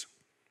Jesus.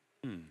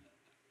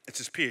 It's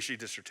his PhD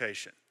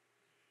dissertation.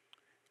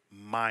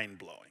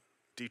 Mind-blowing.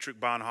 Dietrich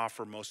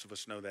Bonhoeffer, most of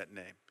us know that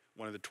name,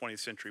 one of the 20th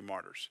century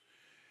martyrs.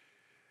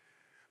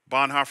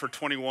 Bonhoeffer,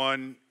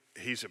 21,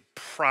 he's a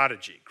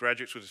prodigy,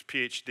 graduates with his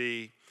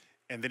PhD,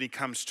 and then he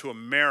comes to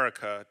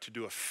America to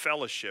do a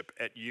fellowship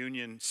at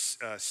Union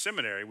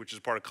Seminary, which is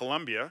part of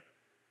Columbia,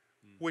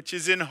 which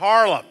is in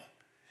Harlem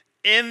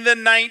in the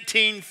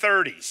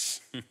 1930s.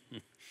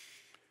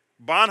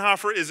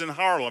 Bonhoeffer is in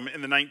Harlem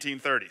in the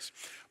 1930s.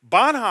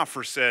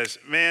 Bonhoeffer says,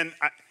 man,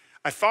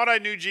 I thought I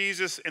knew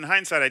Jesus. In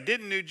hindsight, I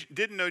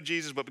didn't know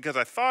Jesus, but because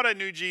I thought I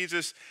knew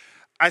Jesus,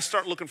 I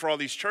start looking for all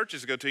these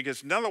churches to go to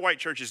because none of the white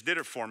churches did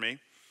it for me.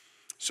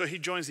 So he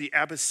joins the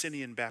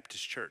Abyssinian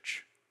Baptist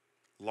Church.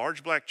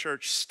 Large black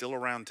church still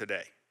around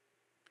today.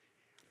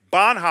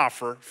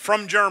 Bonhoeffer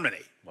from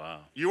Germany. Wow.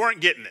 You weren't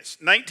getting this.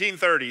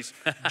 1930s,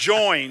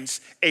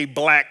 joins a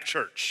black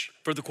church.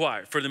 For the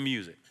choir, for the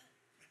music.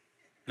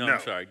 No,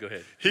 I'm sorry, go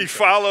ahead. He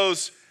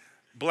follows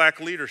black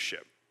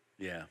leadership.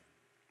 Yeah.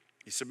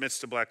 He submits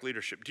to black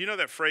leadership. Do you know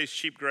that phrase,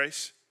 cheap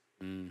grace?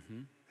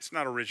 It's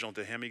not original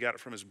to him. He got it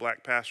from his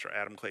black pastor,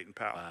 Adam Clayton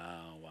Powell.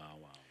 Wow.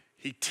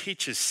 He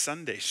teaches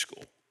Sunday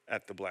school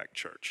at the black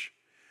church.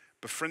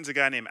 Befriends a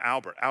guy named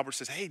Albert. Albert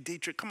says, hey,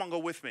 Dietrich, come on, go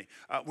with me.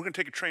 We're going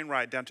to take a train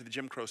ride down to the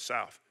Jim Crow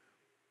South.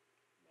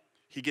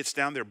 He gets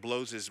down there,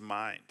 blows his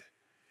mind.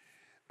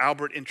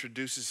 Albert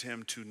introduces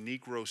him to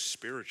Negro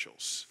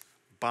spirituals.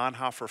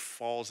 Bonhoeffer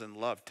falls in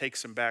love,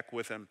 takes him back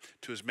with him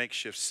to his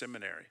makeshift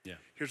seminary. Yeah.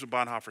 Here's what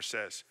Bonhoeffer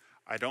says.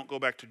 I don't go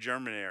back to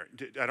Germany.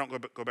 I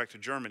don't go back to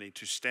Germany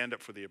to stand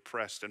up for the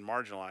oppressed and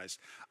marginalized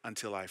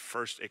until I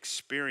first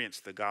experience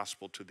the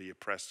gospel to the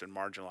oppressed and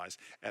marginalized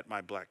at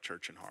my black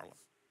church in Harlem.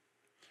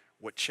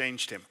 What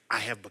changed him? I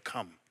have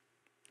become.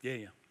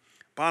 Yeah.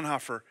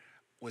 Bonhoeffer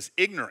was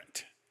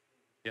ignorant,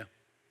 Yeah.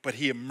 but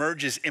he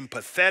emerges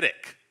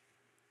empathetic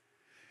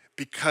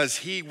because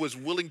he was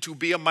willing to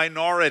be a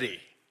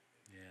minority.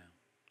 Yeah.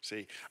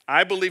 See,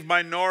 I believe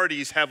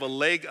minorities have a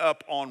leg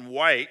up on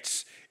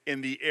whites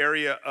in the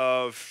area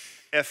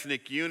of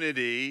ethnic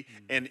unity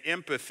and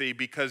empathy,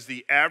 because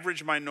the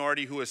average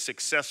minority who is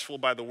successful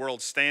by the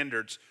world's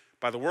standards,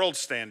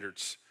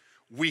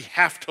 we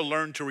have to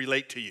learn to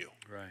relate to you.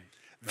 Right.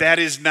 That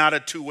is not a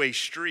two-way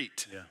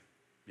street. Yeah.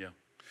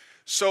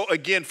 So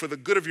again, for the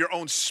good of your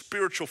own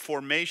spiritual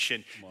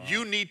formation,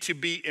 you need to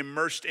be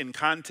immersed in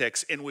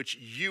context in which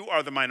you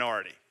are the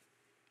minority.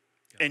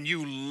 Yeah. And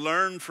you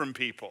learn from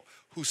people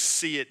who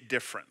see it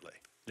differently.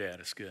 Yeah,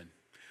 that's good.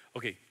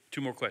 Okay,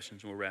 2 more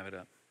questions and we'll wrap it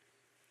up.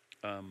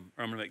 I'm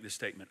going to make this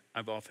statement.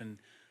 I've often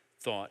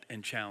thought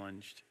and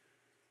challenged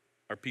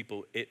our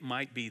people. It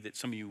might be that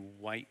some of you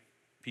white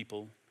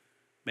people,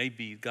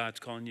 maybe God's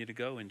calling you to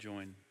go and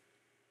join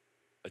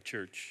a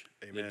church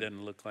that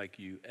doesn't look like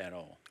you at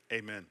all.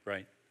 Amen.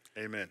 Right?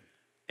 Amen.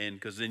 And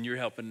because then you're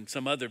helping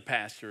some other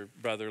pastor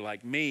brother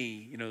like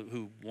me,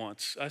 who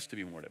wants us to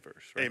be more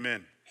diverse. Right?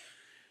 Amen.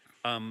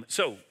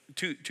 So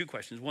two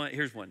questions.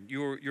 Here's one.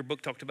 Your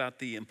book talked about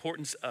the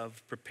importance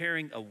of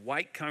preparing a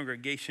white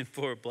congregation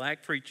for a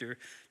black preacher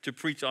to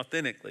preach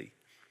authentically.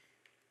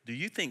 Do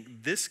you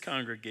think this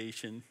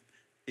congregation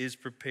is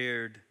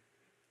prepared,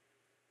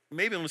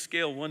 maybe on a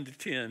scale of 1 to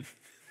 10,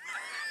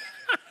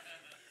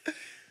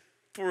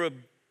 for a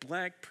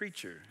black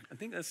preacher? I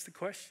think that's the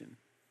question.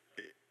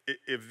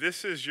 If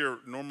this is your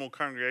normal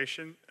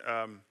congregation,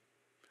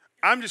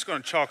 I'm just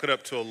going to chalk it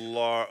up to a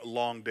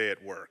long day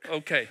at work.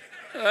 Okay.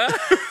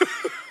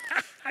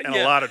 And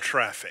a lot of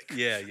traffic.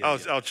 Yeah.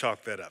 I'll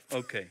chalk that up.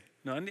 Okay.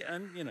 No,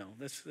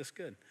 that's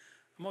good.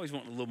 I'm always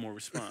wanting a little more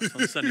response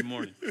on Sunday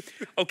morning.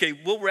 Okay,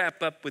 we'll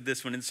wrap up with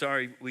this one. And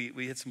sorry,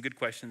 we had some good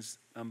questions,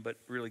 but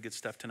really good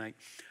stuff tonight.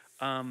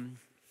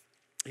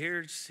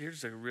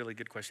 Here's a really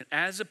good question.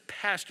 As a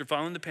pastor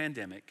following the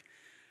pandemic,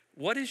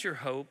 what is your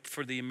hope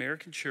for the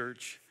American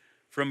church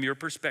from your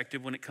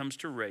perspective when it comes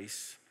to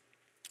race,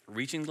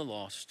 reaching the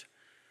lost,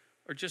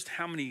 or just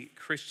how many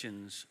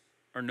Christians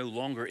are no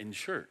longer in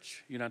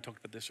church? You and I talked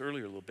about this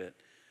earlier a little bit,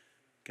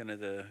 kind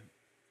of the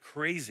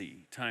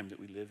crazy time that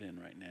we live in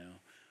right now.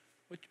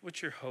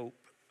 What's your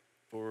hope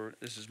for,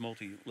 this is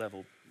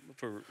multi-level,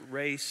 for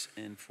race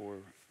and for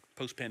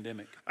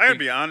post-pandemic? I gotta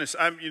be honest.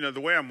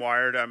 The way I'm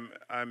wired,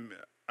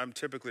 I'm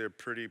typically a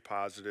pretty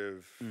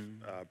positive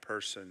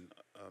person,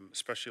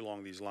 especially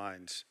along these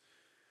lines,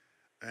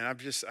 and I've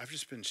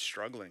just been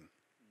struggling.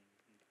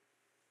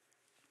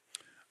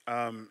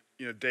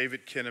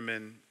 David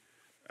Kinnaman,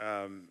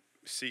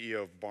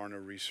 CEO of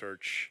Barna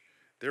Research,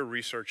 they're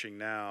researching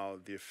now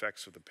the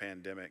effects of the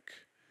pandemic,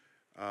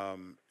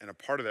 and a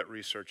part of that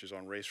research is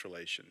on race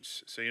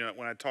relations. So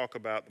when I talk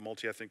about the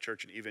multi-ethnic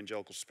church and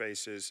evangelical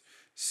spaces,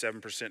 7%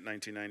 in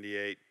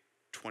 1998,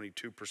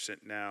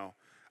 22% now.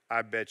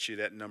 I bet you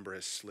that number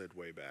has slid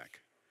way back.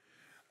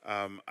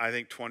 I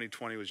think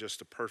 2020 was just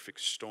a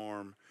perfect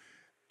storm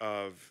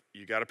of,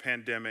 you got a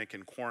pandemic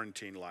and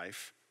quarantine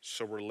life,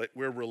 so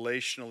we're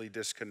relationally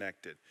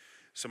disconnected.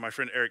 So my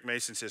friend Eric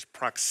Mason says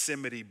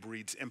proximity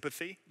breeds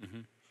empathy,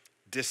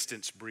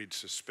 distance breeds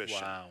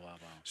suspicion. Wow.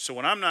 So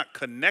when I'm not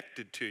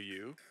connected to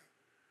you,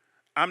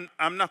 I'm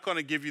not going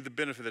to give you the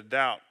benefit of the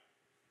doubt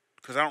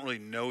because I don't really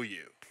know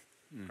you,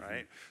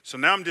 right? So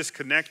now I'm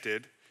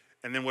disconnected.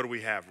 And then what do we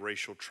have?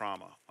 Racial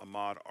trauma.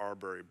 Ahmaud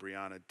Arbery,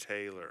 Breonna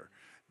Taylor,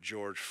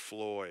 George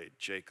Floyd,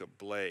 Jacob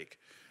Blake.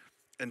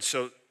 And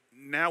so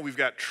now we've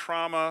got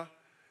trauma,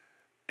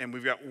 and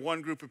we've got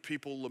one group of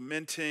people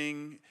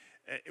lamenting.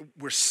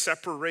 We're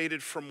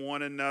separated from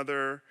one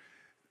another.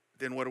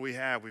 Then what do we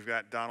have? We've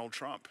got Donald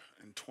Trump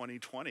in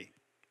 2020,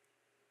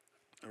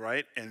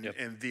 right? And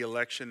the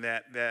election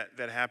that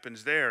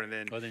happens there. And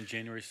then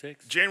January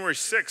 6th. January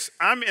 6th,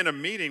 I'm in a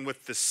meeting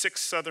with the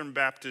 6 Southern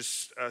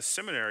Baptist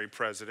seminary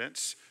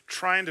presidents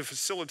trying to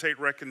facilitate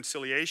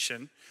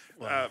reconciliation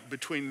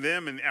between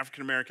them and the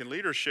African-American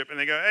leadership. And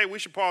they go, hey, we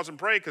should pause and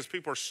pray because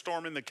people are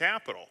storming the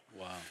Capitol.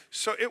 Wow.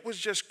 So it was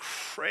just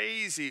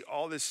crazy,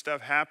 all this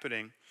stuff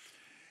happening.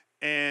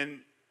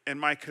 And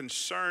my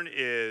concern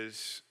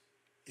is,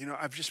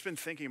 I've just been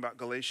thinking about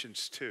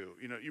Galatians 2.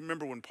 You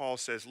remember when Paul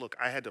says, look,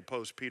 I had to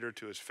oppose Peter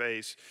to his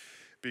face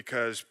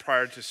because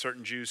prior to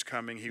certain Jews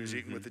coming, he was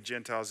eating with the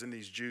Gentiles, and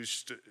these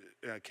Jews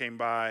came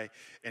by,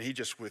 and he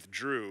just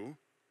withdrew.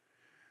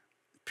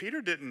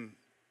 Peter didn't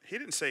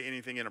say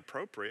anything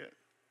inappropriate.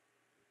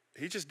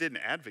 He just didn't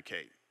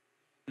advocate.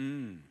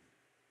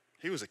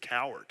 He was a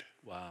coward.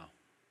 Wow.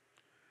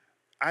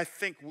 I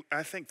think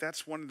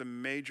that's one of the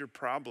major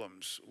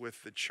problems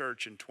with the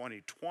church in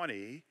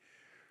 2020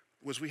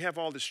 was we have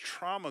all this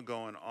trauma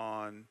going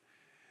on,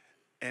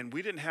 and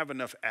we didn't have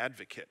enough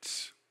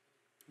advocates.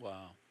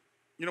 Wow.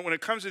 You know, when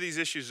it comes to these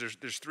issues,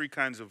 there's three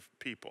kinds of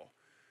people: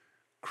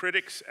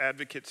 critics,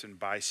 advocates, and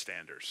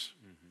bystanders.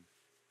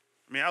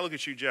 I mean, I look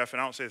at you, Jeff,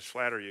 and I don't say this to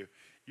flatter you.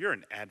 You're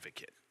an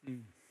advocate.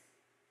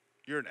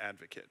 You're an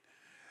advocate.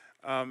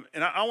 And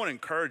I want to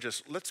encourage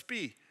us, let's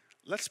be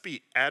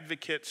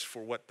advocates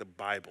for what the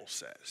Bible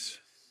says.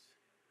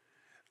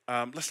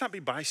 Let's not be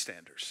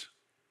bystanders.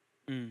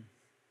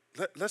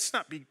 Let's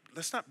not be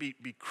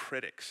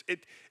critics.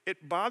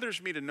 It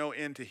bothers me to no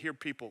end to hear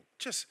people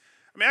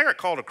I got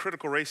called a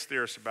critical race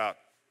theorist about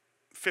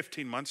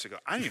 15 months ago.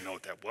 I didn't even know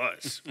what that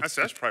was. I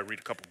said, I should probably read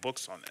a couple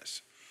books on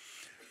this.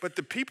 But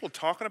the people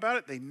talking about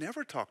it, they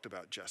never talked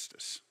about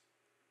justice.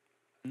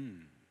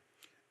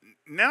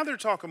 Now they're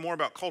talking more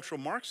about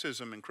cultural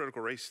Marxism and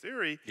critical race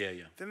theory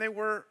than they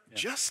were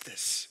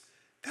justice.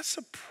 That's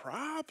a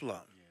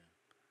problem.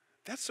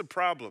 That's a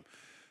problem.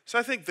 So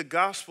I think the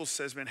gospel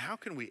says, man, how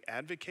can we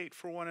advocate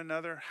for one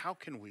another? How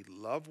can we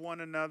love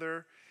one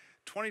another?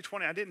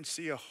 2020, I didn't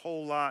see a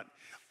whole lot.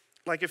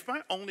 Like if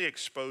my only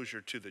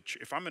exposure to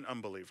if I'm an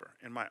unbeliever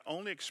and my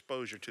only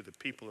exposure to the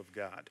people of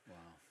God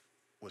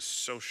was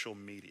social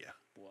media,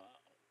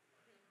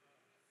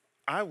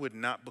 I would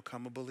not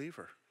become a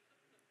believer.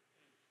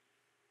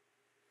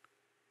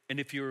 And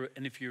if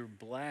you're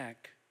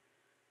black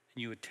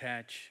and you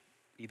attach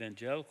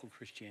evangelical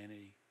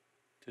Christianity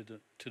to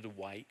the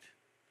white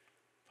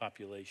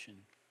population,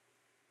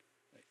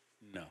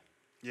 no.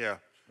 Yeah.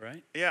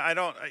 Right? Yeah,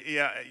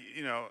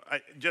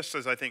 just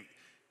as I think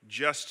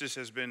justice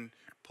has been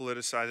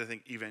politicized, I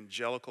think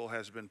evangelical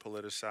has been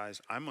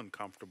politicized. I'm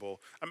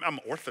uncomfortable. I'm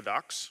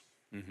Orthodox,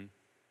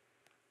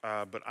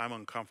 but I'm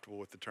uncomfortable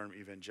with the term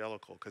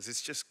evangelical because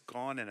it's just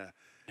gone in a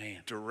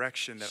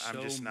direction that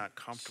I'm just not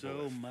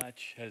comfortable with. So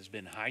much has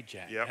been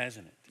hijacked,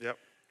 hasn't it? Yep.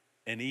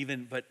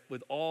 And but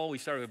we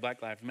started with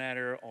Black Lives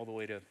Matter all the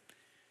way to,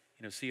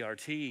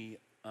 CRT.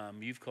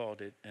 You've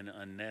called it an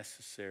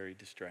unnecessary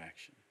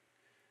distraction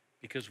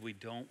because we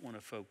don't want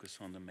to focus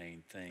on the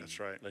main thing. That's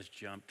right. Let's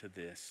jump to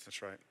this.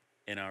 That's right.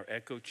 In our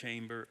echo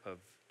chamber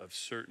of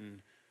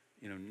certain,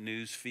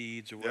 news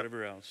feeds or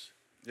whatever else,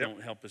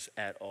 don't help us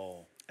at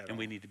all.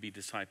 We need to be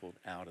discipled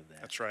out of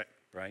that. That's right.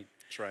 Right?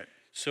 That's right.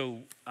 So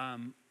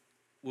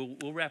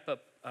we'll wrap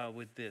up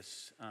with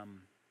this.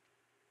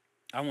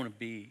 I want to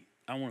be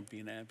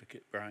an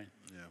advocate, Bryan.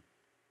 Yeah.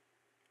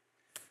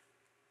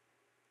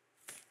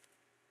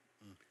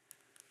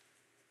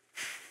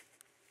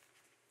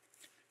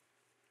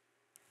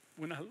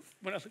 When I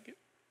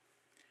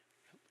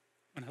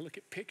look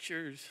at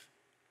pictures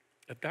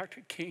of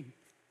Dr. King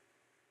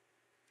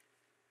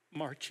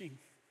marching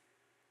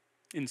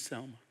in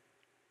Selma,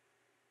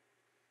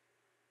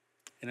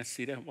 and I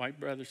see that white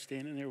brother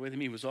standing there with him.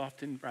 He was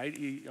often, right?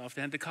 He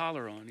often had the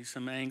collar on. He's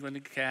some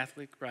Anglican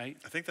Catholic, right?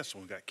 I think that's the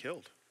one who got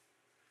killed.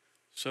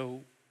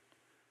 So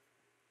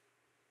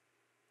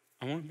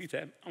I want to be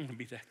that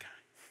guy.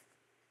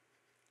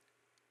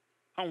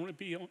 I want to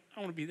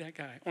be that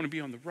guy. I want to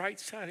be on the right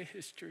side of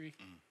history.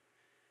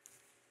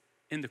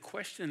 And the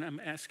question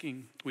I'm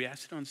asking, we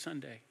asked it on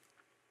Sunday.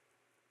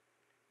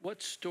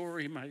 What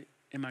story am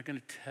I going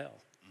to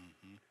tell?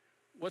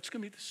 What's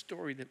going to be the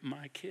story that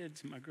my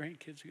kids and my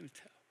grandkids are going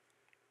to tell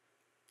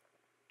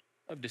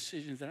of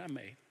decisions that I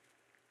made?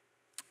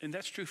 And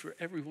that's true for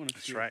every one of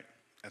us. That's right.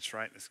 That's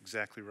right. That's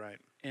exactly right.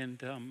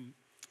 And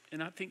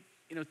I think,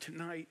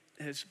 tonight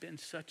has been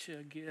such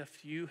a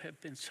gift. You have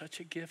been such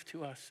a gift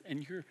to us.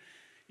 And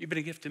you've been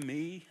a gift to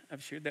me.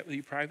 I've shared that with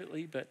you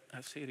privately, but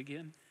I'll say it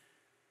again.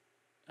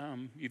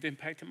 You've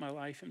impacted my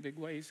life in big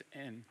ways.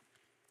 And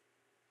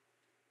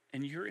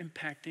you're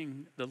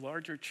impacting the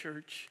larger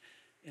church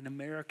in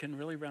America and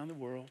really around the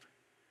world.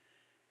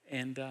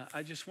 And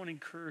I just want to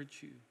encourage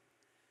you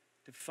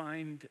to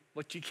find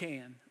what you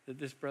can that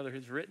this brother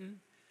has written,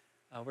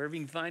 wherever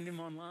you can find him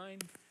online.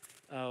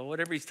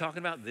 Whatever he's talking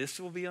about, this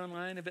will be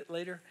online a bit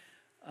later.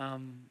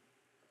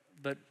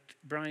 But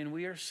Bryan,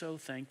 we are so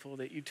thankful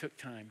that you took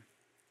time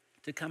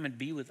to come and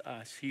be with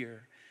us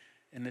here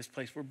in this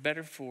place.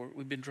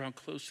 We've been drawn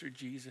closer to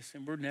Jesus,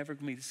 and we're never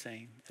going to be the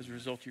same as a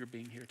result of your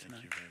being here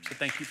tonight. So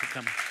thank you for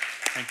coming.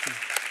 Thank you.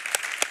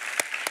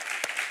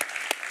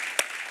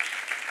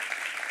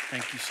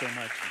 Thank you so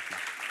much.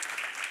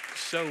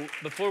 So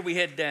before we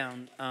head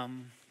down,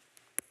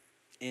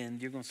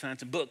 and you're going to sign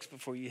some books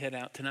before you head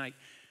out tonight,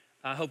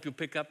 I hope you'll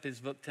pick up his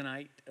book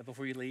tonight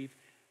before you leave.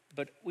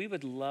 But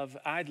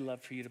I'd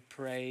love for you to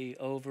pray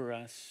over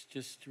us,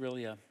 just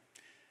really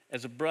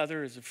as a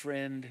brother, as a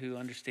friend who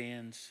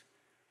understands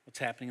what's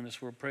happening in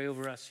this world. Pray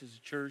over us as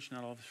a church,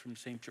 not all of us from the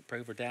same church. Pray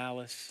over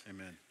Dallas.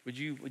 Amen. Would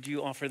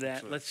you offer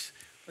that?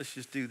 Absolutely. Let's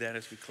just do that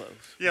as we close.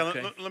 Yeah,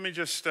 okay? let me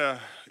just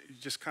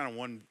kind of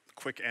one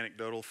quick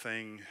anecdotal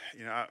thing.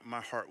 You know,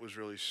 my heart was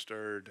really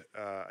stirred.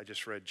 I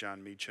just read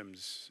John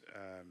Meacham's,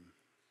 I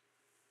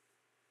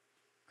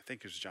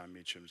think it was John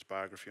Meacham's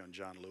biography on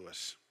John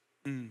Lewis.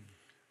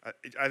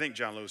 I think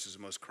John Lewis is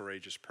the most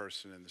courageous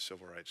person in the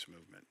civil rights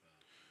movement.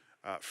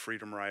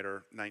 Freedom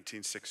Rider,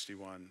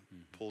 1961,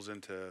 pulls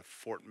into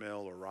Fort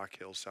Mill or Rock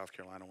Hill, South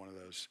Carolina, one of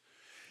those.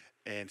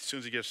 And as soon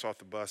as he gets off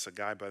the bus, a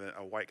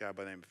white guy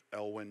by the name of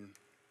Elwin,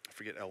 I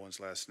forget Elwin's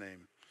last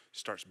name,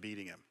 starts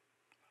beating him.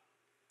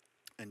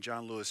 And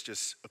John Lewis,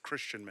 just a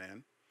Christian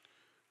man,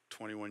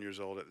 21 years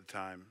old at the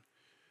time,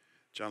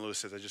 John Lewis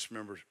says, I just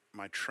remember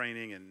my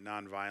training in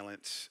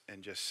nonviolence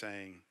and just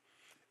saying,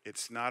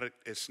 it's not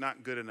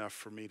good enough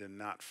for me to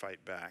not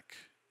fight back.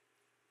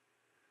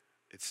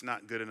 It's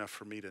not good enough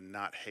for me to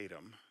not hate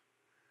him.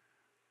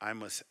 I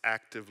must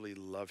actively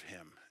love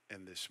him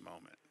in this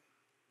moment.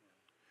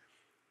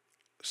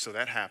 So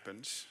that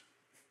happens.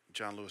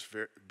 John Lewis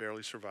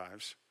barely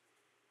survives.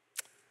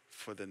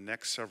 For the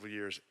next several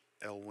years,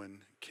 Elwin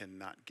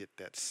cannot get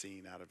that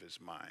scene out of his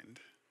mind.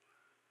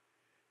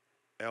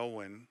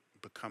 Elwin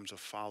becomes a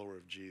follower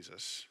of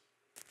Jesus.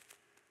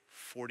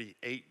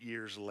 48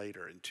 years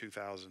later, in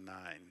 2009,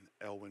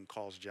 Elwin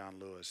calls John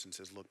Lewis and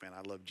says, look, man,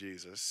 I love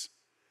Jesus.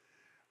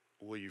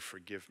 Will you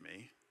forgive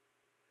me?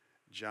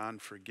 John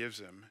forgives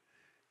him,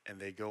 and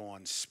they go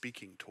on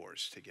speaking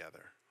tours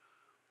together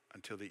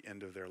until the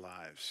end of their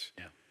lives.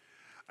 Yeah.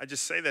 I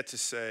just say that to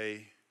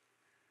say,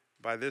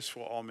 by this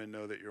will all men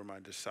know that you're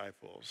my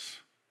disciples,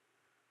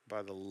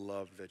 by the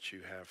love that you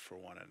have for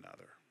one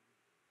another.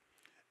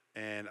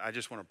 And I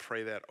just want to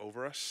pray that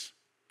over us.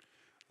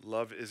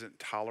 Love isn't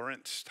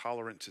tolerance.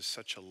 Tolerance is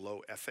such a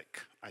low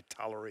ethic. I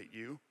tolerate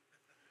you.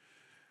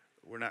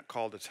 We're not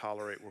called to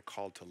tolerate, we're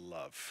called to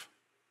love.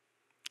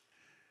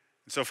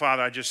 And so,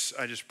 Father, I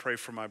just pray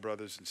for my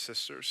brothers and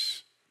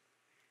sisters.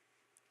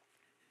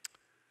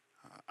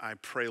 I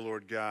pray,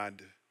 Lord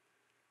God,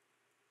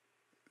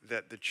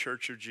 that the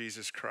Church of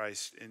Jesus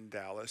Christ in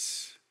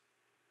Dallas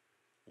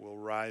will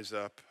rise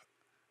up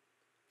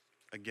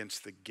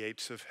against the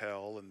gates of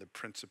hell and the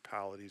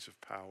principalities of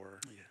power.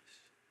 Yes.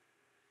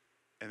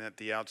 And that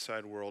the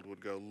outside world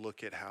would go,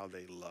 look at how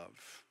they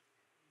love.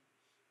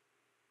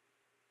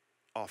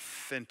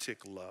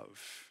 Authentic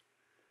love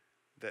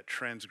that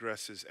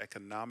transgresses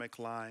economic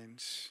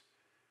lines,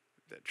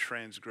 that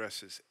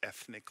transgresses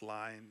ethnic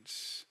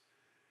lines,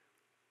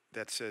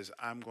 that says,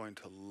 I'm going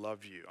to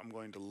love you. I'm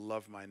going to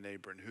love my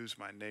neighbor. And who's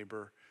my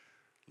neighbor?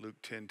 Luke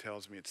 10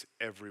 tells me it's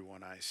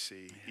everyone I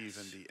see, yes,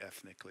 even the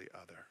ethnically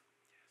other.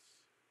 Yes.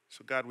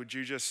 So God, would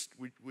you just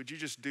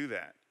do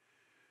that?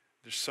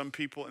 There's some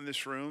people in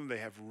this room, they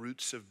have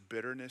roots of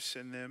bitterness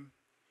in them.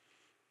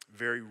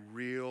 Very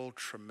real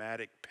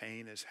traumatic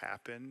pain has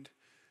happened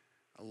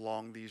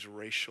along these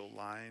racial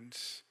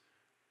lines.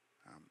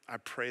 I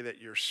pray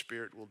that your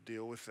Spirit will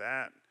deal with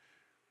that.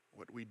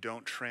 What we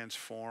don't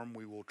transform,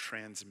 we will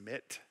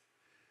transmit.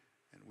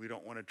 And we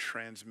don't want to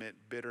transmit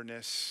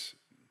bitterness,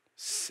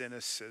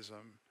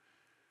 cynicism.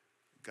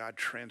 God,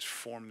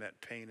 transform that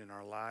pain in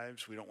our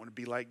lives. We don't want to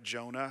be like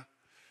Jonah,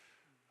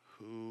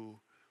 who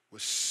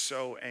was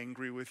so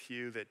angry with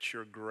you that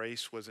your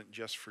grace wasn't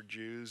just for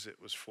Jews, it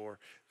was for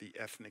the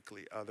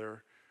ethnically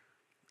other.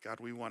 God,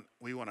 we want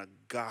a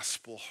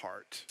gospel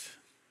heart.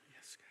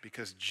 Yes, God.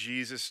 Because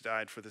Jesus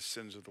died for the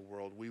sins of the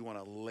world. We want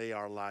to lay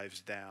our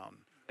lives down,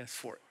 yes,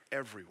 for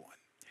everyone.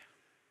 Yeah.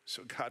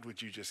 So God,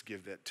 would you just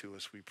give that to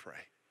us, we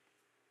pray.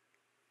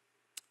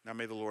 Now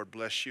may the Lord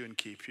bless you and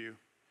keep you.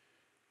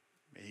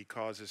 May he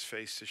cause his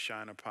face to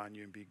shine upon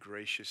you and be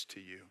gracious to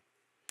you.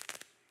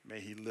 May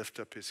he lift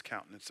up his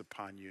countenance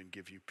upon you and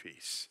give you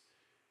peace.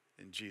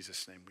 In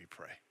Jesus' name we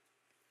pray.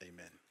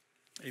 Amen.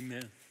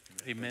 Amen.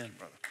 Amen. Thank you,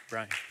 brother.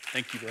 Bryan,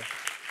 thank you, bro.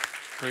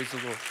 Praise the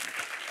Lord.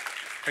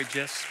 All right,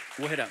 Jess,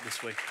 we'll head out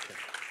this way. Okay.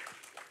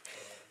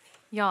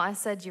 Y'all, I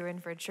said you were in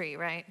for a treat,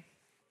 right?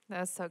 That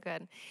was so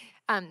good.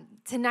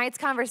 Tonight's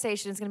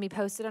conversation is going to be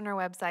posted on our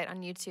website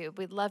on YouTube.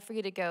 We'd love for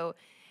you to go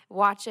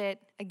watch it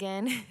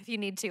again if you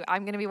need to.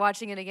 I'm going to be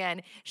watching it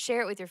again.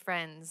 Share it with your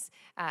friends.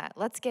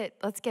 Let's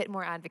get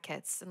more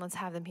advocates, and let's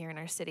have them here in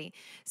our city.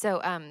 So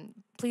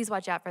please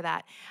watch out for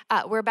that.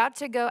 We're about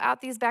to go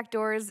out these back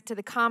doors to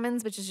the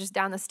Commons, which is just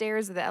down the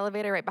stairs of the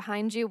elevator right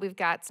behind you. We've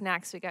got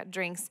snacks, we've got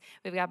drinks,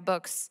 we've got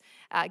books.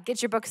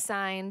 Get your books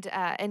signed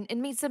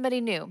and meet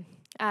somebody new.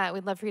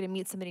 We'd love for you to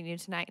meet somebody new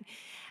tonight.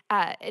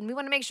 And we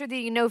want to make sure that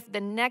you know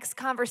the next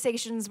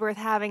conversations worth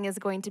having is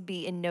going to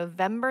be in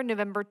November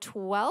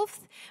 12th.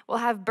 We'll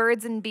have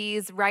Birds and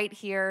Bees right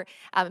here.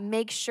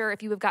 Make sure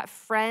if you have got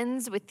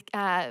friends with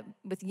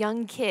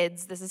young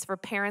kids, this is for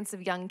parents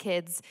of young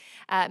kids,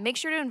 make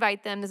sure to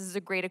invite them. This is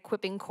a great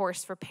equipping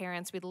course for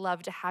parents. We'd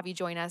love to have you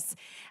join us.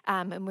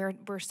 And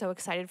we're so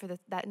excited for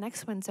that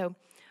next one. So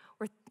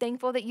we're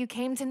thankful that you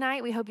came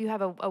tonight. We hope you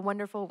have a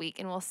wonderful week,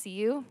 and we'll see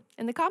you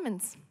in the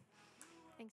Commons.